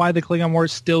explain why the Klingon War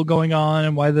is still going on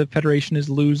and why the Federation is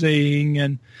losing.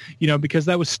 And, because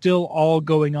that was still all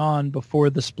going on before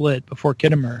the split, before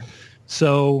Kittimer.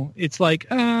 So it's like,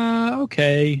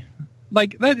 okay.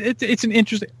 Like, that. It's an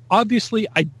interesting... Obviously,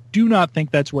 I do not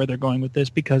think that's where they're going with this,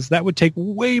 because that would take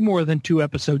way more than 2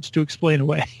 episodes to explain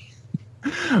away.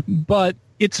 But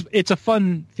it's a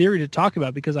fun theory to talk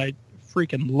about, because I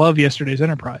freaking love yesterday's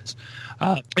Enterprise.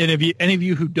 And if any of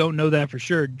you who don't know that for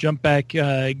sure, go back on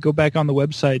the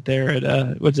website there at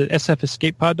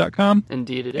sfescapepod.com.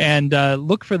 Indeed it is. And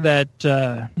look for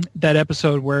that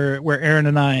episode where Aaron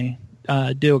and I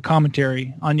do a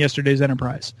commentary on yesterday's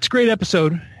Enterprise. It's a great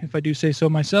episode, if I do say so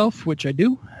myself, which I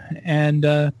do. And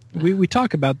we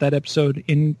talk about that episode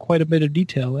in quite a bit of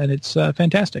detail, and it's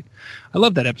fantastic. I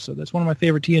love that episode. That's one of my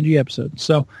favorite TNG episodes.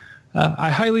 So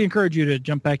I highly encourage you to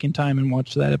jump back in time and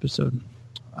watch that episode.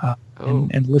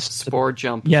 And listen. Spore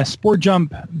Jump. Yeah, Spore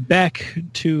Jump back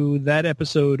to that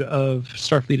episode of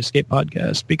Starfleet Escape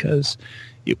Podcast, because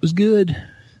it was good.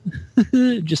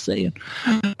 Just saying.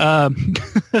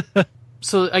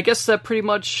 So I guess that pretty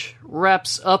much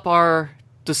wraps up our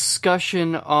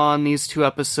discussion on these 2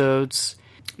 episodes.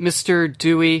 Mr.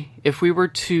 Dewey, if we were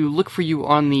to look for you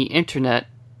on the internet,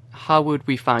 how would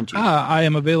we find you? I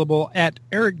am available at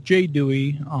Eric J.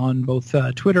 Dewey on both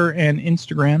Twitter and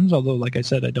Instagrams, although, like I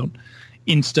said, I don't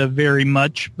Insta very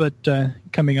much, but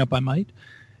coming up I might.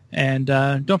 And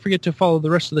don't forget to follow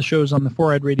the rest of the shows on the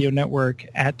 4-Eyed Radio Network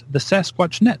at the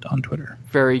Sasquatch Net on Twitter.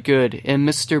 Very good. And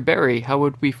Mr. Barry, how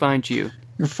would we find you?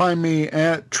 You can find me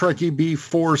at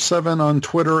TrekkieB47 on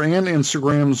Twitter and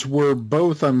Instagrams, where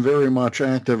both I'm very much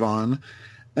active on.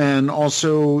 And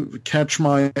also catch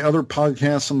my other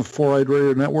podcasts on the 4-Eyed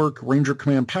Radio Network, Ranger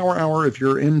Command Power Hour, if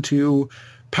you're into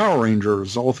Power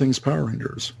Rangers, all things Power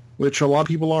Rangers, which a lot of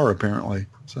people are, apparently.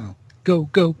 So Go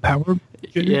Power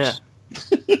Rangers. Yeah.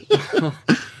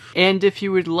 And if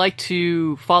you would like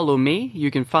to follow me, you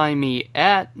can find me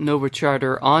at Nova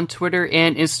Charter on Twitter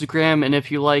and Instagram. And if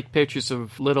you like pictures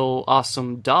of little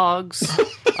awesome dogs,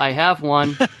 I have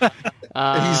one.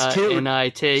 He's cute. And I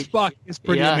take Spock is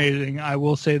pretty amazing. I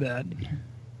will say that.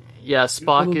 Yeah,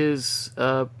 Spock is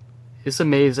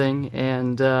amazing,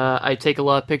 and I take a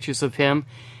lot of pictures of him.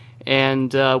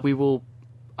 And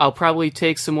I'll probably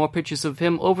take some more pictures of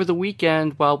him over the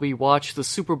weekend while we watch the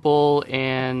Super Bowl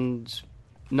and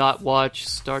not watch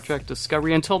Star Trek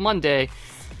Discovery until Monday.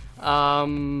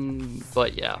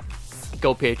 But yeah,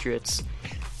 go Patriots.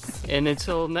 And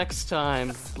until next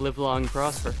time, live long and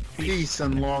prosper. Peace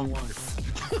and long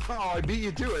life. Oh, I beat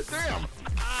you to it. Damn!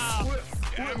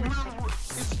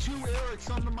 It's 2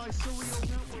 Erics on the Mycelial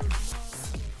Network.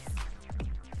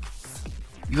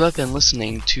 You have been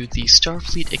listening to the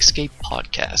Starfleet Escape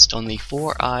Podcast on the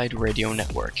 4-Eyed Radio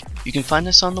Network. You can find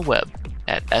us on the web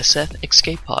at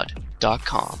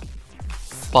sfescapepod.com.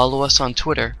 Follow us on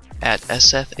Twitter at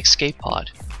sfescapepod.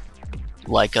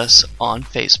 Like us on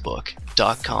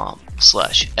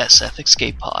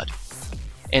Facebook.com/sfescapepod.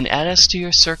 And add us to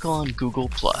your circle on Google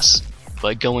Plus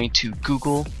by going to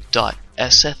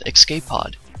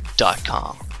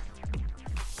google.sfescapepod.com.